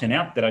 It might turn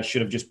out that I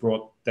should have just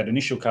brought that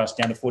initial cask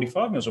down to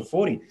 45 mils or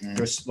 40.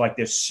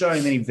 There's so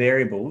many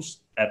variables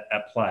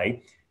at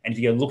play. And if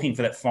you're looking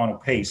for that final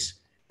piece,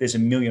 there's a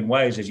million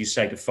ways, as you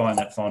say, to find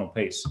that final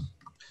piece.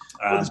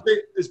 Well,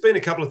 there's been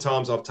a couple of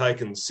times I've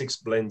taken 6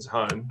 blends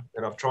home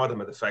and I've tried them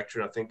at the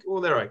factory, and I think,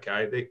 oh, they're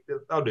okay.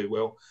 They'll do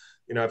well.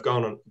 You know, I've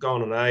gone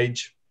on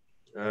age,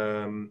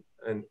 and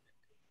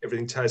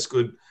everything tastes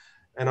good.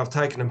 And I've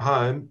taken them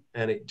home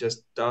and it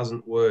just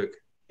doesn't work.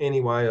 Any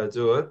way I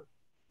do it,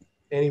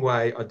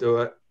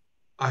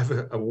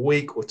 over a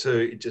week or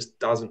 2, it just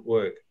doesn't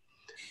work.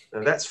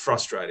 Now that's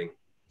frustrating.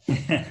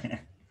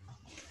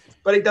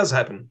 But it does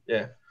happen,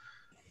 yeah.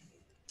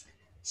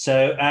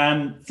 So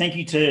thank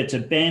you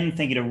to Ben,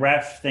 thank you to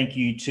Raf, thank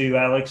you to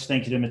Alex,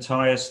 thank you to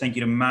Matthias, thank you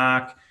to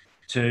Mark,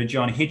 to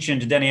John Hitchin,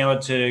 to Daniela,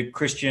 to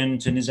Christian,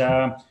 to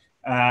Nizar.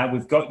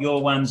 We've got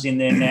your ones in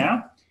there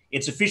now.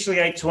 It's officially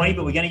 8:20,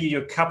 but we're going to give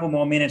you a couple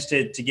more minutes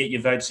to get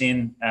your votes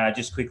in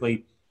just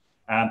quickly.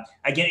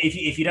 Again,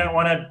 if you don't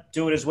want to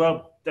do it as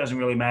well, doesn't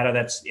really matter.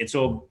 It's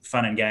all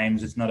fun and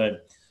games. It's not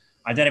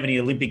I don't have any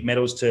Olympic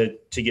medals to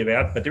give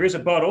out, but there is a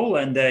bottle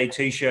and a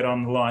T-shirt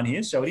on the line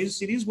here, so it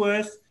is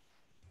worth.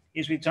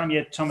 Here's with Tom.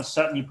 Yeah, Thomas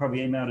Sutton, you probably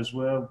emailed as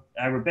well.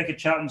 Rebecca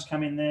Charlton's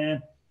come in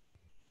there.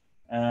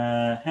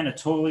 Hannah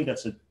Torley,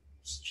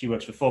 she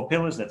works for 4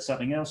 Pillars. That's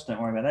something else. Don't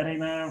worry about that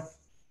email.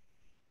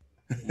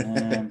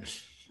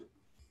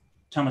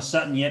 Thomas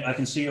Sutton, yep, I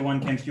can see your one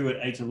came through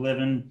at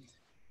 8:11.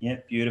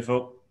 Yep,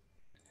 beautiful.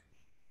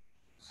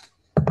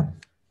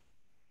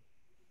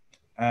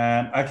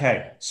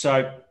 Okay,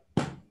 so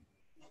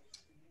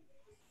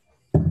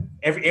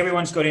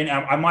everyone's got in.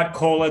 I might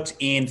call it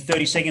in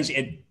 30 seconds.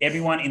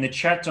 Everyone in the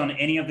chat on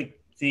any of the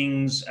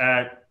things,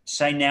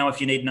 say now if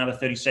you need another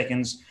 30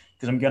 seconds,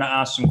 because I'm going to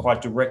ask some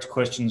quite direct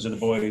questions of the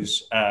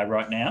boys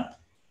right now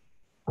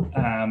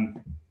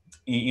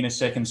in a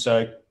second.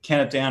 So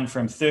count it down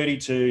from 30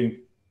 to...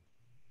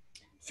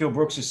 Phil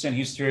Brooks has sent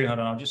his through. Hold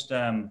on, I'll just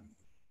open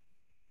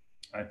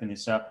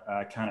this up.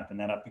 I can't open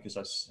that up because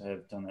I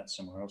have done that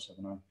somewhere else,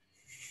 haven't I?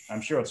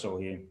 I'm sure it's all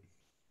here.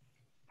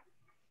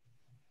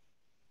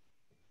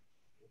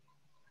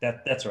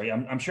 That's all right.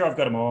 I'm sure I've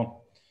got them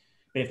all.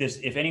 But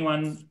if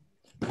anyone,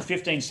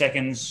 15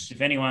 seconds,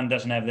 if anyone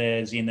doesn't have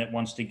theirs in that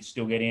wants to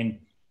still get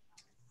in,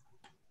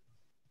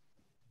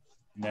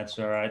 that's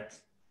all right.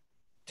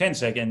 10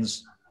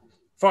 seconds,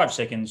 5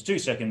 seconds, 2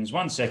 seconds,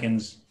 1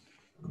 second.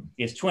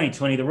 It's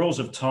 2020. The rules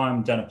of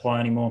time don't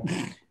apply anymore.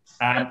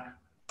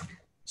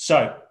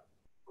 So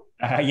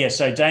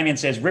Damien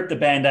says, rip the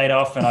Band-Aid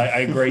off, and I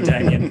agree,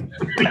 Damien.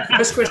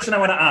 First question I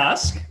want to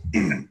ask,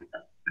 and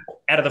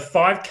out of the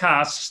 5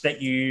 casks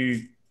that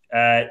you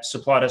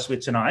supplied us with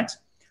tonight,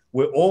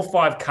 were all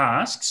 5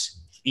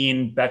 casks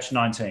in batch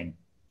 19?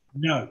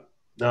 No.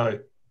 No.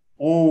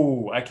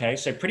 Oh, okay.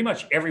 So pretty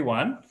much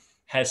everyone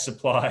has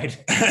supplied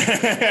 5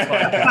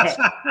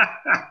 casks,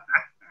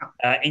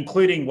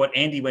 including what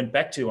Andy went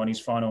back to on his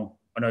final.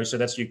 Oh, no, so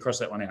that's you cross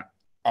that one out.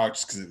 Oh,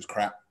 just because it was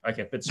crap.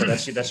 Okay, but so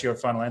that's your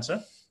final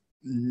answer?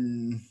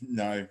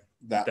 No,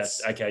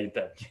 that's okay.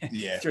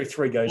 Yeah.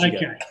 Three goes Okay.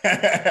 ago.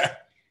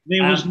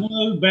 There was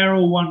no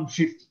barrel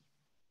 150.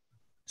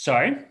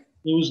 Sorry?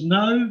 There was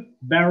no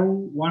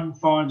barrel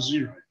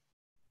 150.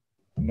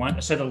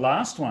 So the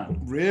last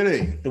one,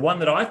 Really? the one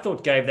that I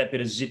thought gave that bit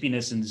of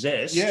zippiness and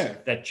zest, Yeah.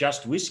 that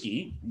just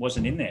whiskey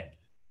wasn't in there.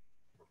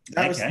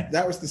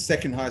 That was the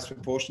second highest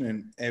proportion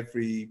in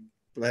every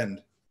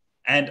blend.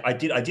 And I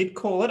did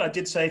call it. I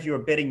did say, if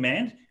you're a betting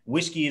man,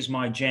 whiskey is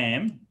my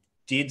jam.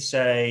 Did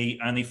say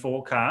only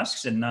 4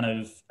 casks and none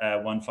of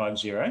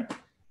 150.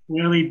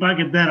 Well, he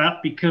buggered that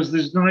up because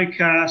there's no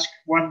cask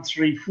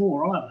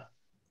 134 either.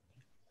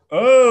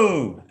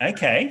 Oh,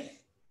 okay.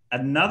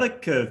 Another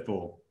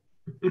curveball.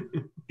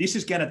 This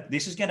is gonna.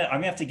 I'm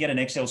gonna have to get an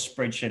Excel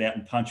spreadsheet out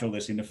and punch all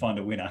this in to find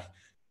a winner.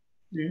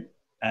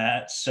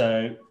 Yeah.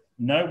 So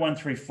no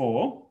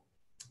 134,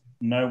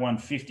 no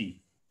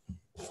 150.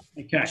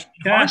 Okay.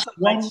 Cask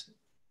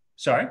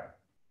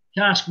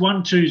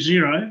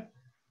 120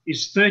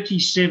 is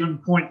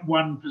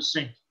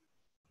 37.1%.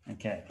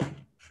 Okay.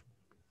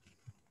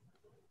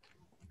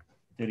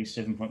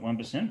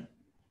 37.1%,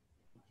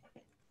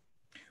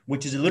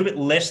 which is a little bit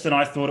less than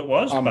I thought it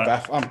was. I'm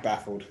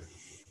baffled.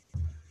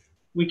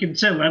 We can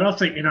tell that. I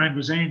think your name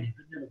was Andy,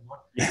 but never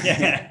mind.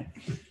 Yeah.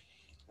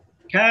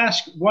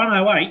 Cask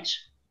 108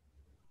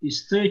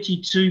 is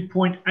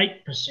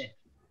 32.8%.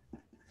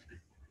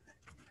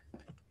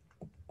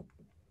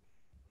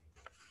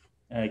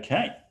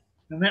 Okay.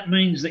 And that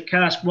means that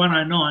cask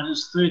 109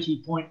 is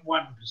 30.1%.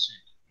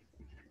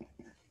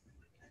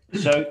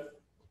 So,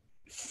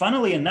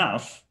 funnily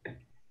enough, I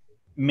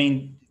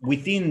mean,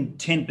 within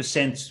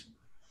 10%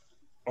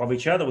 of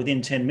each other,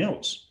 within 10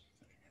 mils.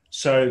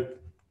 So,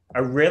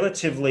 a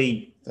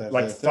relatively,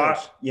 far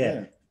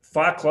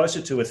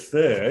closer to a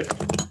third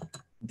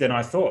than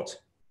I thought.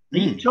 Are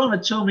you trying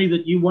to tell me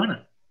that you won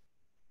it?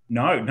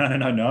 No,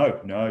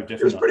 definitely.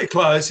 It was pretty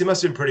close. He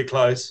must have been pretty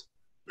close.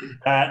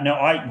 No,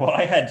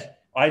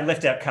 I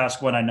left out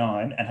cask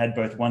 109 and had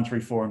both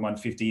 134 and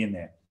 150 in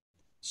there.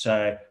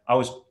 So I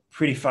was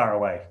pretty far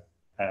away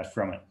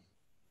from it.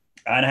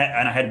 And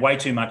I had way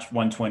too much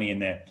 120 in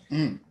there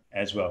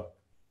as well.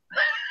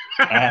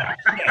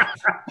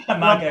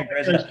 Marco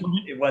Grezza,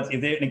 it was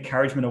an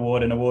encouragement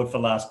award, an award for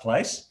last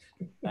place.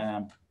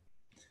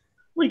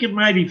 We could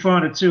maybe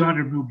find a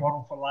 200ml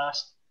bottle for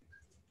last.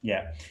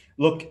 Yeah.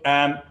 Look,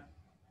 there's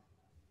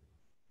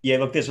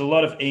a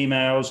lot of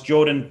emails.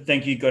 Jordan,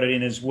 thank you, got it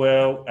in as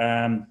well.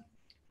 I'm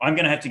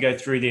going to have to go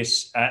through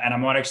this, and I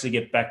might actually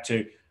get back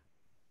to.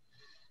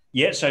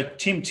 Yeah, so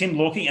Tim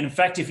Lorking, and in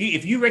fact, if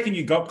you reckon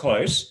you got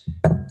close,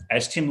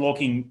 as Tim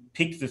Lorking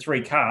picked the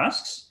 3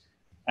 casks,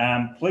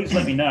 please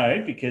let me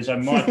know, because I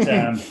might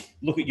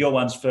look at your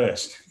ones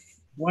first.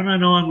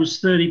 109 was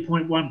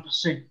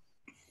 30.1%.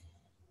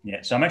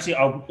 Yeah, so I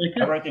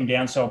wrote them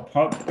down, so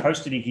I'll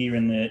post it here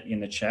in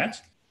the chat.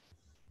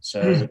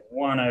 So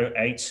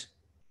 108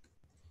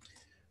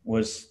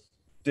 was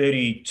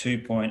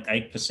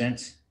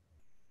 32.8%.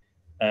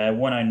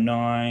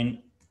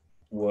 109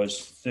 was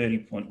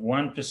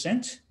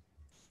 30.1%.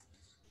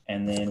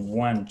 And then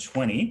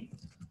 120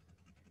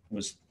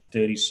 was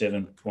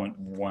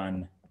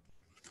 37.1%.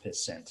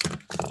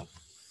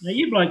 Now,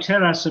 you blokes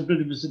had us a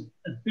bit of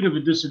a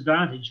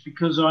disadvantage,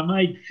 because I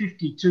made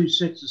 52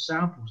 sets of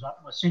samples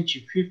up. I sent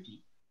you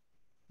 50,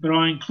 but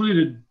I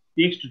included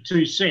the extra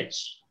 2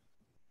 sets.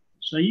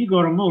 So you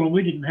got them all, and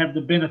we didn't have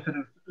the benefit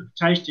of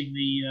tasting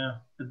the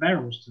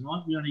barrels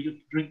tonight. We only got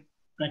to drink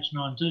batch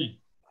 19,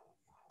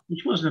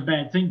 which wasn't a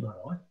bad thing, by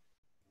the way.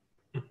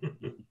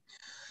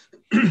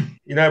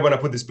 You know, when I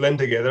put this blend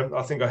together,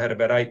 I think I had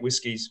about 8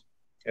 whiskies,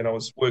 and I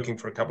was working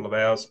for a couple of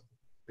hours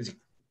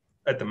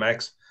at the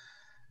max.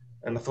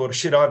 And I thought,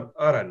 shit, I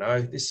don't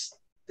know. This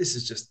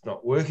is just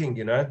not working,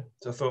 you know.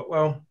 So I thought,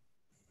 well,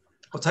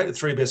 I'll take the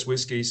 3 best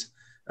whiskies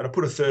and I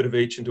put a third of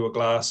each into a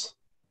glass.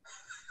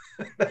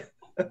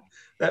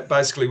 That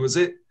basically was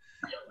it.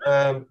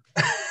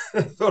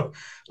 Thought,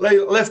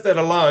 left that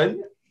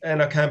alone,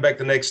 and I came back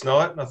the next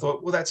night and I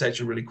thought, well, that's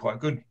actually really quite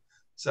good.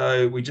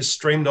 So we just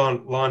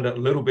streamlined it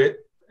a little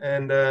bit,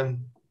 and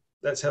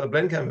that's how the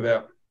blend came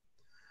about.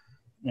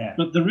 Yeah.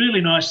 But the really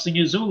nice thing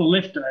is all the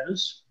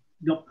leftovers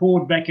got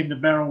poured back into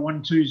barrel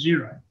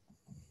 120,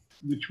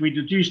 which we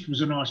deduced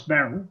was a nice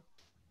barrel.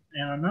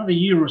 And another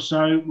year or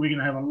so, we're going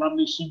to have a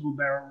lovely single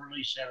barrel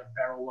release out of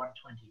barrel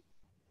 120.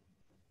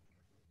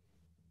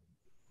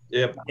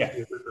 Yep.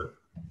 Yeah.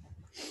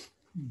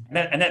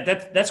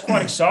 That's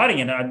quite exciting.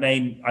 And I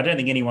mean, I don't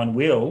think anyone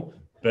will,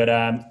 but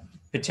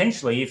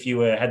potentially if you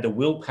had the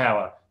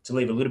willpower to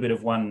leave a little bit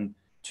of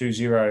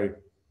 120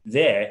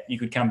 there, you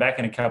could come back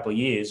in a couple of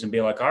years and be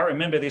like, I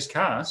remember this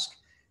cask.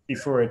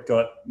 before it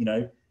got,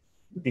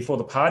 before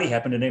the party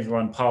happened and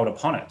everyone piled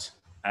upon it.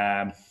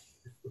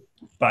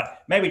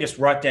 But maybe just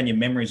write down your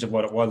memories of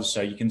what it was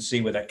so you can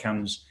see where that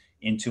comes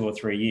in 2 or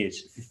 3 years.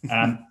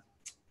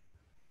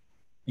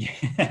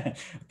 Yeah.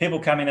 People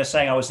come in and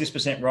saying, I was this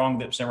 % wrong,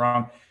 that %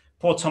 wrong.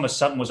 Poor Thomas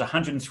Sutton was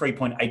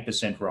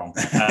 103.8% wrong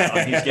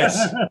on his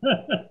guess.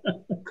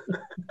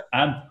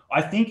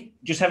 I think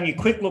just having a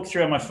quick look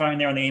through on my phone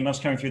there on the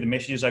emails coming through the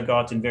messages I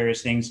got and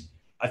various things,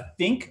 I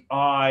think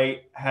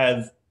I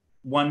have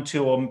 1,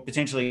 2, or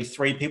potentially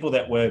 3 people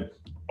that were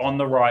on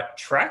the right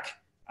track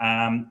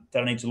that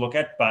I need to look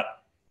at. But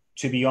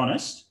to be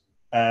honest,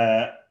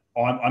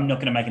 I'm not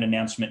going to make an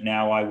announcement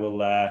now. I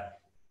will.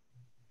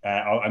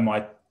 I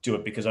might do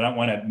it because I don't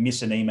want to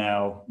miss an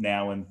email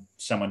now and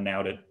someone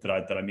nailed it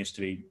that I missed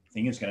to be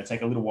thinking. It's going to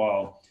take a little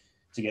while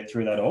to get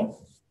through that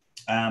all.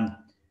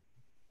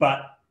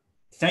 But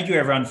thank you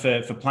everyone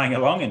for playing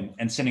along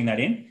and sending that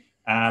in.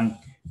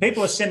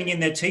 People are sending in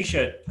their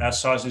T-shirt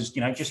sizes,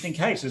 just in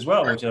case as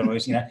well, which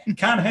always,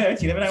 can't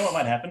hurt. You never know what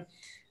might happen.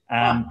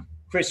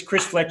 Chris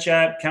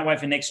Fletcher, can't wait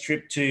for next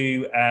trip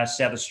to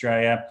South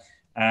Australia.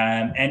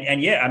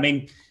 And yeah, I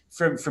mean,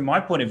 from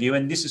my point of view,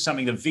 and this is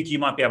something that Vic, you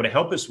might be able to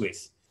help us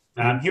with.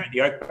 Here at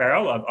the Oak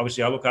Barrel,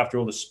 obviously I look after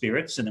all the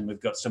spirits, and then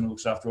we've got someone who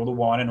looks after all the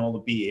wine and all the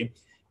beer.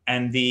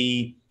 And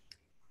the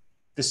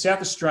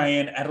South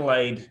Australian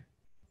Adelaide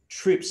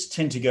trips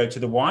tend to go to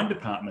the wine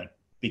department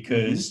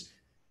because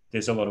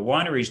there's a lot of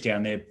wineries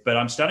down there. But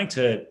I'm starting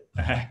to,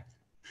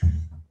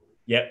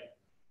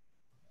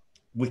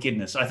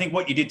 wickedness. I think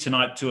what you did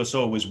tonight to us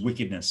all was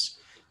wickedness.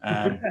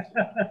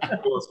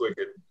 It was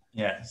wicked.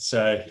 Yeah.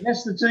 So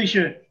that's the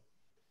T-shirt.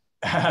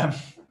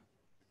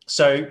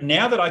 So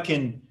now that I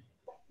can,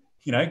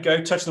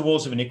 go touch the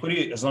walls of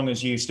iniquity, as long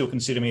as you still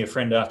consider me a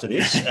friend after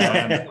this.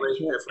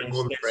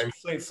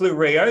 Flew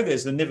Rio,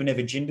 there's the Never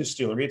Never Gin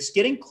Distillery. It's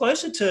getting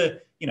closer to,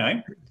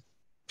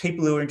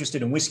 people who are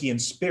interested in whiskey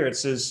and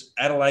spirits as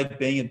Adelaide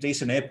being a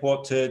decent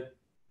airport to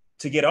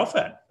get off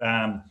at.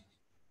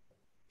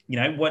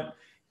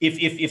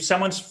 If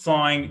someone's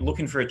flying,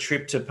 looking for a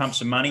trip to pump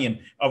some money, and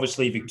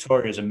obviously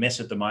Victoria's a mess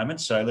at the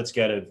moment, so let's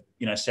go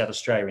to, South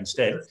Australia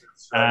instead.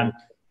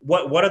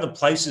 What are the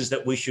places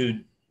that we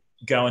should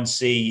go and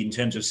see in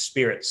terms of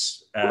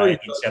spirits in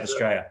South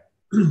Australia?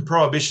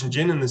 Prohibition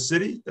Gin in the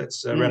city.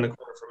 That's around the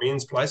corner from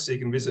Ian's place, so you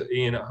can visit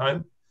Ian at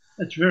home.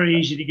 That's very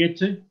easy to get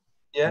to.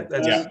 Yeah,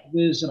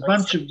 there's a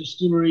bunch of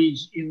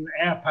distilleries in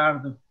our part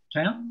of the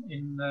town.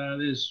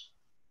 There's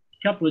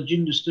a couple of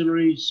gin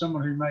distilleries,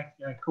 someone who make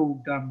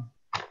called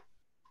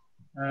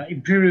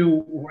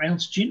Imperial or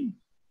Ounce Gin.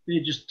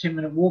 They're just a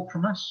 10-minute walk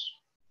from us.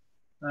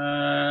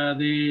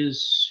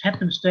 There's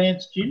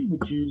Happenstance Gin,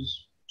 which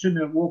is a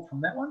 2-minute walk from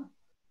that one.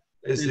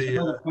 There's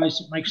another place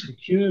that makes the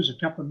Cures,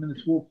 a couple of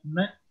minutes walk from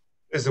that.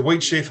 There's the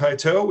Wheat Sheaf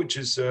Hotel, which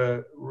is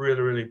a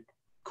really, really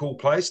cool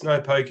place. No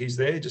pokies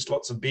there, just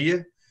lots of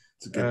beer.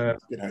 It's a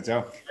good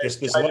hotel.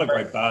 There's a lot of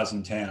great bars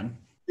in town.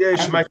 Yeah, you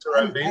should make your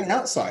own beer. And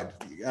outside,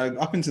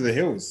 up into the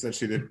hills,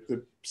 actually,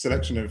 the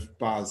selection of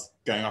bars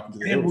going up into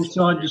the hills.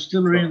 Ambleside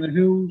Distillery in the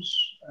hills,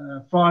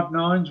 Five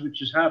Nines,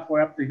 which is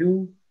halfway up the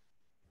hill,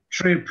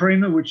 Tria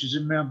Prima, which is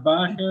in Mount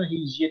Barker.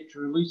 He's yet to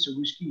release a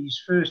whiskey.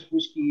 His first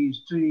whiskey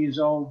is 2 years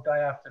old, day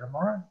after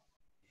tomorrow.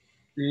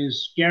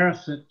 There's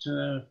Gareth at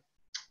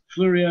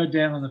Flurio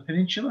down on the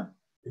peninsula.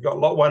 You've got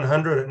Lot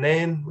 100 at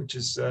Nan, which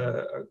is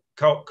a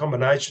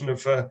combination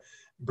of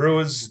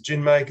brewers,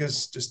 gin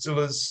makers,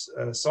 distillers,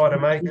 cider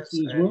makers.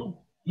 As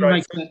well. He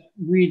makes that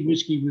weird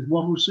whiskey with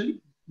wattle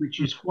seed, which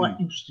is quite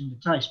interesting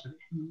to taste, but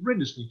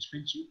horrendously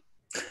expensive.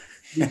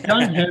 We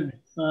don't have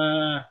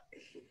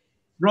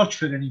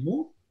Rochford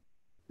anymore.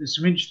 There's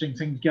some interesting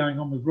things going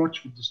on with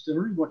Rochford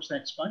Distillery. Watch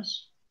that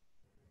space.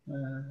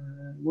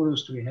 What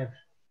else do we have?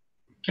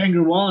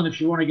 Kangaroo Island,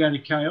 if you want to go to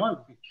KI,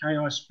 look at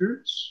KI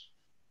Spirits.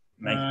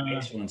 Make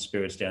excellent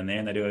spirits down there,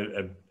 and they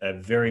do a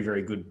very,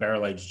 very good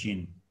barrel-aged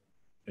gin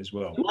as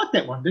well. You like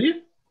that one, do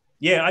you?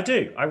 Yeah, I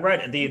do. I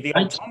rate it. The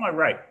old time I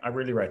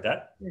really rate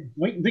that.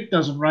 Yeah. Vic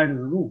doesn't rate it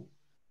at all.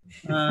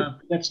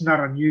 That's not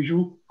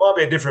unusual. Might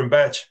be a different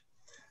batch.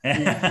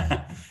 There's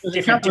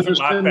a couple of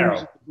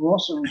distilleries at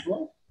Barossa as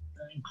well,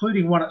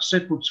 including one at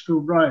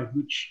Setwoodfield Road,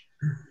 which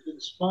is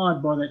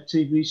inspired by that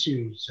TV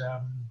series,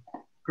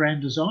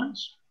 Grand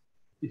Designs.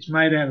 It's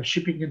made out of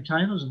shipping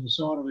containers on the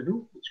side of the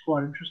hill. It's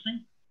quite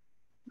interesting.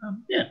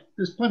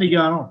 There's plenty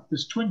going on.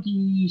 There's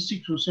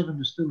 26 or 7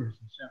 distilleries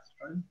in South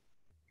Australia.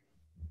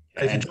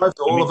 If you drove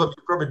to all of them,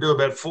 you'd probably do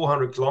about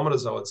 400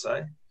 kilometres, I would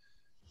say.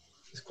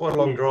 It's quite a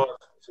long drive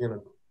if you're going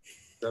to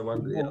go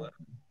one to the other.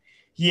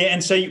 Yeah,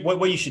 and so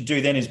what you should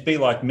do then is be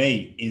like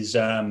me, is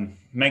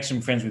make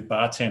some friends with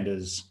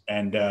bartenders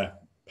and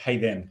pay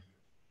them,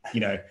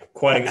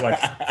 quite like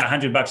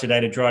 $100 a day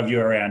to drive you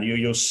around.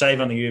 You'll save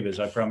on the Ubers,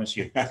 I promise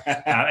you.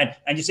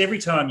 And just every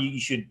time you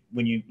should,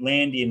 when you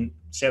land in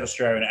South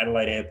Australia and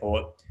Adelaide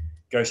Airport,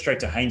 go straight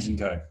to Haynes &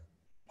 Co.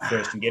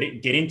 first and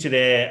get into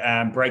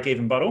their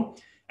break-even bottle.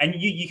 And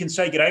you can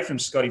say g'day from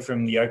Scotty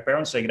from the Oak Barrel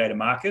and say g'day to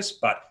Marcus,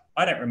 but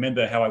I don't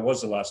remember how I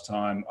was the last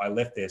time I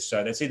left there.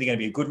 So that's either going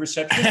to be a good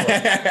reception or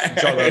a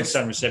jolly old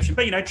sun reception.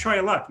 But, try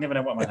your luck. Never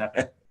know what might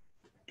happen.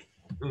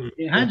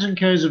 Yeah, Haynes &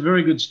 Co is a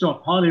very good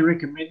stop. Highly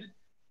recommended.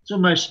 It's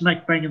almost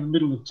smack bang in the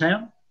middle of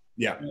town.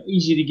 Yeah.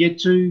 Easy to get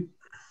to.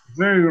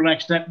 Very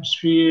relaxed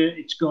atmosphere.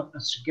 It's got a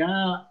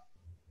cigar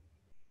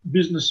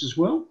business as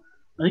well.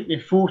 I think their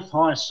 4th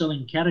highest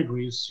selling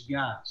category is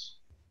cigars.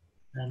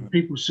 And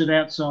people sit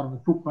outside on the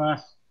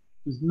footpath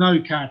with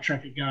no car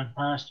traffic going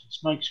past and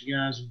smoke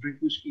cigars and drink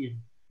whiskey and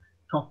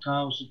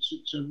cocktails.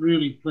 It's a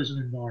really pleasant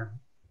environment.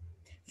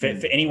 For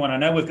anyone, I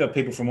know we've got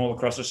people from all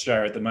across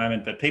Australia at the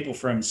moment, but people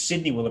from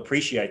Sydney will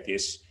appreciate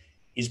this,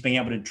 is being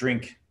able to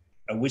drink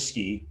a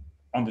whiskey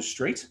on the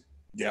street.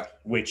 Yeah.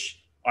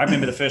 Which I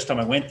remember the first time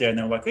I went there and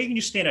they were like, well, you can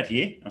just stand out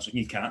here. I was like,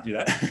 you can't do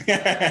that.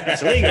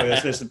 That's illegal.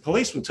 There's the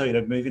police will tell you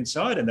to move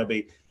inside and there'll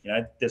be,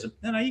 there's a,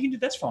 no, you can do,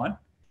 that's fine.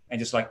 And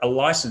just like a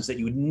license that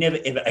you would never,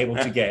 ever able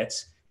to get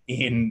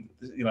in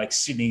like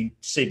Sydney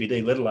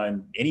CBD, let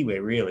alone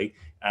anywhere really,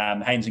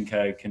 Haynes &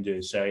 Co can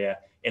do. So yeah,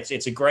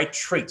 it's a great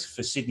treat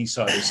for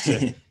Sydney-siders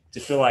to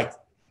feel like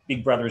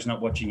Big Brother is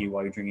not watching you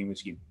while you're drinking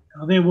whiskey.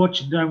 Oh, they're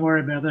watching, don't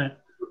worry about that.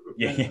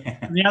 Yeah.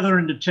 On the other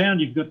end of town,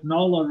 you've got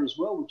Nola as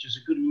well, which is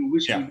a good little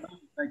whiskey. Yeah.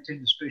 They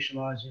tend to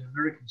specialise in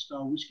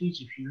American-style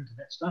whiskies if you're into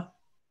that stuff.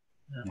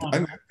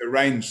 And the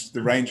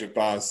range of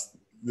bars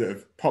that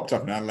have popped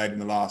up in Adelaide in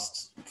the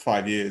last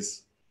 5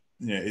 years,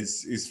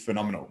 is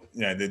phenomenal.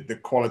 The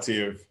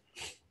quality of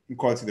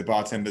the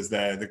bartenders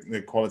there,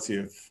 the quality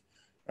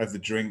of the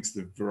drinks,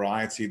 the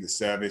variety, the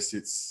service.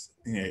 It's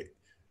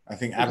I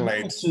think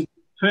Adelaide.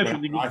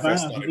 When I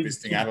first started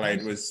visiting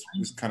Adelaide was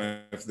kind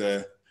of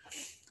the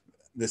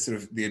sort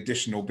of the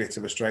additional bit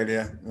of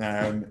Australia,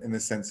 in the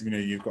sense of,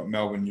 you've got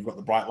Melbourne, you've got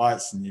the bright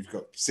lights, and you've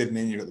got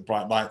Sydney, you've got the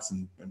bright lights,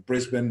 and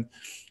Brisbane,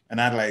 and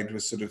Adelaide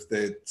was sort of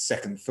the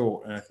second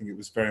thought. And I think it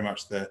was very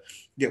much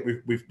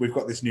we've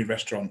got this new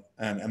restaurant,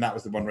 and that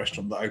was the one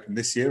restaurant that opened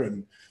this year,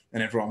 and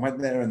everyone went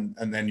there,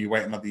 and then you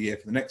wait another year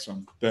for the next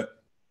one.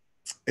 But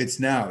it's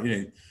now,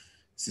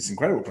 it's this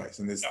incredible place,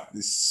 and there's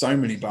so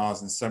many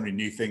bars and so many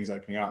new things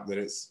opening up that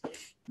it's,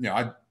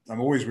 I'm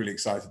always really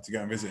excited to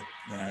go and visit.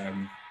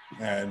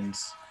 And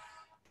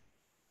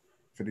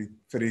for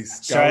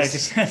these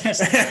guys.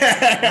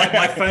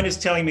 My phone is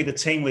telling me the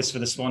team list for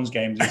the Swans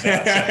games is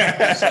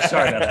out. So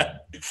sorry about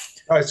that.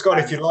 Oh, Scott,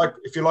 if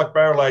you like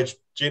barrel aged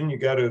gin, you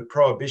go to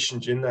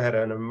Prohibition Gin. They had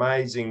an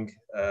amazing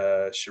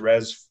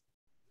Shiraz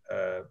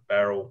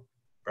barreled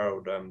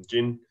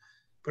gin.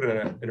 Put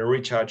it in a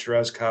recharged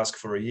Shiraz cask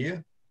for a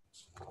year.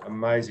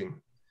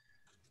 Amazing,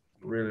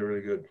 really,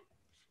 really good.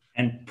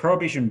 And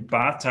Prohibition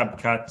bathtub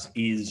cut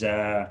is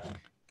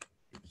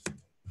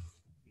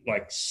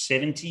like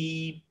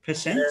 70%.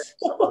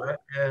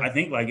 I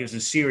think like it was a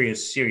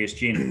serious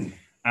gin.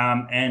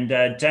 And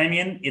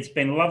Damien, it's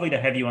been lovely to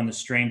have you on the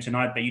stream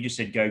tonight, but you just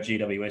said go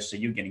GWS, so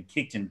you're getting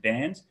kicked and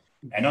banned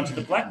and onto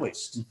the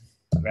blacklist.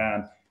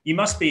 You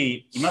must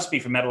be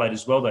from Adelaide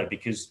as well, though,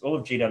 because all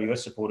of GWS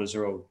supporters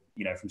are all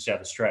from South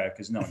Australia,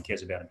 because no one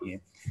cares about them here.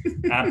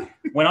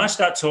 When I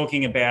start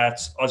talking about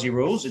Aussie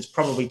rules, it's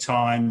probably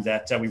time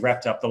that we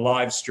wrapped up the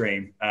live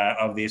stream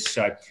of this.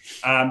 So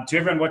to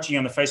everyone watching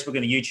on the Facebook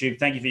and the YouTube,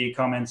 thank you for your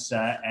comments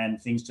and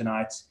things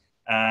tonight.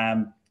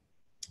 I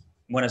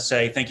want to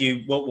say thank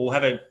you. We'll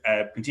have a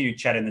continued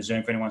chat in the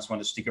Zoom for anyone who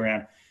wants to stick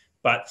around.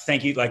 But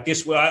thank you. Like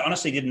this, I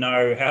honestly didn't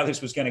know how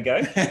this was going to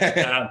go.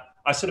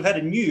 I sort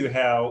of knew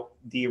how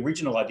the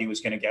original idea was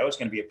going to go. It was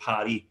going to be a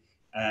party.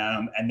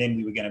 And then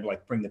we were going to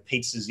bring the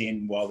pizzas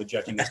in while the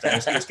judging was done.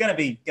 It's going to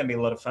be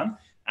a lot of fun.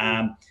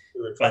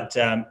 But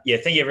thank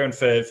you everyone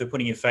for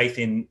putting your faith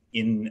in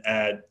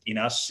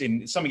us,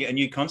 in something, a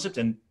new concept,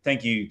 and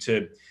thank you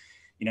to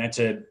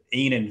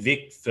Ian and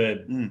Vic for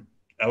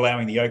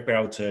allowing the Oak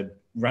Barrel to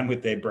run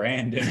with their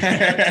brand.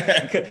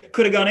 And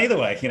could have gone either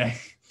way,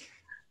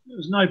 It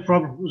was no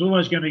problem. It was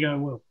always going to go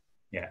well.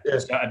 Yeah.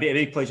 So a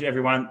big pleasure,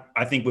 everyone.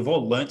 I think we've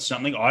all learnt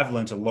something. I've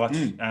learnt a lot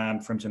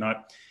from tonight.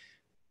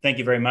 Thank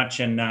you very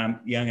much. And I'm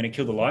going to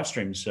kill the live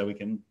stream so we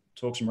can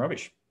talk some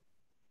rubbish.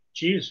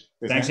 Cheers.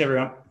 Thanks,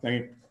 everyone.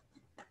 Thank you.